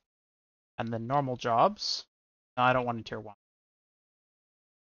 cool. And then normal jobs. No, I don't want a tier 1.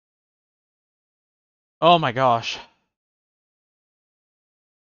 Oh my gosh.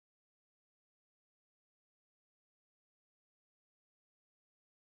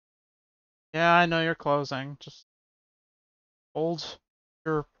 Yeah, I know you're closing. Just hold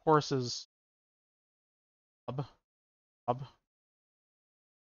your horses. Up, up,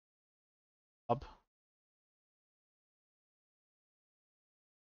 up.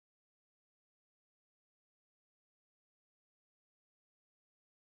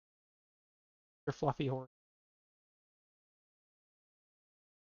 Your fluffy horse.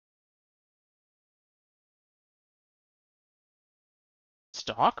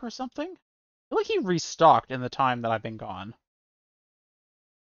 Stock or something? I feel like he restocked in the time that I've been gone.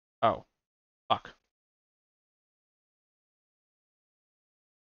 Oh, fuck.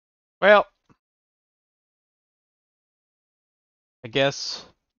 Well, I guess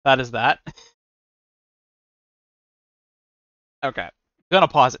that is that. Okay. Gonna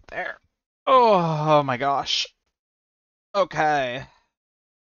pause it there. Oh my gosh. Okay.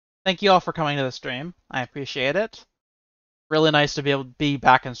 Thank you all for coming to the stream. I appreciate it. Really nice to be able to be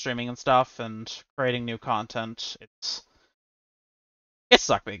back in streaming and stuff and creating new content. It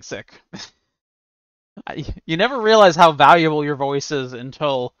sucked being sick. You never realize how valuable your voice is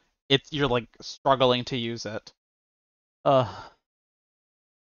until you're like struggling to use it. Uh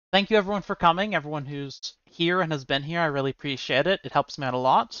Thank you everyone for coming, everyone who's here and has been here. I really appreciate it. It helps me out a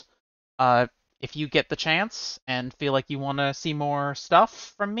lot. Uh, if you get the chance and feel like you want to see more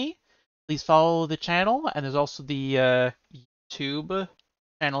stuff from me, please follow the channel. And there's also the YouTube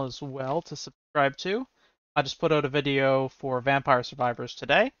channel as well to subscribe to. I just put out a video for Vampire Survivors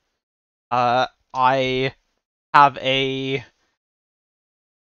today. I have I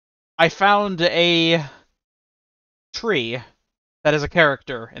found a tree that is a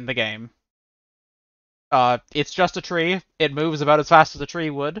character in the game. It's just a tree. It moves about as fast as a tree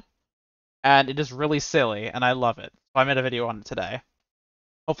would, and it is really silly, and I love it. So I made a video on it today.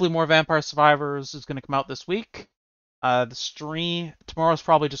 Hopefully more Vampire Survivors is going to come out this week. The stream tomorrow's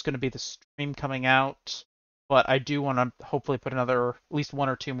probably just going to be the stream coming out, but I do want to hopefully put another, at least 1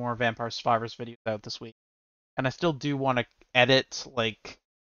 or 2 more Vampire Survivors videos out this week. And I still do want to edit like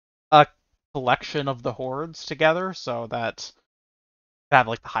a collection of the hordes together so that I have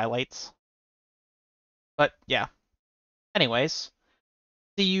like the highlights. But yeah. Anyways,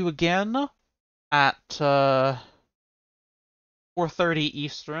 see you again at 4:30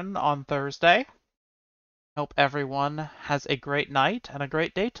 Eastern on Thursday. Hope everyone has a great night and a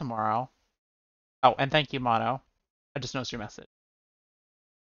great day tomorrow. Oh, and thank you, Mono. I just noticed your message.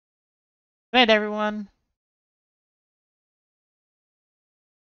 Good night, everyone.